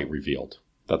never quite revealed.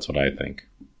 That's what I think.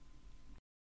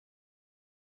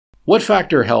 What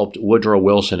factor helped Woodrow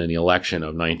Wilson in the election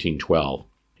of 1912?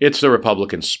 It's the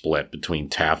Republican split between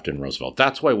Taft and Roosevelt.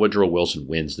 That's why Woodrow Wilson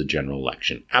wins the general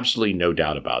election. Absolutely no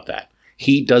doubt about that.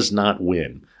 He does not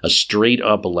win a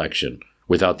straight-up election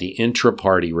without the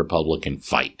intra-party Republican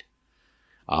fight.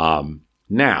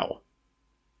 Now,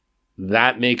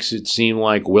 that makes it seem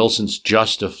like Wilson's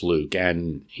just a fluke,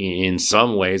 and in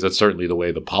some ways, that's certainly the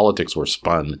way the politics were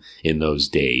spun in those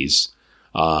days.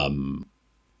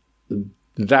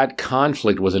 That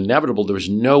conflict was inevitable. There was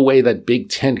no way that Big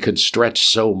Tent could stretch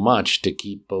so much to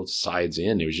keep both sides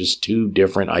in. It was just two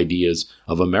different ideas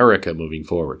of America moving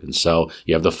forward. And so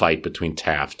you have the fight between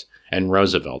Taft and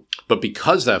Roosevelt. But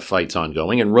because that fight's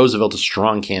ongoing, and Roosevelt a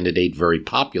strong candidate, very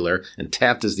popular, and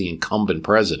Taft is the incumbent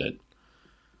president,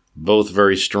 both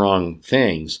very strong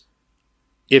things,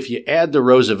 if you add the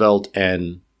Roosevelt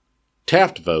and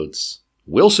Taft votes,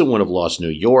 Wilson would have lost New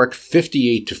York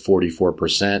 58 to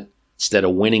 44%, instead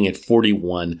of winning at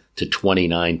 41 to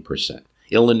 29%.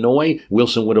 Illinois,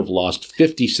 Wilson would have lost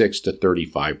 56 to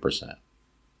 35%.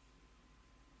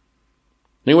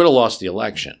 He would have lost the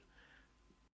election.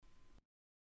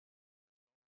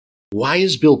 Why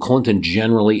is Bill Clinton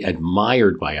generally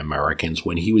admired by Americans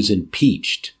when he was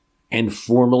impeached and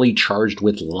formally charged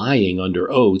with lying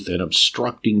under oath and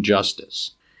obstructing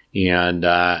justice? And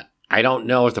I don't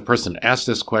know if the person that asked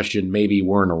this question maybe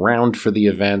weren't around for the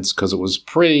events because it was a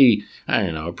pretty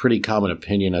common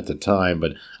opinion at the time.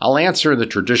 But I'll answer in the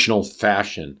traditional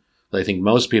fashion I think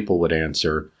most people would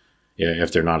answer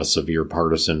if they're not a severe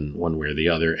partisan one way or the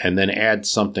other, and then add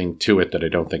something to it that I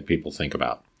don't think people think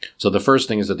about. So the first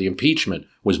thing is that the impeachment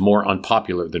was more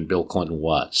unpopular than Bill Clinton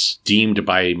was, deemed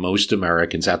by most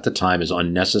Americans at the time as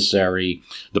unnecessary.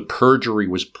 The perjury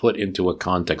was put into a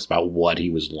context about what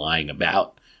he was lying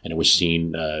about, and it was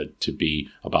seen to be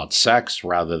about sex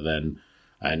rather than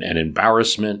an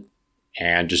embarrassment,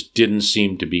 and just didn't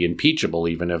seem to be impeachable,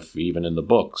 even in the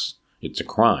books it's a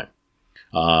crime.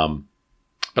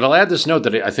 But I'll add this note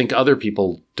that I think other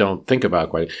people don't think about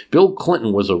quite. Bill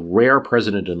Clinton was a rare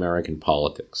president in American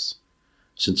politics.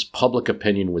 Since public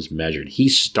opinion was measured, he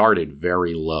started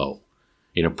very low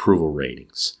in approval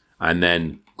ratings and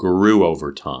then grew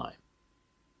over time.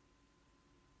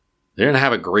 They didn't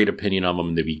have a great opinion of him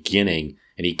in the beginning,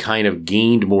 and he kind of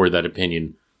gained more of that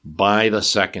opinion by the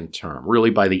second term, really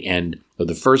by the end of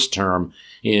the first term,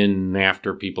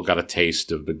 after people got a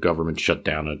taste of the government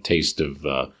shutdown, a taste of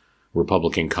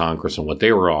Republican Congress and what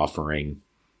they were offering,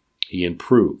 he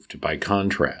improved by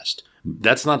contrast.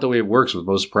 That's not the way it works with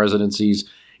most presidencies.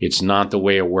 It's not the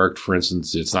way it worked, for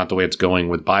instance. It's not the way it's going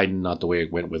with Biden, not the way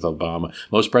it went with Obama.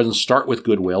 Most presidents start with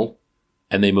goodwill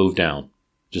and they move down.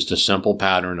 Just a simple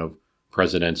pattern of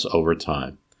presidents over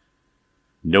time.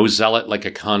 No zealot like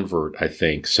a convert, I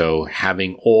think. So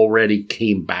having already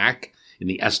came back in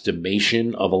the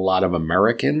estimation of a lot of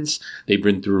Americans, they've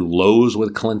been through lows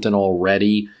with Clinton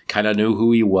already, kind of knew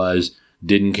who he was,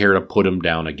 didn't care to put him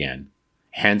down again.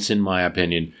 Hence, in my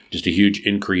opinion, just a huge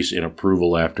increase in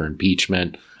approval after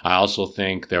impeachment. I also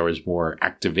think there was more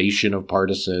activation of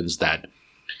partisans that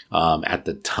at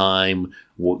the time,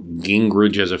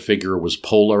 Gingrich as a figure was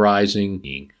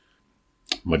polarizing.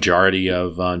 Majority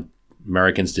of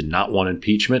Americans did not want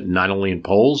impeachment, not only in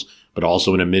polls, but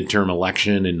also in a midterm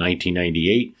election in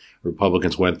 1998.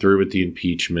 Republicans went through with the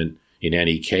impeachment in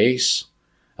any case.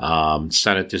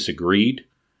 Senate disagreed,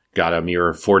 got a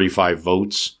mere 45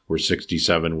 votes where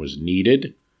 67 was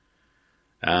needed.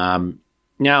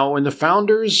 Now, when the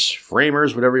founders,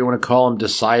 framers, whatever you want to call them,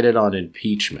 decided on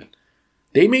impeachment,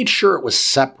 they made sure it was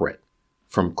separate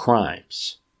from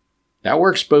crimes. That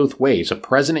works both ways. A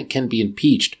president can be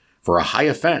impeached for a high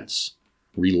offense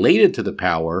related to the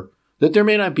power that there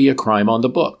may not be a crime on the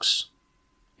books.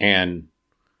 And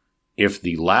if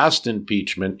the last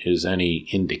impeachment is any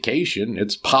indication,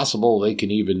 it's possible they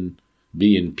can even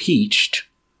be impeached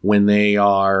when they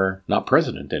are not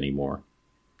president anymore.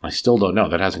 I still don't know.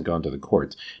 That hasn't gone to the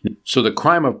courts. So the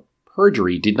crime of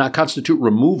perjury did not constitute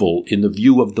removal in the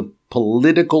view of the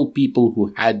political people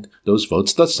who had those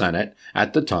votes. The Senate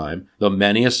at the time, though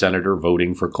many a senator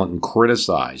voting for Clinton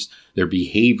criticized their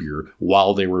behavior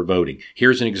while they were voting.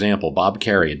 Here's an example. Bob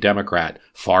Kerrey, a Democrat,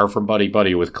 far from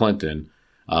buddy-buddy with Clinton,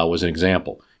 was an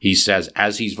example. He says,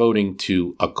 as he's voting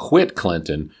to acquit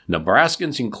Clinton,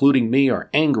 Nebraskans, including me, are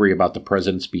angry about the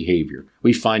president's behavior.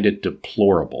 We find it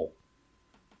deplorable.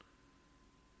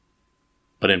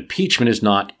 But impeachment is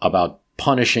not about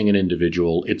punishing an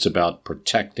individual. It's about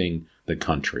protecting the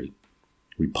country.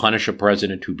 We punish a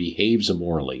president who behaves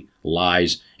immorally,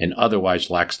 lies, and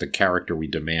otherwise lacks the character we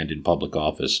demand in public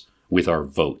office with our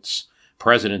votes.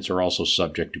 Presidents are also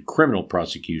subject to criminal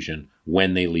prosecution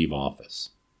when they leave office.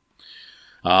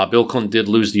 Bill Clinton did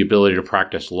lose the ability to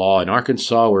practice law in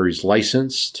Arkansas, where he's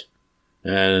licensed,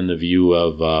 and in the view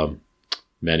of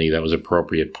many, that was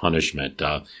appropriate punishment.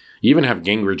 You even have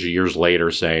Gingrich years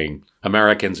later saying,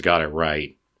 Americans got it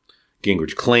right.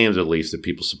 Gingrich claims, at least, that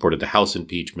people supported the House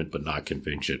impeachment but not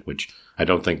conviction, which I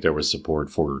don't think there was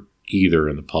support for either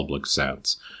in the public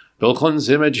sense. Bill Clinton's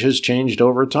image has changed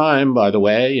over time, by the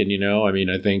way. And,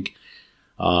 I think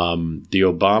the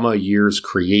Obama years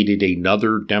created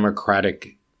another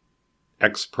Democratic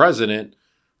ex-president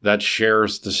that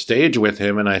shares the stage with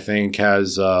him, and I think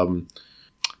has,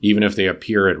 even if they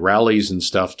appear at rallies and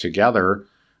stuff together,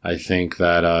 I think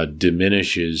that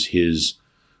diminishes his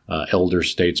elder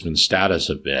statesman status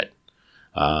a bit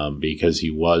because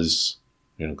he was,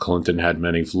 Clinton had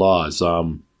many flaws.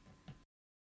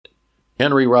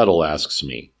 Henry Ruddle asks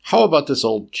me, how about this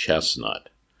old chestnut?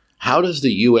 How does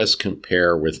the U.S.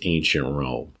 compare with ancient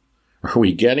Rome? Are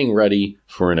we getting ready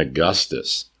for an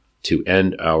Augustus to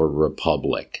end our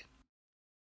republic?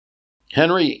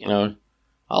 Henry,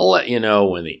 I'll let you know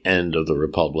when the end of the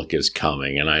republic is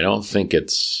coming, and I don't think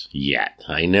it's yet.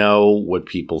 I know what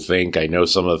people think. I know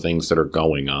some of the things that are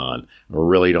going on. I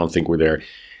really don't think we're there.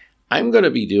 I'm going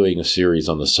to be doing a series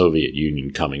on the Soviet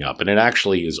Union coming up, and it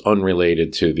actually is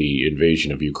unrelated to the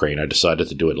invasion of Ukraine. I decided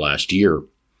to do it last year.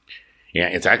 Yeah,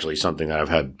 it's actually something that I've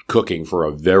had cooking for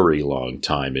a very long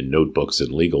time in notebooks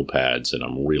and legal pads, and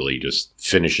I'm really just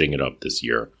finishing it up this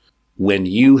year. when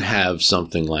you have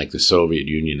something like the Soviet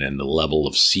Union and the level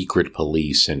of secret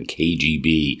police and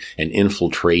KGB and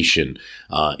infiltration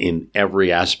in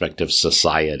every aspect of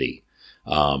society,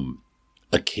 a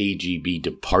KGB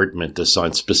department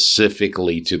assigned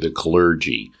specifically to the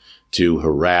clergy to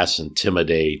harass,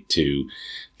 intimidate, to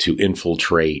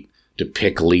infiltrate, to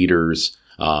pick leaders,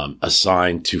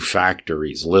 assigned to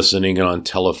factories, listening on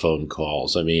telephone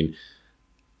calls. I mean,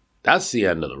 that's the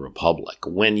end of the republic.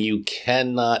 When you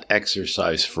cannot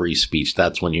exercise free speech,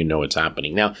 that's when you know it's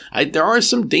happening. Now, there are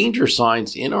some danger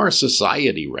signs in our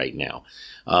society right now.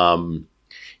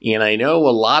 And I know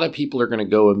a lot of people are going to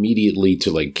go immediately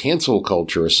to like cancel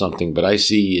culture or something, but I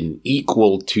see an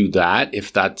equal to that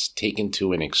if that's taken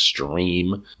to an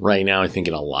extreme. Right now, I think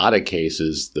in a lot of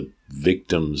cases, the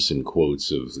victims, in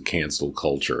quotes, of the cancel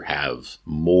culture have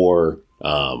more,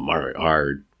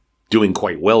 are doing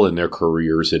quite well in their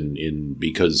careers in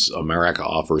because America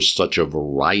offers such a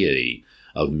variety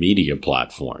of media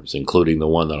platforms, including the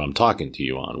one that I'm talking to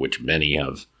you on, which many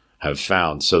have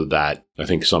found, so that I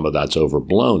think some of that's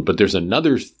overblown. But there's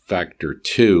another factor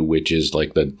too, which is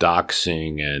like the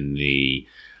doxing and the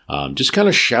just kind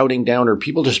of shouting down, or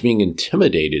people just being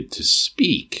intimidated to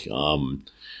speak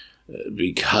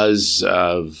because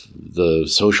of the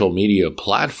social media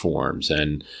platforms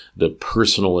and the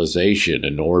personalization,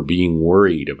 and or being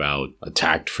worried about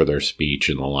attacked for their speech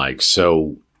and the like.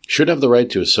 So should have the right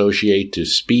to associate, to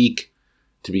speak,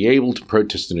 to be able to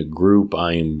protest in a group.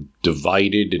 I am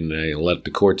divided, and I let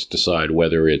the courts decide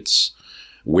whether it's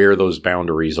where those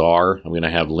boundaries are. I'm going to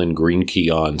have Lynn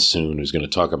Greenkey on soon, who's going to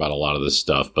talk about a lot of this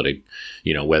stuff, but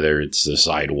whether it's the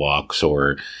sidewalks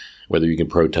or whether you can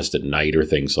protest at night or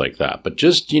things like that. But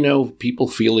just, people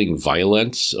feeling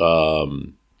violence,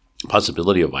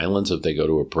 possibility of violence if they go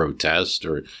to a protest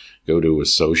or go to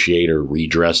associate or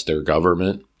redress their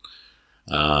government.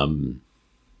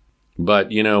 But,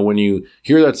 when you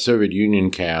hear that Soviet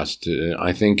Union cast,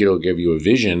 I think it'll give you a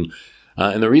vision.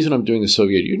 And the reason I'm doing the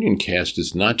Soviet Union cast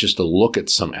is not just to look at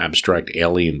some abstract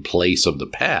alien place of the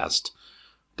past,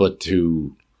 but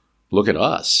to look at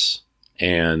us.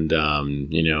 And,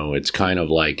 it's kind of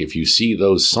like if you see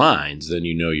those signs, then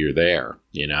you know you're there,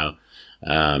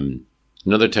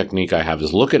 Another technique I have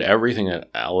is look at everything that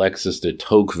Alexis de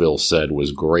Tocqueville said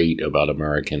was great about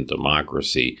American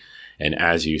democracy. And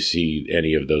as you see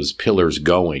any of those pillars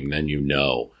going, then you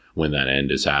know when that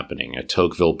end is happening.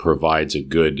 Tocqueville provides a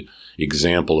good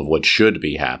example of what should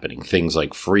be happening. Things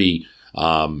like free,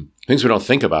 things we don't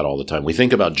think about all the time. We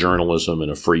think about journalism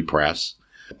and a free press,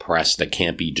 a press that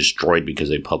can't be destroyed because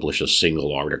they publish a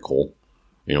single article,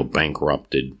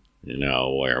 bankrupted,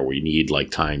 where we need like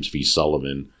Times v.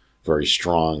 Sullivan, very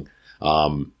strong.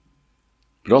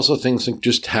 But also things like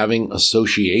just having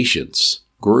associations,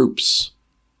 groups.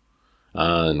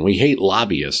 And we hate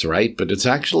lobbyists, right? But it's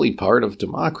actually part of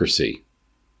democracy.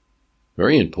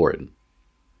 Very important.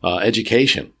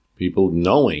 Education. People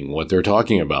knowing what they're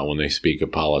talking about when they speak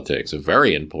of politics are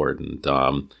very important.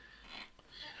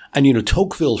 And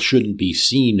Tocqueville shouldn't be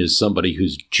seen as somebody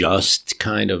who's just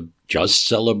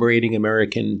celebrating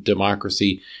American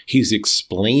democracy. He's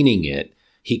explaining it.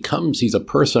 He's a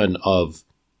person of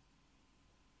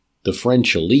the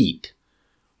French elite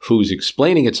who's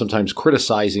explaining it, sometimes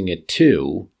criticizing it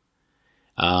too,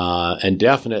 and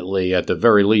definitely, at the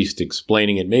very least,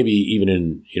 explaining it maybe even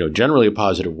in, generally a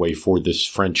positive way for this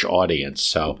French audience.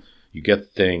 So you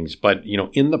get things. But,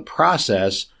 in the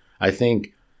process, I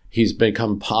think he's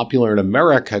become popular in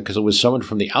America because it was someone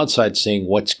from the outside saying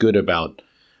what's good about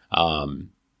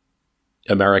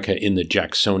America in the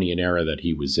Jacksonian era that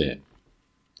he was in.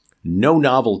 No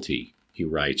novelty, he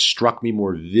writes, struck me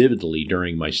more vividly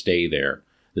during my stay there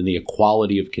than the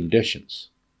equality of conditions.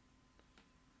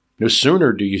 No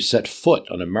sooner do you set foot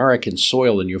on American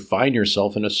soil than you find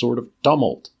yourself in a sort of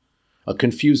tumult. A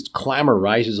confused clamor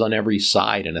rises on every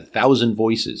side, and 1,000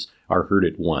 voices are heard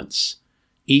at once,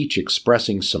 each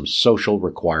expressing some social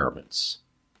requirements.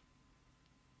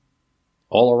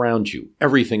 All around you,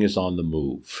 everything is on the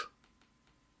move.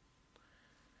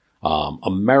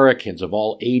 Americans of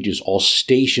all ages, all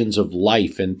stations of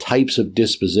life and types of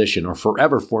disposition are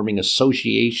forever forming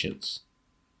associations.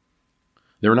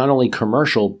 There are not only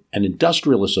commercial and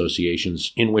industrial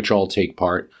associations in which all take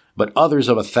part, but others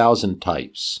of 1,000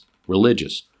 types: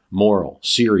 religious, moral,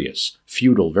 serious,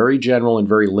 feudal, very general and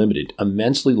very limited,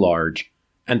 immensely large,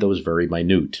 and those very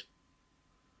minute.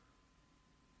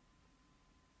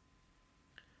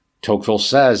 Tocqueville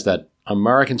says that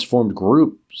Americans formed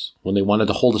groups when they wanted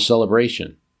to hold a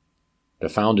celebration, to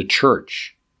found a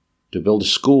church, to build a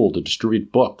school, to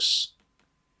distribute books.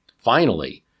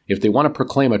 Finally, if they want to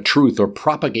proclaim a truth or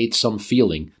propagate some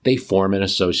feeling, they form an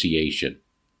association.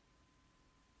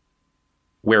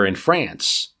 Where in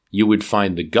France, you would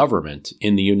find the government,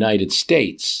 in the United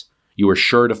States, you are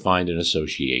sure to find an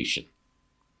association.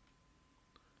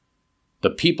 The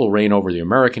people reign over the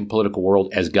American political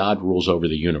world as God rules over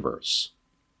the universe.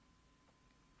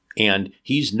 And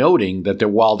he's noting that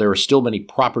while there are still many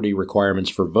property requirements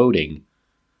for voting,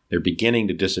 they're beginning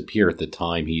to disappear at the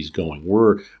time he's going.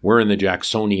 We're in the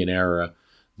Jacksonian era,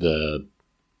 the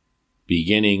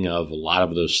beginning of a lot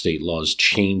of those state laws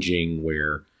changing,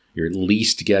 where you're at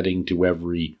least getting to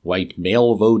every white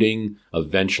male voting.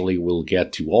 Eventually we'll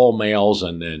get to all males,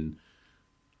 and then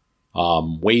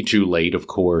way too late, of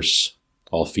course,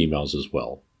 all females as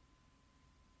well.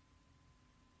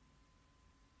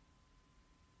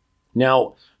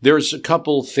 Now, there's a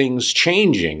couple things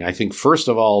changing. I think, first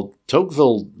of all,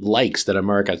 Tocqueville likes that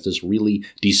America has this really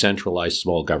decentralized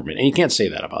small government. And you can't say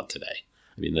that about today.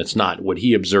 I mean, that's not what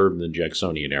he observed in the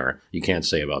Jacksonian era. You can't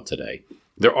say about today.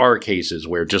 There are cases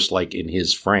where, just like in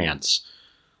his France,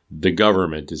 the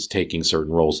government is taking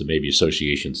certain roles that maybe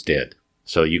associations did.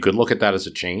 So you could look at that as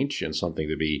a change and something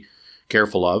to be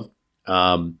careful of.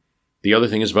 The other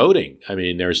thing is voting. I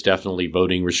mean, there's definitely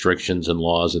voting restrictions and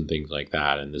laws and things like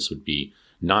that. And this would be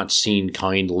not seen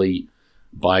kindly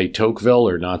by Tocqueville,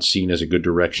 or not seen as a good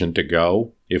direction to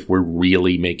go if we're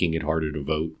really making it harder to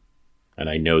vote. And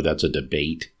I know that's a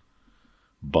debate,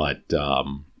 but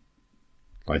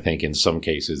I think in some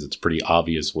cases it's pretty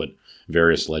obvious what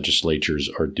various legislatures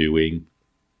are doing.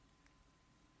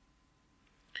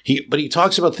 But he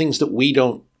talks about things that we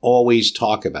don't always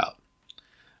talk about.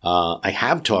 I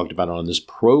have talked about it on this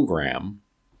program.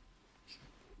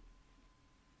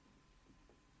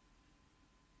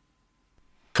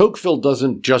 Tocqueville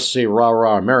doesn't just say rah,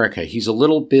 rah, America. He's a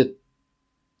little bit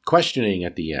questioning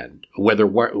at the end whether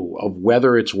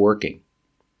it's working.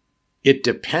 It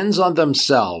depends on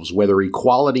themselves whether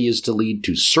equality is to lead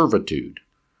to servitude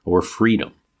or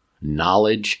freedom,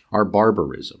 knowledge or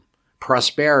barbarism,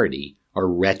 prosperity or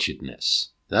wretchedness.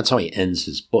 That's how he ends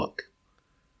his book.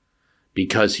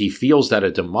 Because he feels that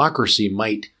a democracy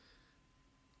might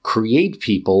create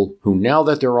people who, now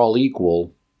that they're all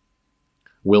equal,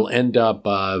 will end up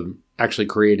actually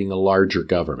creating a larger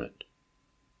government.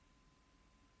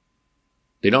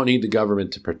 They don't need the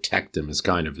government to protect them, is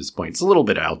kind of his point. It's a little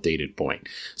bit outdated point,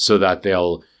 so that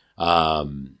they'll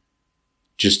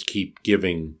just keep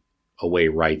giving away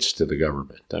rights to the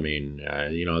government. I mean,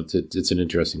 it's an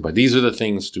interesting point. These are the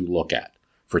things to look at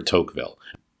for Tocqueville.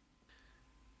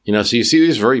 So you see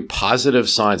these very positive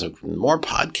signs of more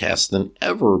podcasts than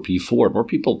ever before, more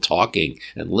people talking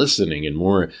and listening, and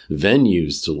more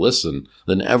venues to listen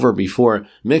than ever before,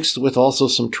 mixed with also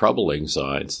some troubling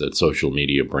signs that social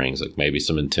media brings, like maybe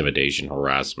some intimidation,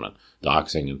 harassment,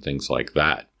 doxing, and things like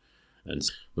that. And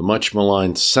the much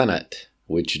maligned Senate,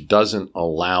 which doesn't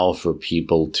allow for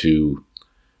people to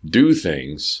do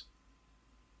things.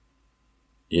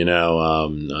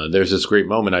 There's this great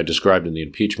moment I described in the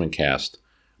impeachment cast,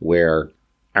 where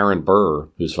Aaron Burr,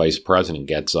 who's vice president,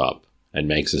 gets up and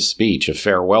makes a speech, a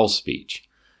farewell speech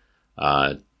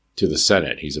to the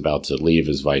Senate. He's about to leave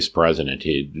as vice president.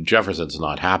 Jefferson's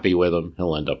not happy with him.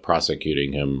 He'll end up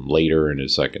prosecuting him later in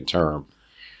his second term.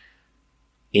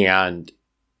 And,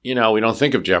 we don't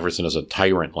think of Jefferson as a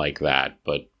tyrant like that,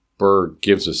 but Burr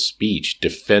gives a speech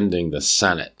defending the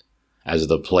Senate as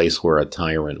the place where a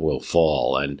tyrant will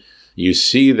fall. And you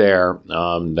see there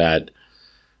that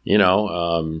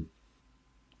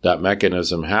that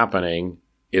mechanism happening.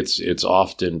 It's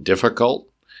often difficult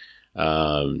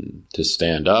to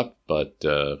stand up, but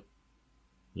those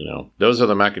are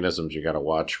the mechanisms you got to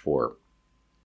watch for.